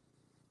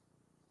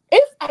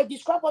 If I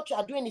describe what you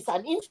are doing is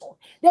an insult,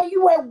 then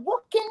you are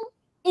walking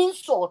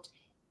insult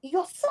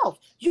yourself.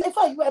 You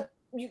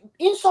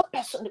insult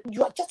person.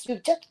 You just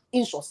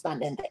insult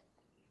standing there.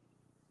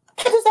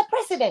 That is the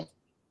president,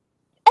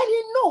 and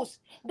he knows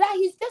that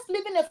he's just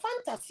living a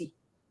fantasy,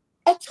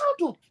 a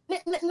childhood,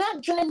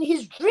 not in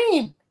his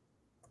dream.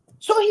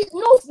 So he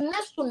knows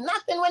next to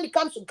nothing when it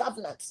comes to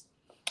governance.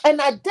 And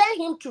I dare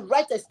him to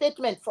write a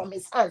statement from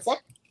his hands.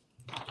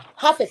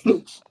 Half a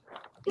page.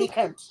 He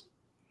can't.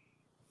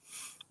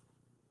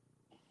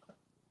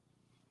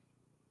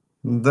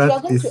 You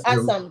are going to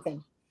add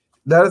something.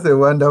 That's a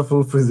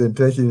wonderful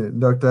presentation,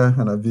 Dr.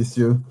 Hanna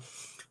Bisiw.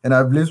 And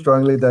I believe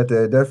strongly that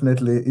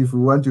definitely, if we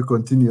want to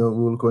continue,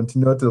 we will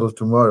continue till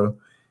tomorrow.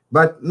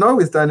 But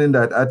notwithstanding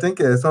that, I think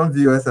some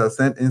viewers have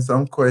sent in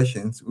some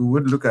questions. We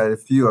would look at a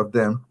few of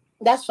them.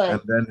 That's fine.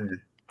 And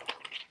then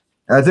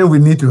I think we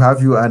need to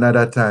have you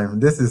another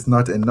time. This is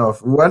not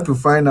enough. We want to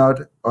find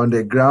out on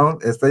the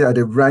ground, especially at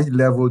the branch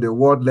level, the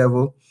ward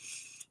level.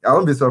 I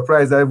won't be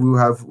surprised that we will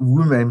have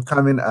women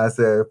coming as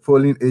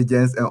polling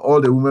agents, and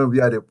all the women will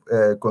be at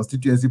the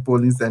constituency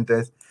polling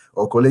centers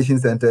or collation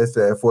centers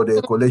for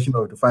the collation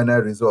of the final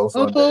results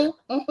on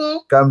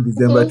come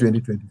December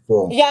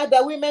 2024. Yeah,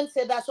 the women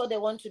say that's what they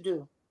want to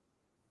do.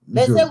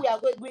 They say we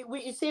are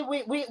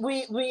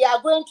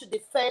going to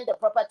defend the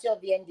property of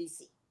the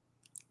NDC.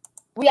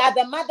 We are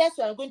the mothers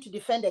who are going to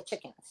defend the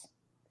chickens.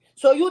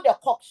 So you, the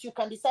cocks, you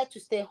can decide to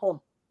stay home.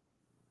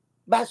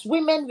 But as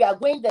women, we are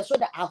going there so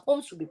that our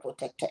homes will be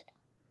protected.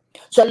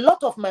 So a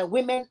lot of my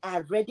women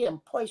are ready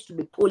and poised to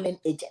be polling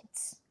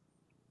agents.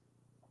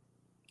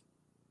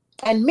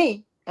 And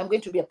me, I'm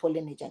going to be a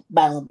polling agent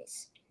by all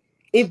means,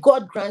 if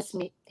God grants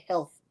me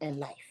health and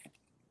life.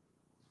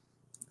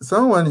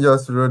 Someone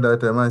just wrote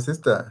that, my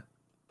sister,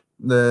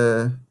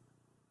 the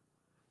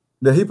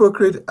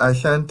hypocrite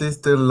Ashanti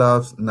still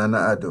loves Nana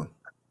Addo,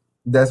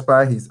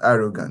 despite his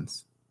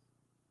arrogance.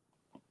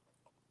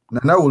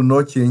 Nana will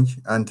not change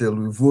until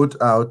we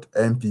vote out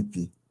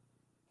MPP.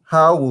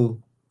 How will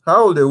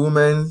the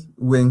women's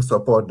wing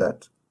support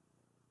that?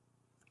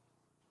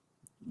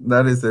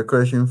 That is a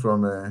question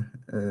from a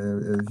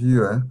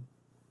viewer.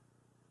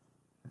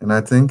 And I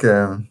think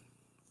you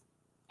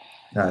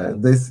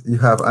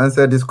have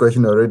answered this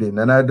question already.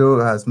 Nana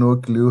Addo has no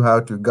clue how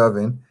to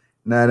govern.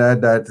 Neither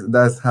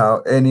that's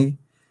how any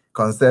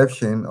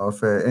conception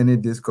of any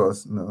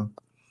discourse. No,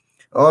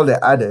 all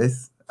the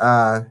others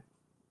are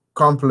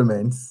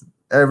compliments.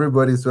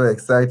 Everybody's so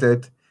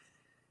excited.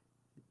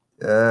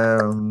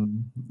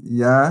 Santua,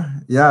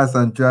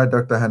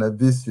 Dr. Hanna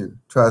Bisiw,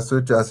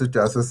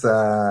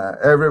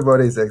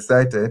 everybody is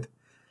excited.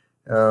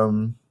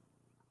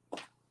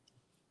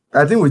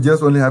 I think we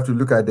just only have to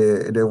look at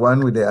the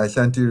one with the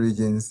Ashanti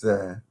regions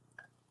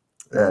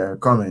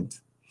comment.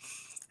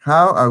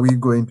 How are we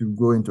going to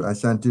go into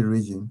Ashanti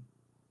region?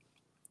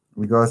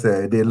 Because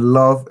they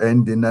love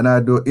and the Nana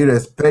Addo,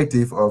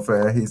 irrespective of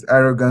his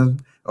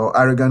arrogant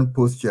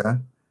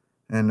posture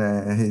and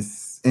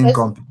his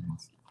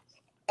incompetence.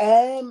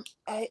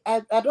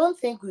 I don't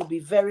think it would be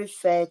very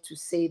fair to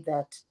say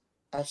that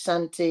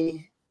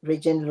Ashanti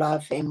region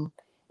love him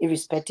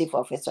irrespective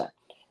of his, and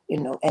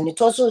it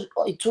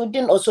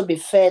wouldn't also be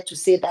fair to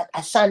say that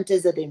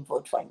Ashantis didn't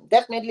vote for him.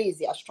 Definitely is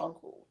their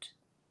stronghold.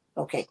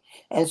 Okay.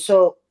 And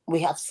so we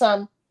have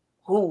some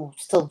who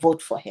still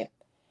vote for him.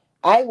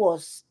 I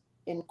was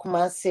in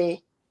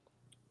Kumasi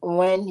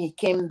when he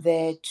came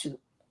there to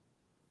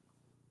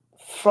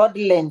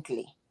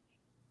fraudulently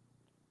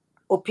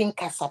open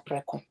Casa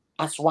Preco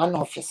as one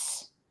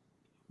office.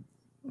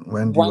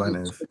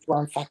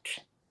 One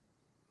factory.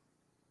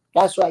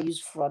 That's why I use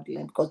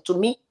fraudulent, because to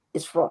me,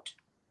 it's fraud.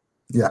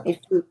 Yeah. If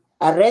you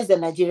arrest the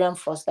Nigerian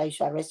fraudster, you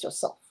should arrest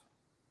yourself.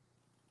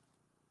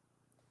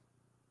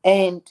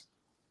 And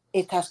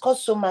it has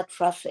caused so much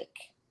traffic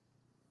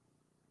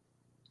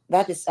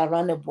that is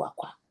around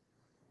Ebuakwa.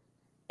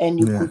 And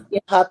you could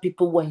hear how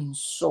people were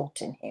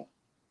insulting him.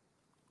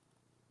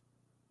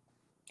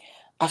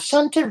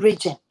 Ashanti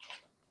region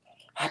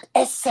had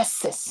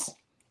excesses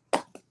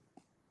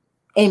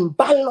in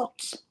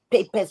ballot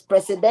papers,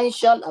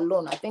 presidential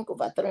alone, I think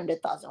over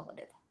 300,000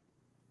 whatever.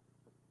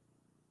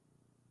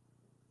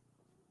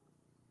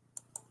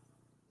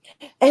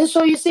 And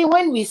so you see,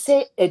 when we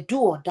say a do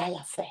or die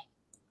affair,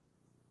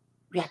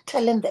 we are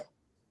telling them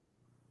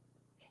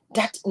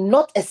that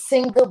not a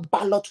single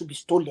ballot will be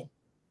stolen.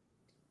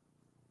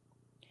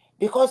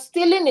 Because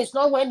stealing is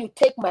not when you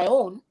take my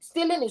own.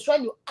 Stealing is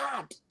when you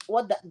add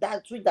what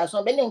that's not.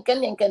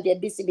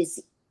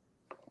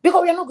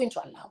 Because we are not going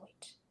to allow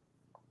it.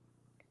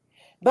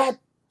 But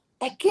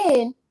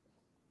again,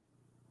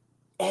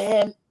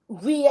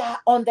 we are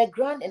on the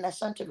ground in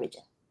Ashanti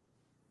region.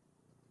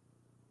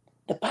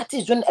 The party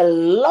is doing a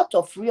lot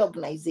of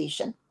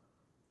reorganization.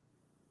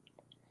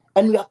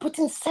 And we are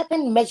putting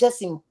certain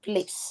measures in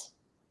place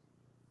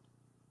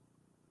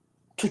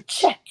to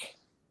check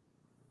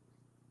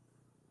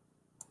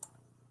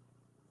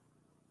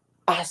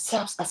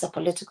ourselves as a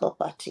political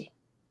party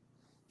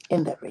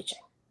in the region.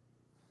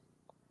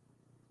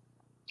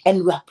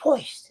 And we are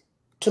poised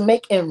to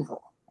make inroad.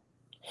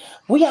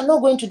 We are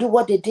not going to do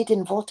what they did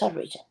in Volta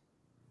region,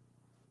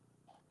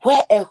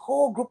 where a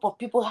whole group of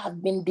people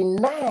have been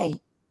denied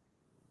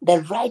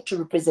the right to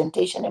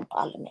representation in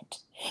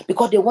parliament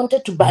because they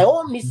wanted to by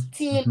all means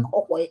steal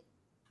Ohoe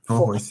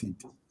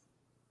seat.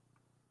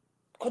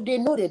 Because they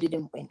know they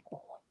didn't win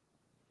Ohoe.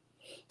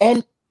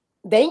 And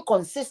the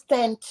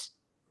inconsistent,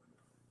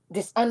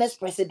 dishonest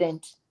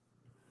president,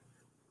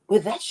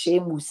 with that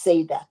shame, will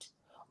say that,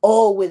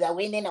 oh, with the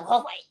winning of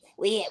Ohoe,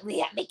 we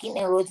are making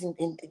inroads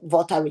in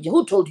Volta region.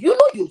 Who told you? You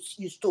know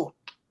you stole.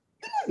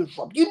 You know you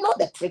robbed. You know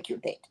the trick you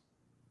did.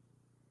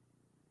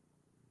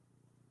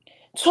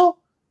 So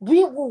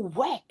we will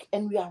work,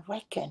 and we are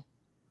working.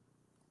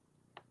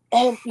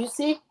 And you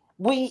see,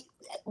 we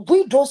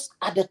those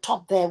at the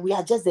top there, we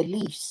are just the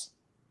leaves.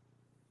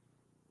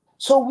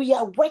 So we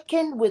are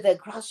working with the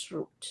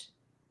grassroots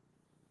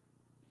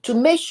to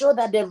make sure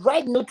that the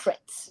right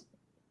nutrients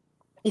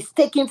is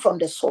taken from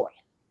the soil.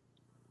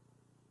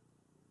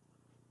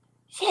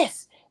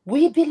 Yes,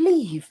 we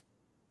believe,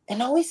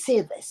 and I always say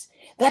this,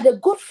 that a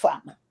good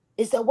farmer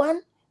is the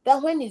one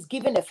that when he's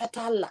given a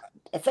fertile land,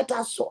 a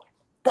fertile soil,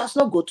 does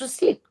not go to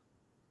sleep.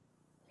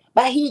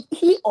 But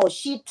he or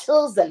she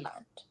tills the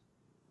land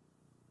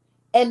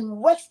and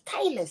works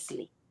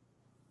tirelessly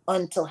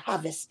until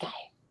harvest time.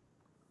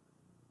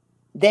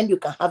 Then you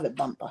can have a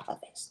bumper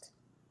harvest.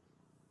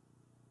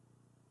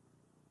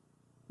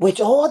 With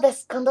all the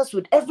scandals,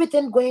 with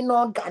everything going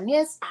on,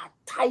 Ghanaians are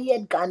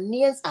tired,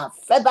 Ghanaians are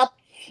fed up.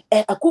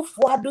 And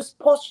Akufo-Addo's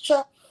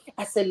posture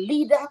as a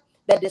leader,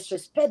 the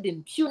disrespect, the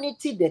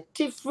impunity, the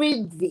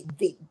thievery,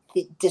 the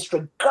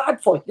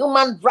disregard for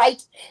human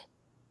rights,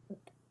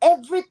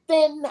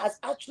 everything has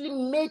actually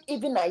made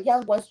even our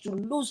young ones to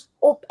lose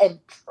hope and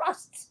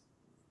trust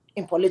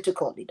in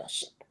political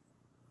leadership.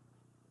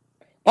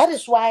 That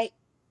is why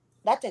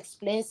that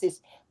explains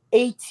his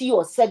 80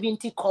 or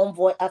 70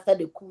 convoy after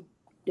the coup,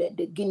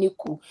 the Guinea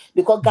coup,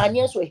 because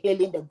Ghanaians were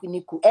hailing the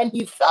Guinea coup, and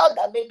he felt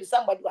that maybe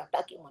somebody was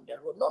attacking on the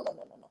road. No.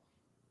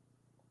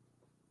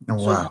 Oh,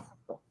 wow.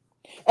 So,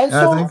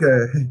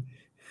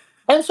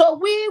 and so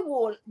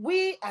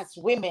we as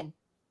women,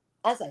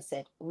 as I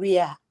said, we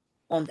are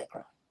on the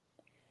ground.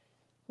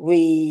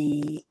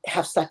 We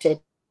have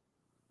started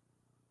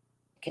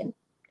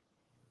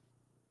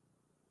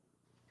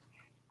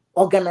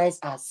organize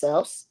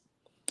ourselves,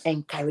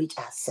 encourage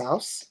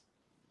ourselves,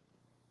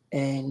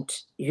 and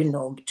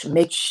to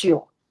make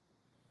sure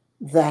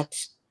that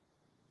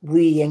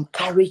we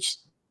encourage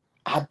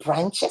our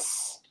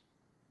branches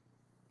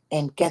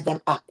and get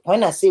them up.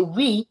 When I say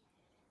we,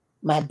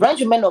 my branch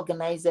women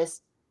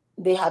organizers,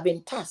 they have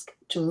been tasked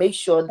to make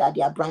sure that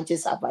their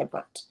branches are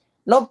vibrant.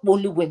 Not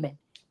only women,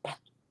 but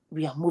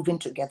we are moving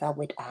together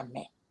with our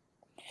men.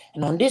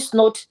 And on this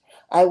note,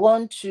 I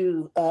want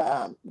to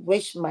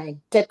wish my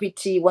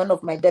deputy, one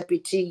of my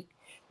deputy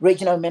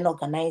regional men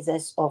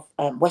organizers of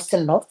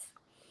Western North,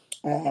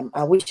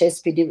 I wish her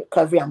speedy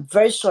recovery. I'm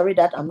very sorry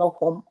that I'm not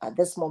home at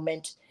this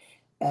moment.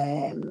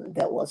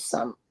 There was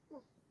some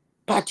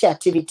party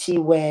activity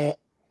where,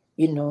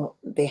 you know,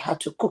 they had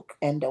to cook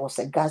and there was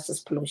a gas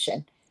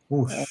explosion.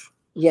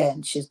 Yeah,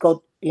 and she's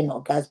got, you know,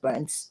 gas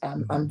burns.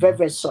 I'm very,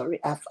 very sorry.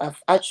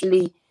 I've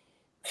actually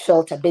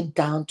felt a bit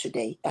down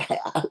today.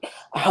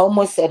 I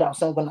almost said I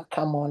was not going to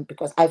come on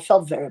because I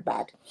felt very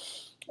bad.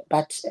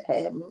 But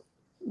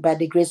by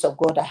the grace of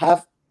God, I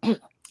have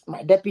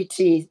my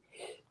deputy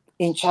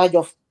in charge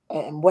of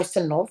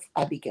Western North,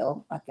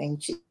 Abigail. I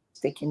think she's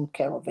taking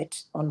care of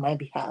it on my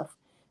behalf.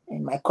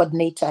 And my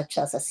coordinator,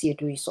 Charles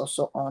Asiedu, is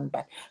also on.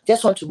 But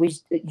just want to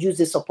use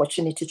this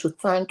opportunity to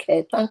thank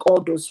her, thank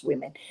all those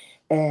women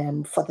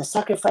for the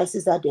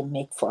sacrifices that they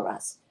make for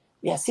us.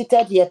 We are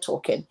seated here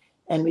talking,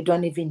 and we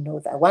don't even know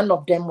that. One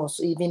of them was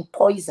even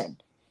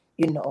poisoned,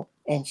 you know,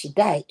 and she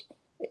died,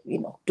 you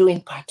know,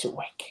 doing party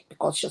work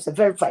because she was a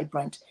very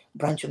vibrant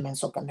branch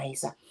women's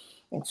organizer.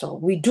 And so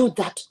we do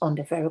that on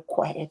the very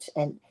quiet,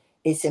 and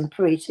it's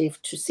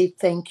imperative to say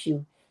thank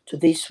you to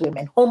these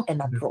women, home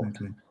and abroad,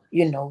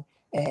 you know,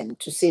 and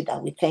to say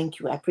that we thank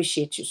you, I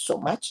appreciate you so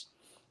much,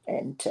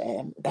 and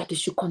that you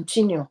should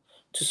continue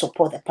to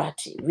support the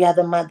party. We are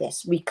the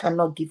mothers. We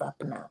cannot give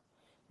up now.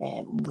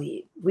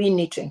 We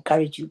need to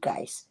encourage you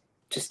guys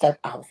to step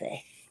out there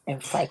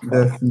and fight for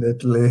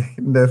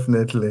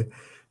Definitely.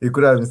 It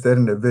could have been said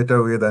in a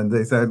better way than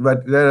this.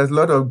 But there is a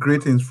lot of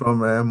greetings from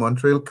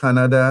Montreal,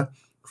 Canada,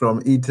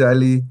 from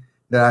Italy,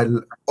 that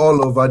are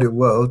all over the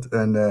world.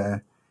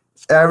 And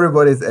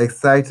everybody's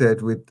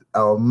excited with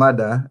our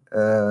mother,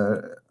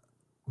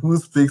 who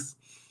speaks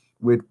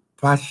with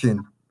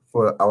passion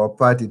for our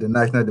party, the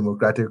National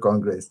Democratic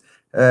Congress.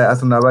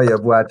 Asunaba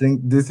Yabu, I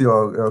think this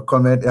your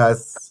comment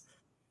has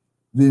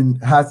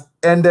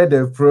ended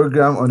the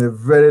program on a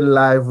very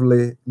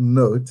lively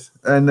note.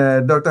 And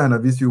Dr. Hanna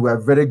Bisiw, we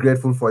are very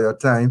grateful for your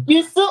time.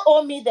 You still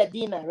owe me the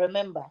dinner,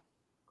 remember?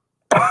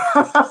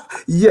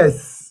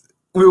 Yes,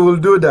 we will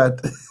do that.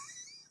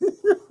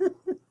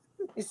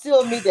 You still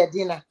owe me the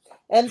dinner.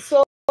 And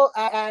so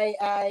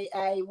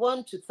I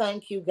want to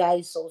thank you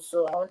guys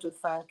also. I want to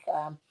thank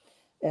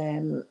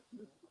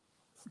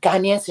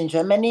Ghanaians in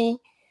Germany,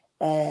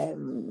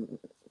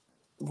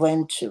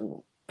 went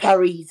to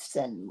Paris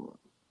and,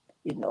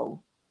 you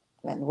know,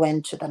 and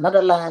went to the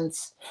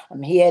Netherlands.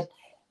 I'm here.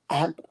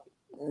 The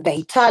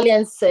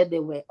Italians said they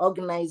were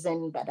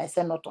organizing, but I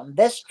said not on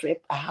this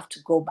trip. I have to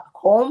go back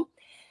home.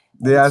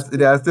 They are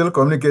still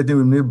communicating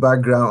with me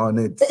background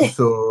on it,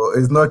 so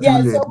it's not too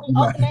late. So we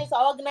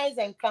organize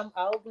and come.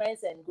 I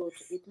organize and go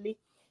to Italy.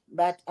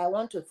 But I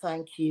want to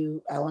thank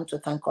you. I want to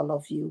thank all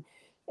of you,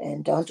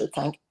 and I want to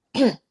thank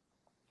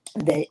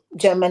the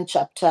German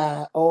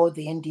chapter, all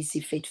the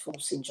NDC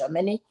faithfuls in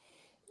Germany.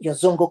 Your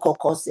Zongo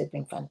caucus, they've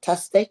been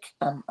fantastic.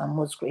 I'm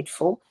most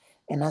grateful.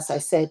 And as I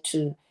said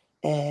to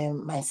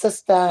my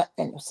sister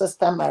and your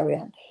sister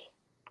Marian,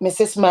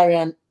 Mrs.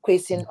 Marian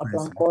Kwesin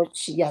Odonko,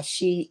 she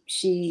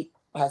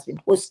has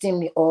been hosting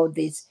me all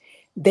these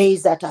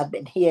days that I've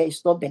been here.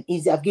 It's not been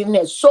easy. I've given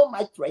her so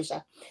much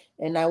pressure.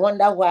 And I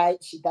wonder why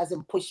she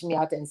doesn't push me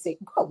out and say,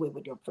 go away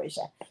with your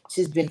pressure.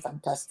 She's been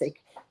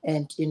fantastic.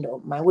 And, you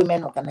know, my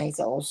women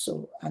organizer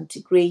also,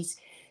 Auntie Grace,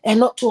 and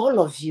not to all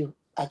of you.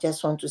 I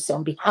just want to say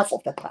on behalf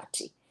of the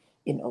party,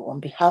 you know, on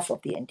behalf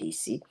of the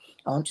NDC,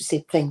 I want to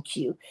say thank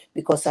you,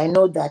 because I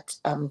know that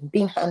I'm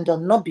being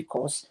handled not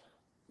because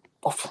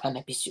of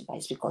Hanna Bisiw, but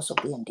it's because of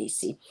the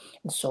NDC.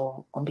 And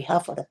so on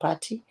behalf of the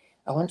party,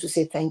 I want to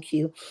say thank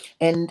you.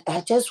 And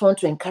I just want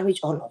to encourage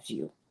all of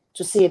you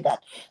to say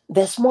that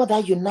there's more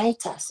that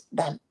unites us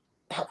than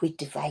that which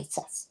divides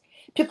us.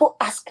 People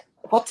ask,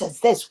 what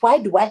is this? Why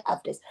do I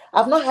have this?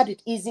 I've not had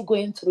it easy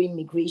going through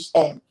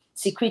immigration,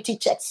 security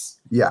checks,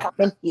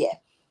 coming here.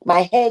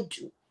 My hair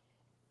do.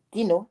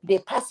 You know, they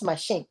pass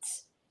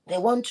machines. They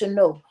want to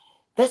know,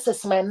 this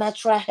is my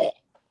natural hair.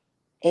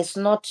 It's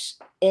not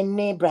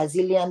any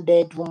Brazilian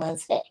dead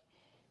woman's hair.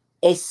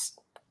 It's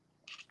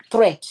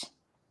thread.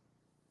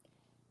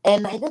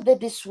 And I did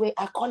it this way.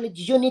 I call it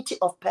unity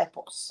of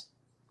purpose.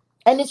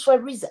 And it's for a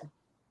reason.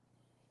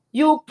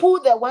 You pull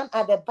the one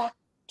at the back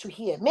to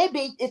here.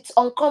 Maybe it's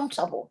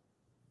uncomfortable.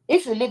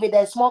 If you leave it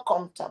there, it's more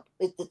comfortable.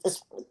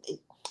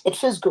 It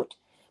feels good.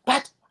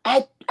 But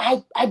I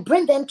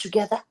bring them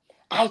together.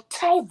 I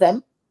tie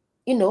them.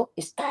 You know,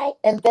 it's tied.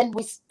 And then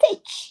we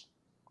stitch.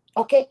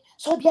 Okay?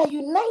 So they are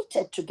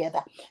united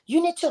together.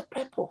 Unity of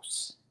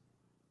purpose.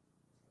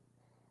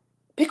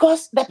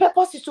 Because the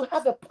purpose is to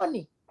have a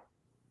pony.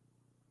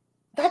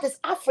 That is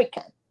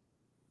African.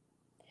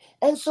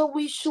 And so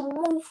we should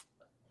move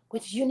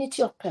with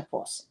unity of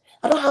purpose.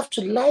 I don't have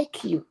to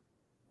like you,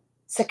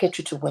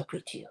 secretary, to work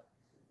with you.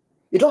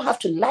 You don't have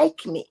to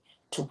like me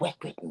to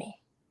work with me.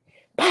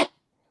 But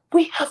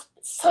we have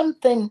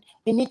something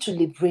we need to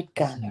liberate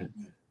Ghana.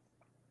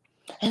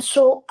 And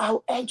so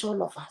I'll urge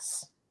all of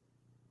us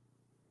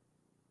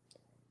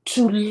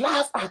to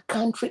love our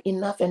country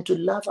enough and to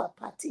love our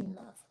party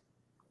enough.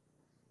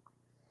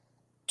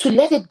 To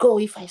let it go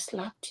if I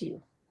slapped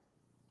you.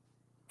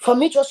 For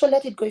me to also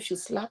let it go if you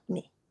slap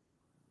me.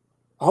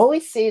 I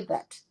always say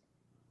that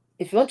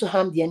if you want to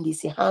harm the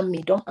NDC, harm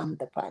me, don't harm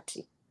the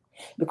party.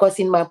 Because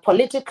in my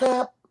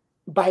political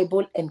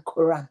Bible and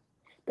Quran.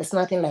 There's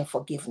nothing like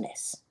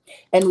forgiveness.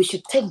 And we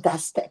should take that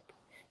step.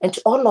 And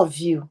to all of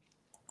you,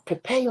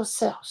 prepare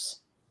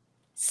yourselves.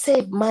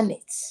 Save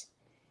money.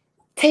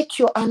 Take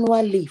your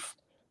annual leave.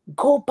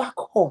 Go back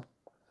home.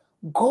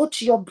 Go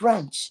to your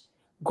branch.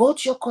 Go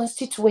to your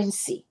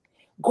constituency.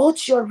 Go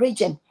to your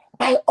region.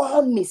 By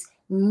all means,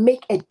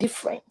 make a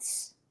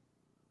difference.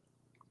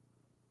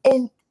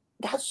 And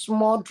that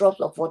small drop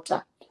of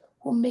water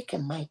will make a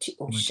mighty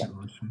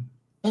ocean.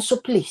 And so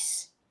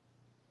please,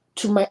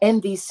 to my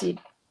NDC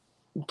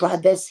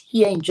brothers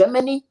here in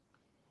Germany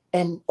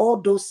and all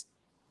those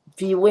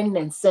viewing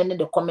and sending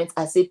the comments,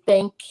 I say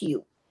thank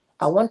you.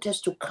 I want us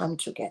to come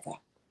together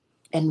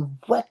and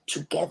work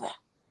together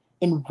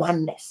in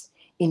oneness,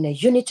 in a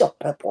unity of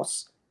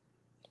purpose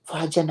for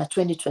Agenda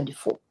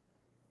 2024.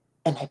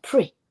 And I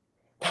pray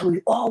that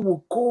we all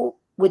will go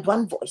with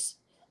one voice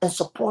and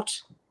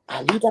support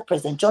our leader,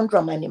 President John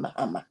Dramani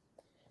Mahama,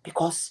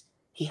 because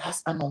he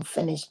has an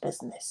unfinished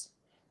business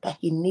that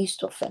he needs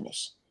to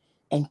finish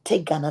and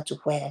take Ghana to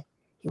where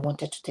he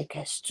wanted to take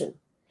us to.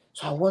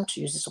 So I want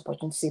to use this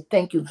opportunity to say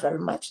thank you very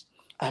much.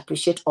 I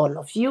appreciate all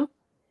of you.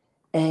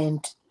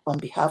 And on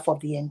behalf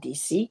of the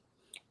NDC,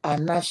 our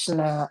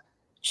National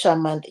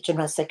Chairman, the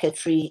General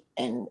Secretary,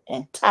 and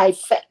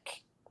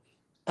TIFEC,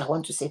 I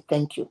want to say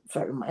thank you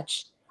very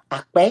much.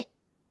 Akpe,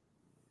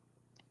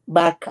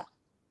 Barca,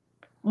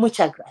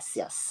 muchas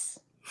gracias.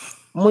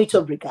 Muito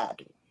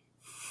obrigado.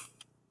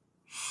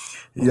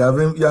 You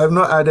have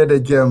not added a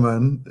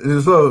German,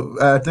 so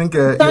I think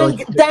is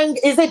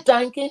it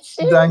Danke?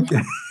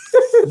 Danke,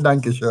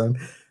 Danke schön.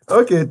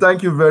 Okay,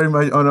 thank you very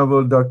much,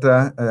 Honorable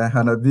Dr.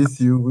 Hanna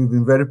Bisiw. We've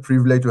been very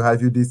privileged to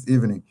have you this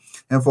evening.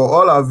 And for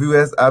all our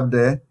viewers up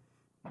there,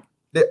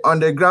 the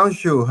Underground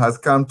Show has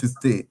come to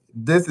stay.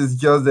 This is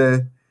just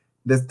the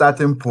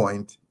starting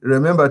point.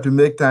 Remember to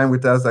make time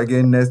with us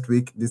again next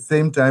week, the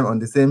same time on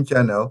the same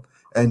channel,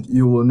 and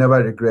you will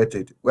never regret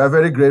it. We are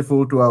very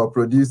grateful to our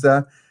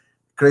producer,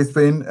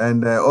 Crispin,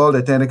 and all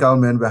the technical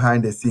men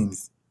behind the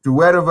scenes. To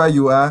wherever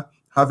you are,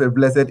 have a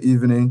blessed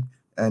evening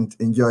and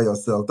enjoy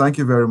yourself. Thank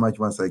you very much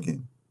once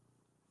again.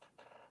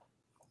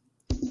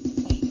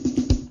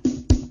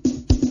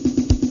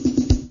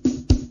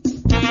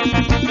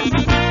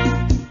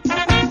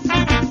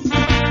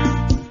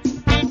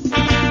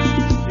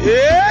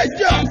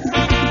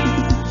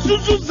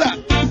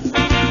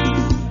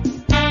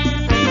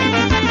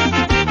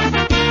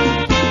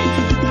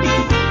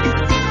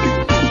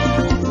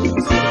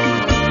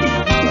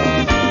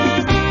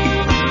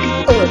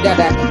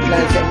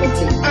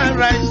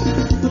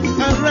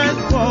 Arise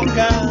for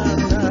Ghana,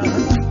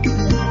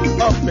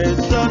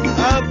 operation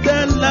of the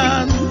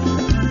land,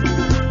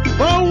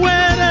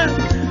 forward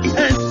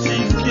and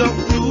seek your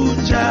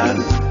future.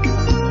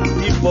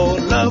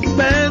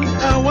 Development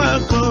our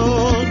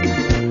God,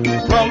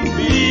 from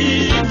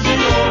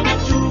vision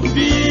to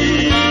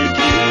victory,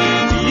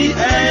 the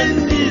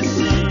NDC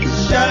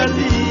shall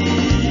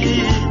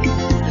lead.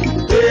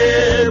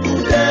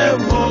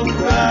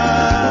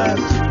 Democrat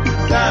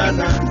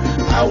Ghana,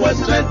 our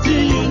strength in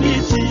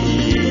unity.